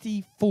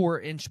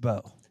 64-inch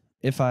bow.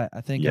 If I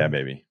think. Yeah,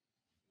 baby.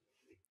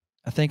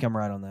 I think I'm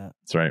right on that.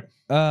 That's right.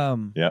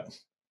 Yeah.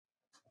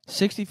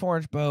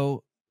 64-inch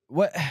bow.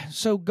 What?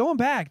 So going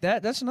back,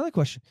 that's another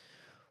question.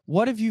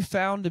 What have you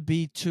found to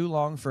be too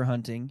long for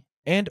hunting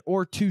and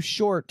or too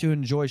short to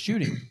enjoy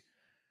shooting?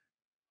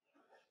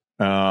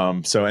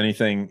 So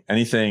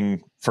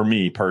anything for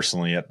me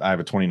personally, I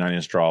have a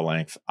 29-inch draw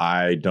length.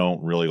 I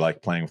don't really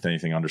like playing with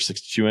anything under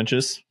 62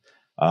 inches.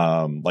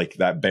 Like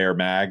that Bear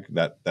Mag,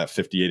 that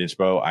 58-inch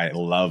bow, I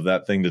love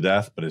that thing to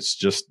death, but it's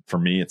just, for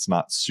me, it's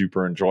not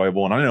super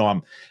enjoyable. And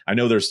I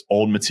know there's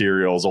old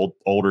materials,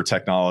 older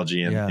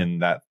technology in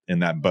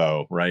that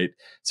bow, right?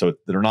 So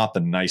they're not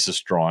the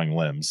nicest drawing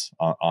limbs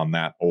on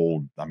that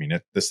old. I mean,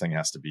 this thing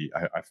has to be,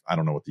 I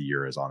don't know what the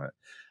year is on it.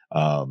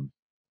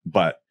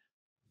 But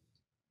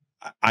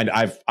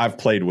I've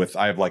played with,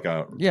 I have like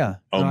a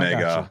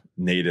Omega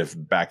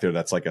native back there.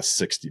 That's like a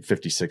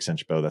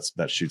 56-inch bow.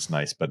 that shoots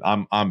nice, but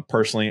I'm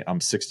personally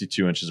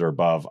 62 inches or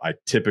above. I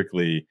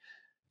typically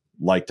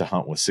like to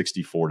hunt with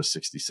 64 to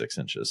 66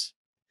 inches.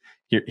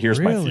 Here's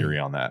my theory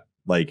on that.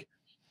 Like,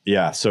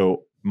 yeah.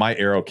 So my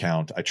arrow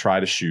count, I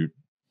try to shoot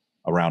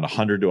around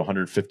 100 to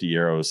 150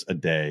 arrows a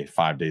day,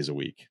 5 days a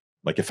week.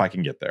 Like if I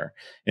can get there.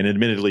 And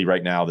admittedly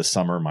right now this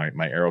summer,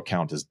 my arrow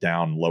count is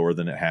down lower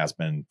than it has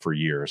been for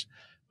years.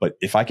 But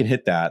if I can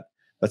hit that,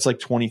 that's like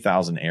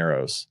 20,000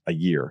 arrows a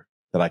year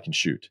that I can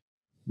shoot,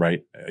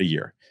 right? A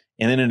year.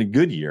 And then in a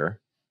good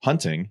year,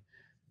 hunting,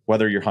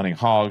 whether you're hunting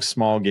hogs,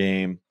 small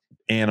game,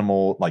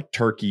 animal, like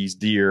turkeys,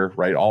 deer,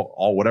 right?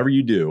 All whatever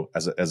you do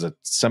as a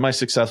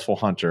semi-successful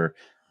hunter,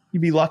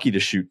 you'd be lucky to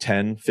shoot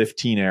 10,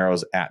 15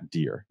 arrows at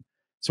deer.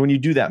 So when you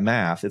do that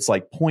math, it's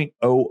like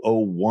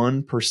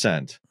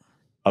 0.001%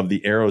 of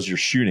the arrows you're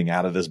shooting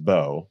out of this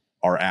bow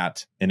are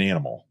at an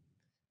animal.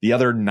 The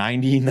other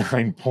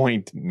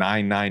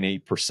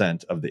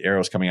 99.998% of the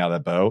arrows coming out of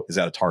that bow is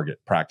at a target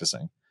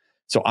practicing.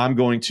 So I'm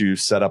going to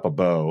set up a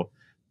bow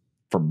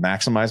for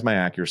maximize my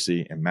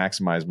accuracy and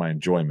maximize my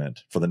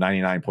enjoyment for the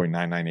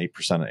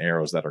 99.998% of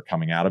arrows that are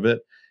coming out of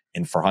it.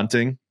 And for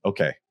hunting,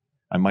 okay,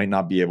 I might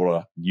not be able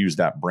to use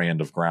that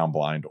brand of ground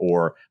blind,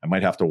 or I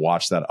might have to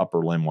watch that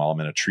upper limb while I'm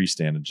in a tree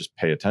stand and just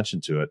pay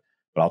attention to it.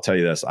 But I'll tell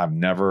you this, I've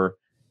never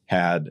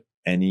had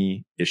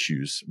any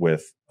issues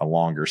with a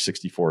longer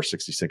 64,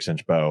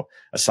 66-inch bow,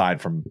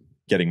 aside from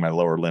getting my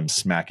lower limb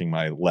smacking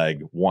my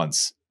leg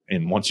once.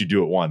 And once you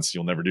do it once,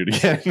 you'll never do it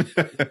again.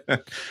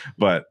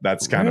 But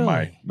that's kind of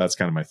my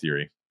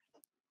theory.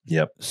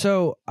 Yep.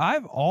 So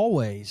I've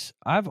always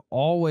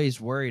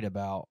worried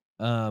about,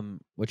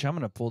 which I'm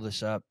going to pull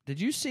this up.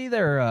 Did you see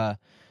their,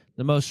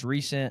 the most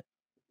recent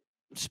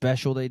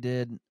special they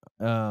did,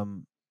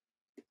 on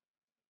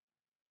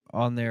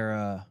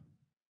their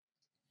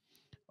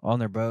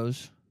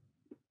bows?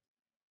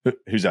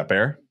 Who's that,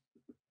 Bear?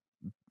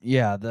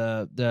 Yeah,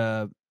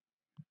 the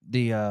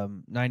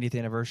 90th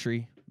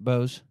anniversary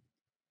bows.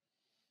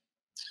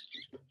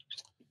 I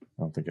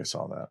don't think I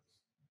saw that.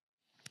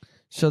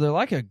 So they're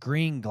like a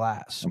green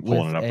glass. I'm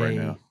pulling it up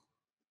right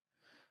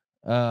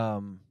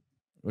now.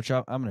 Which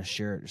I'm going to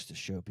share it just to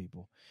show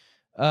people.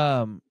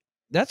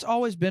 That's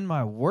always been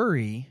my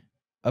worry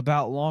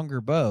about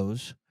longer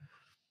bows.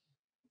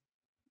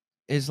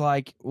 Is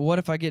like, what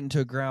if I get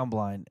into a ground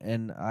blind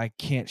and I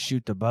can't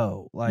shoot the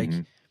bow? Like,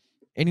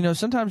 and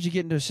sometimes you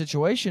get into a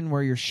situation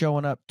where you're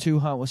showing up to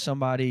hunt with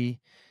somebody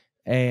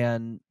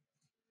and,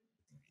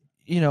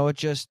 it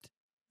just,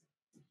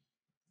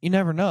 you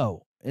never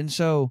know. And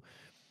so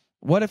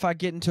what if I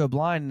get into a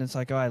blind and it's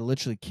like, oh, I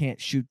literally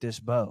can't shoot this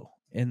bow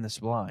in this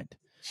blind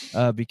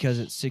because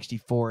it's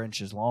 64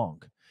 inches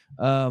long.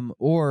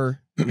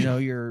 Or,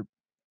 you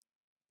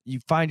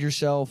find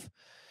yourself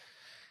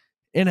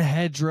in a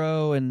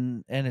hedgerow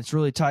and it's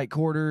really tight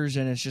quarters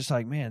and it's just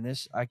like, man,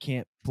 I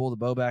can't pull the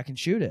bow back and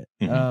shoot it.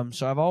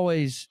 So I've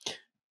always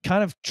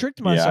kind of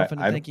tricked myself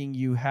into thinking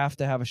you have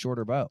to have a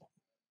shorter bow.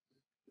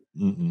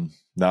 No,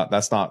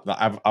 that's not.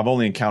 I've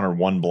only encountered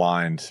one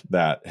blind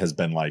that has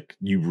been like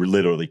you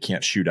literally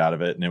can't shoot out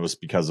of it, and it was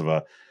because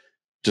of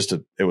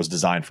it was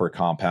designed for a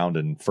compound,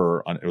 and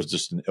it was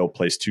just an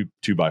ill-placed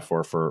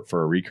 2x4 for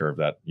a recurve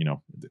that,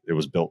 it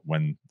was built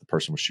when the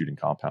person was shooting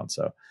compound.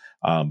 So,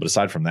 but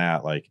aside from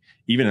that, like,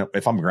 even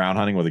if I'm ground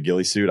hunting with a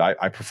ghillie suit,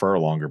 I prefer a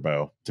longer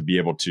bow to be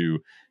able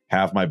to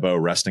have my bow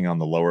resting on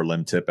the lower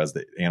limb tip as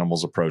the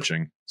animal's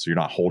approaching. So you're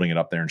not holding it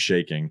up there and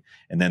shaking.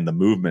 And then the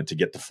movement to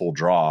get the full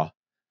draw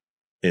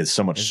is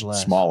so much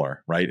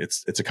smaller, right?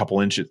 It's a couple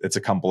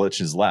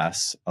inches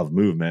less of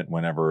movement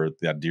whenever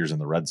that deer's in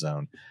the red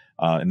zone.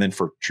 And then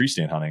for tree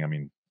stand hunting, I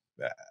mean,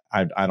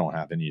 I don't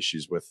have any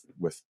issues with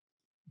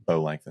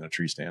bow length in a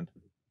tree stand.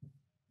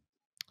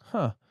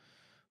 Huh.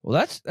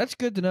 Well, that's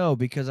good to know,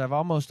 because I've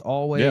almost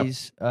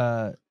always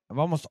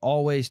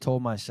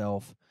told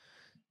myself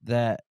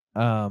that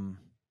I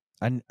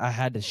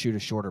had to shoot a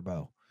shorter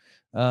bow.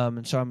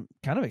 And so I'm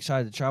kind of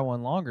excited to try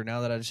one longer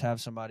now that I just have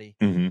somebody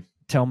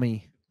tell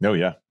me, oh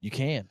yeah, you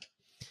can.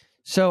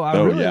 So I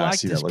really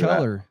like this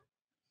color.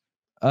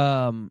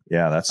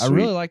 Yeah, that's sweet. I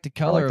really like the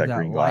color of that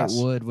light glass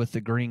wood with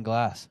the green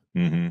glass.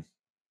 Mm-hmm.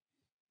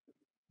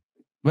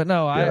 But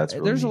no, really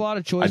there's neat. a lot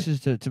of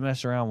choices to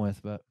mess around with,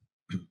 but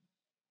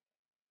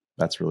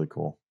that's really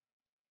cool.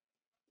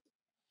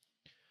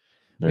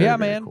 Very,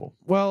 man. Cool.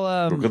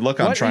 Well, good luck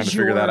on trying to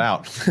figure that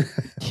out.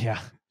 Yeah,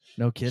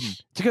 no kidding.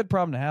 It's a good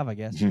problem to have, I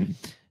guess.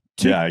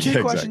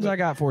 Two questions I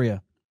got for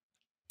you.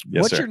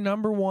 Yes, What's sir. your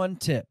number one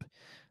tip?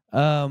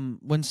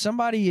 When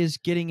somebody is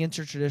getting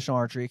into traditional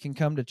archery, it can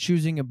come to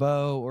choosing a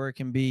bow, or it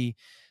can be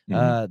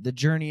the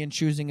journey in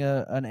choosing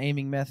an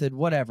aiming method,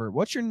 whatever.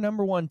 What's your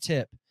number one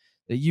tip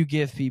that you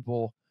give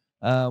people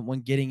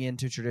when getting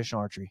into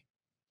traditional archery?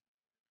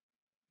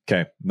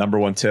 Okay. Number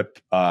one tip,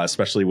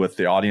 especially with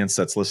the audience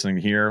that's listening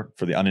here,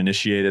 for the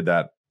uninitiated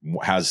that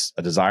has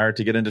a desire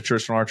to get into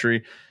traditional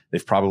archery,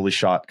 they've probably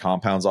shot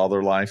compounds all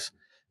their life.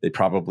 They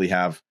probably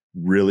have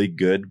really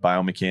good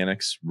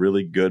biomechanics,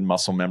 really good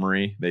muscle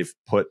memory. They've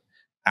put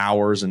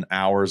hours and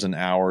hours and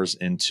hours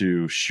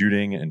into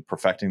shooting and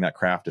perfecting that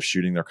craft of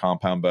shooting their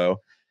compound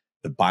bow.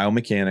 The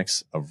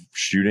biomechanics of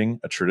shooting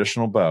a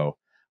traditional bow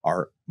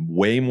are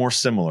way more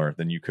similar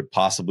than you could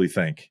possibly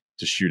think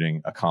to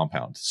shooting a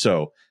compound.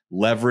 So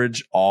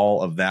leverage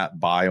all of that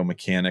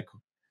biomechanic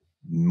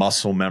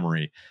muscle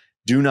memory.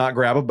 Do not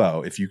grab a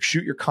bow. If you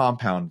shoot your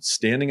compound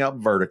standing up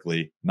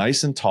vertically,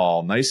 nice and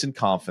tall, nice and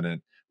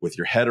confident, with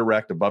your head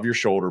erect above your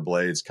shoulder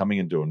blades, coming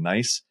into a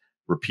nice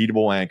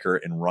repeatable anchor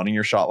and running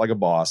your shot like a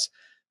boss,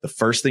 the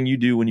first thing you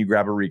do when you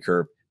grab a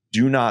recurve,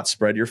 do not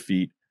spread your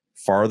feet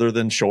farther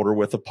than shoulder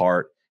width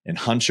apart and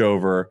hunch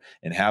over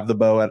and have the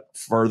bow at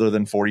further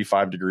than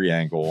 45-degree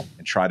angle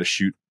and try to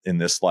shoot in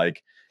this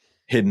like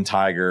hidden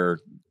tiger,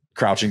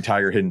 crouching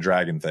tiger, hidden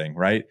dragon thing,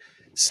 right?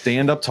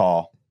 Stand up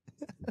tall,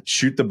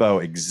 shoot the bow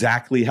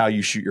exactly how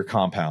you shoot your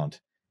compound.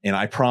 And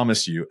I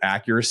promise you,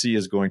 accuracy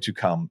is going to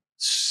come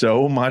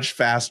so much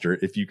faster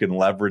if you can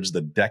leverage the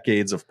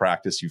decades of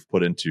practice you've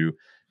put into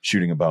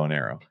shooting a bow and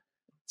arrow.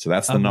 So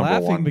that's the number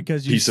one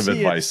piece of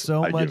advice.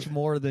 So much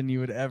more than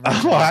you would ever.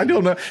 Oh, I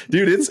don't know,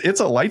 dude. It's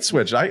a light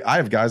switch. I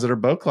have guys at our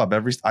bow club.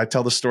 I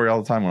tell the story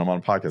all the time when I'm on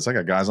a podcast. I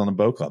got guys on the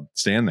bow club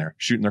standing there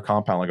shooting their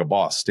compound like a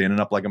boss, standing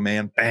up like a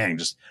man, bang,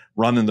 just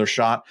running their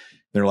shot.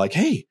 They're like,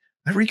 "Hey,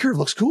 that recurve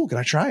looks cool. Can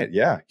I try it?"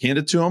 Yeah, hand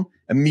it to them.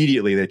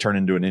 Immediately, they turn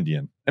into an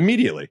Indian.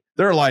 Immediately,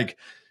 they're like,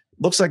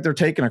 looks like they're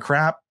taking a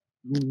crap,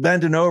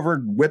 bending over,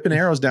 whipping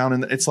arrows down,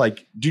 and it's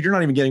like, dude, you're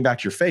not even getting back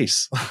to your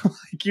face.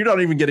 Like, you're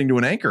not even getting to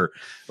an anchor.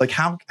 Like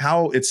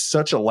how it's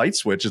such a light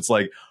switch. It's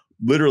like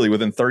literally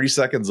within 30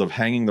 seconds of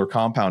hanging their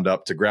compound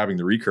up to grabbing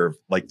the recurve,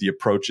 like the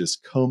approach is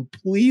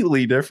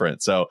completely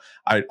different. So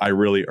I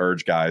really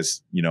urge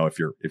guys, if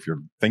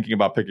you're thinking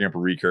about picking up a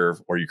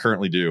recurve, or you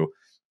currently do,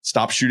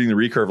 stop shooting the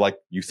recurve like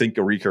you think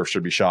a recurve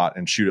should be shot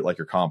and shoot it like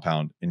your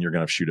compound, and you're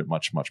going to shoot it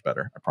much, much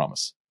better. I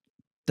promise.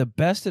 The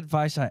best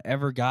advice I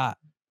ever got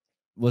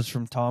was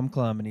from Tom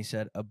Clum, and he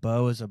said, a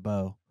bow is a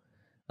bow.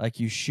 Like,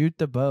 you shoot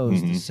the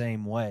bows the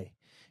same way.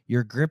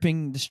 You're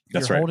gripping,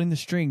 you're holding the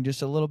string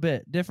just a little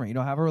bit different. You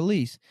don't have a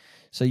release.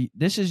 So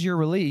this is your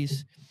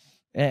release,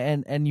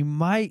 and you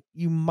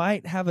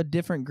might have a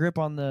different grip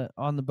on the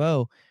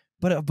bow,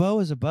 but a bow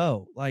is a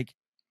bow. Like,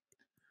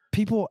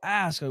 people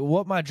ask, like,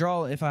 what my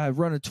draw, if I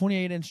run a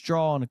 28-inch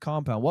draw on a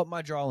compound, what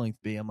my draw length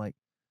be? I'm like,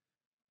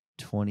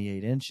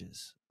 28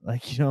 inches.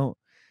 Like, you're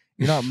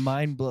not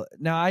mind blown.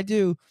 Now I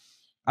do.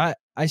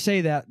 I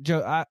say that,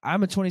 Joe,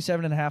 I'm a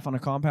 27.5 on a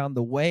compound.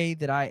 The way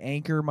that I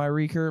anchor my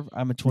recurve,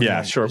 I'm a 28.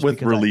 Yeah, sure.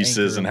 With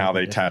releases and how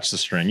they attach the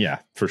string. Yeah,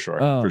 for sure.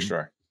 For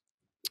sure.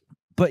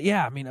 But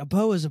yeah, I mean, a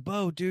bow is a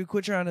bow, dude.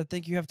 Quit trying to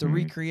think you have to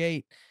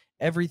recreate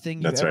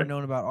everything you've ever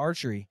known about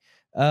archery.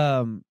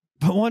 But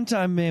one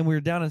time, man, we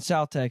were down in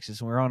South Texas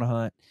and we were on a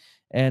hunt.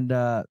 And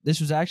this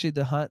was actually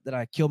the hunt that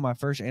I killed my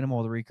first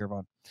animal with a recurve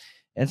on.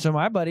 And so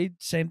my buddy,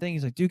 same thing.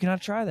 He's like, dude, can I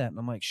try that? And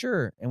I'm like,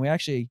 sure. And I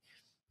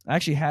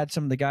actually had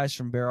some of the guys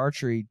from Bear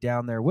Archery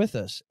down there with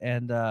us.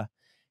 And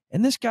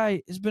this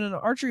guy has been an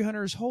archery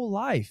hunter his whole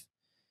life.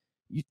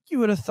 You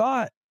would have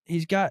thought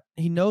he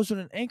knows what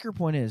an anchor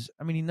point is.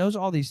 I mean, he knows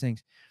all these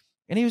things.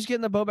 And he was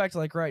getting the bow back to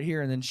like right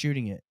here and then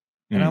shooting it.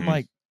 And I'm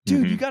like,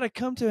 dude, you got to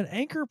come to an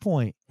anchor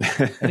point.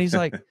 And he's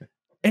like,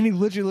 and he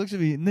literally looks at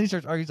me and then he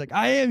starts arguing. He's like,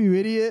 I am, you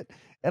idiot.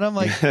 And I'm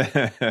like,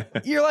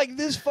 you're like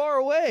this far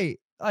away.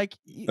 Like,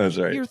 that's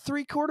right. You're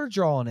 3/4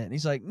 drawing it. And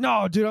he's like,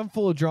 no, dude, I'm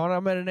full of drawing.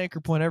 I'm at an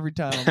anchor point every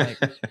time. I'm like,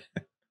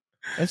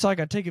 it's like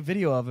I take a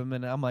video of him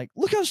and I'm like,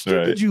 look how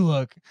stupid you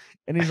look.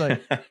 And he's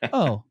like,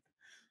 oh,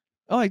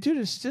 like, dude,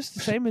 it's just the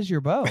same as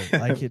your bow.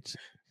 Like, it's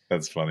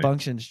that's funny.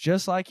 Functions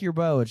just like your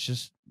bow. It's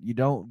just you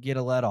don't get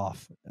a let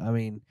off. I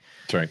mean,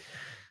 that's right.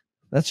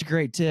 That's a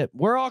great tip.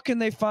 Where all can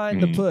they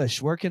find the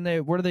push? Where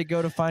do they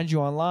go to find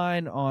you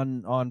online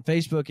on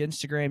Facebook,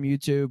 Instagram,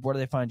 YouTube? Where do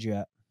they find you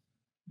at?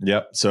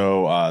 Yep.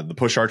 So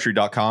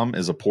thepusharchery.com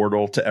is a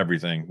portal to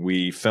everything.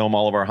 We film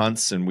all of our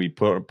hunts and we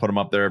put them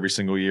up there every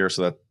single year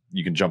so that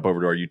you can jump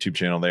over to our YouTube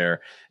channel there.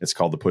 It's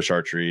called The Push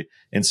Archery.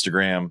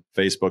 Instagram,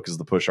 Facebook is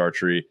The Push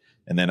Archery.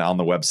 And then on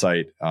the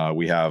website,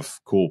 we have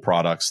cool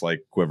products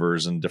like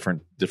quivers and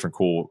different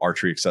cool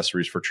archery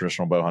accessories for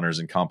traditional bow hunters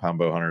and compound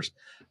bow hunters.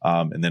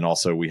 And then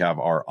also we have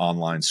our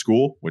online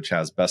school, which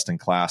has best in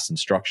class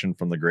instruction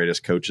from the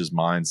greatest coaches,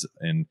 minds,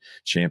 and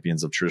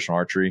champions of traditional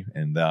archery.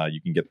 And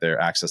you can get there,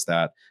 access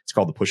that. It's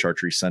called the Push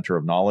Archery Center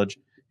of Knowledge.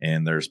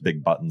 And there's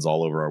big buttons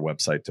all over our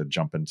website to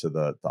jump into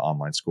the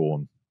online school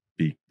and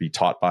be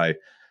taught by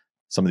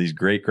some of these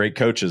great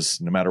coaches,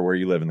 no matter where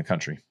you live in the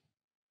country.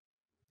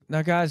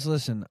 Now, guys,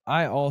 listen,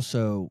 I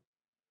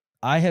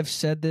have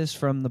said this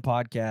from the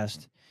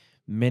podcast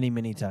many,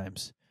 many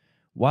times.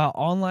 While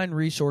online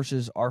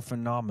resources are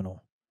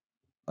phenomenal,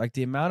 like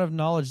the amount of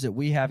knowledge that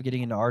we have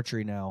getting into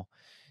archery now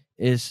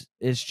is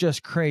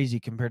just crazy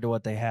compared to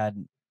what they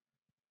had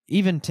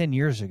even 10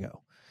 years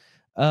ago.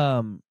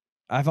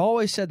 I've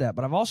always said that,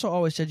 but I've also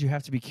always said you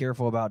have to be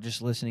careful about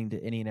just listening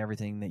to any and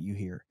everything that you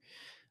hear.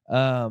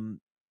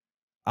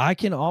 I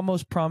can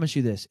almost promise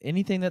you this.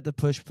 Anything that the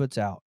Push puts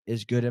out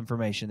is good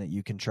information that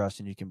you can trust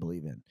and you can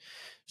believe in.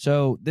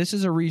 So this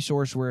is a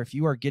resource where if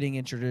you are getting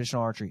into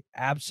traditional archery,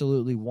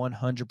 absolutely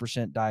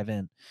 100% dive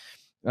in.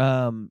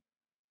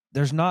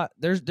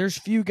 There's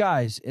few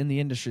guys in the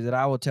industry that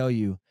I will tell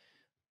you,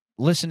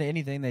 listen to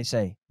anything they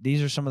say.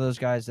 These are some of those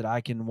guys that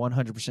I can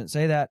 100%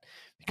 say that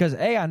because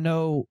I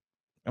know,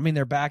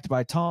 they're backed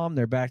by Tom.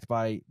 They're backed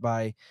by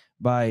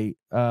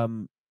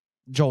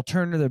Joel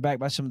Turner. They're backed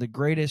by some of the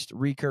greatest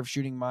recurve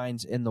shooting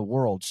minds in the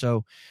world.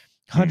 So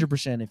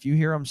 100%, if you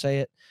hear them say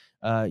it,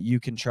 you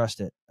can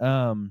trust it.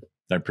 I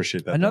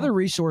appreciate that. Another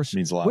resource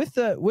means a lot. With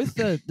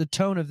the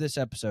tone of this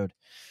episode,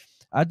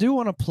 I do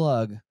want to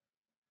plug,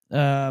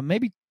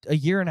 maybe a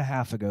year and a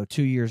half ago,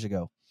 2 years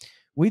ago,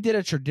 we did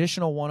a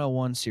traditional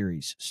 101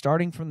 series,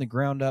 starting from the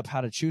ground up,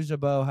 how to choose a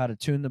bow, how to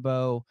tune the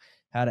bow,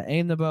 how to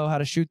aim the bow, how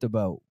to shoot the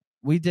bow.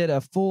 We did a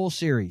full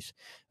series.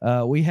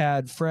 We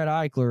had Fred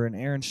Eichler and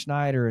Aaron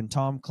Schneider and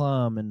Tom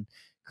Klum and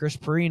Chris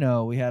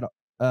Perino. We had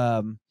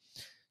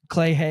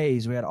Clay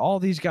Hayes. We had all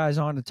these guys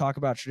on to talk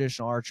about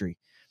traditional archery.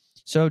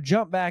 So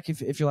jump back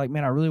if you're like,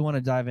 man, I really want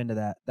to dive into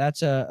that.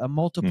 That's a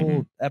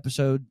multiple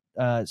episode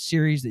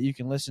series that you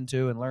can listen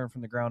to and learn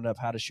from the ground up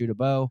how to shoot a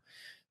bow.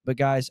 But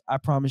guys, I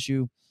promise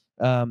you,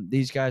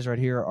 these guys right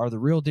here are the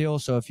real deal.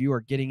 So if you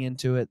are getting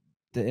into it,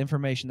 the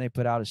information they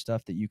put out is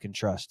stuff that you can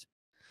trust.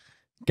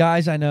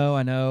 Guys, I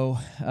know.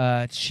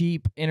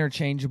 Cheap,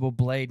 interchangeable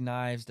blade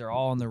knives, they're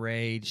all in the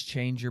rage.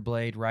 Change your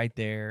blade right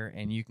there,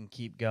 and you can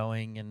keep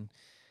going. And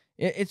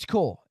it's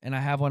cool, and I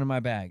have one in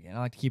my bag, and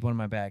I like to keep one in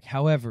my bag.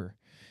 However,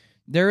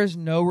 there is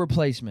no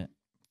replacement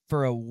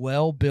for a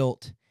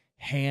well-built,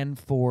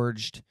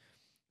 hand-forged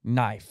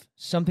knife.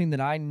 Something that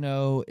I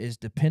know is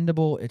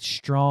dependable, it's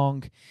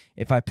strong.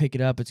 If I pick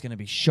it up, it's going to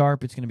be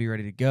sharp, it's going to be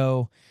ready to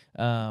go.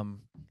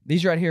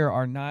 These right here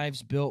are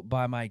knives built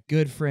by my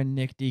good friend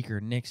Nick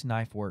Deeker, Nick's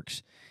Knife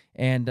Works.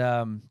 And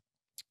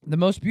the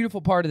most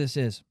beautiful part of this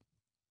is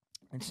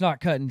it's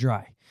not cut and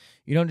dry.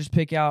 You don't just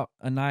pick out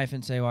a knife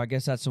and say, well, I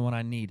guess that's the one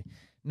I need.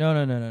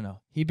 No.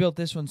 He built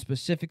this one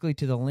specifically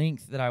to the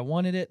length that I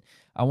wanted it.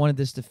 I wanted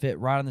this to fit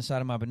right on the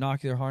side of my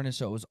binocular harness,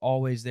 so it was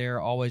always there,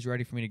 always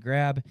ready for me to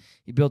grab.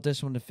 He built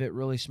this one to fit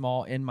really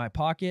small in my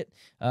pocket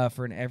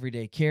for an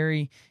everyday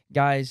carry.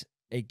 Guys,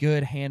 a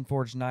good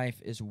hand-forged knife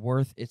is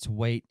worth its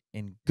weight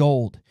in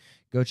gold.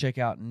 Go check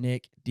out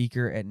Nick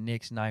Deeker at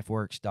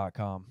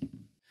nicksknifeworks.com.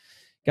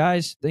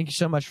 Guys, thank you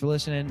so much for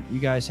listening. You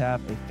guys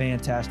have a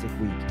fantastic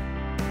week.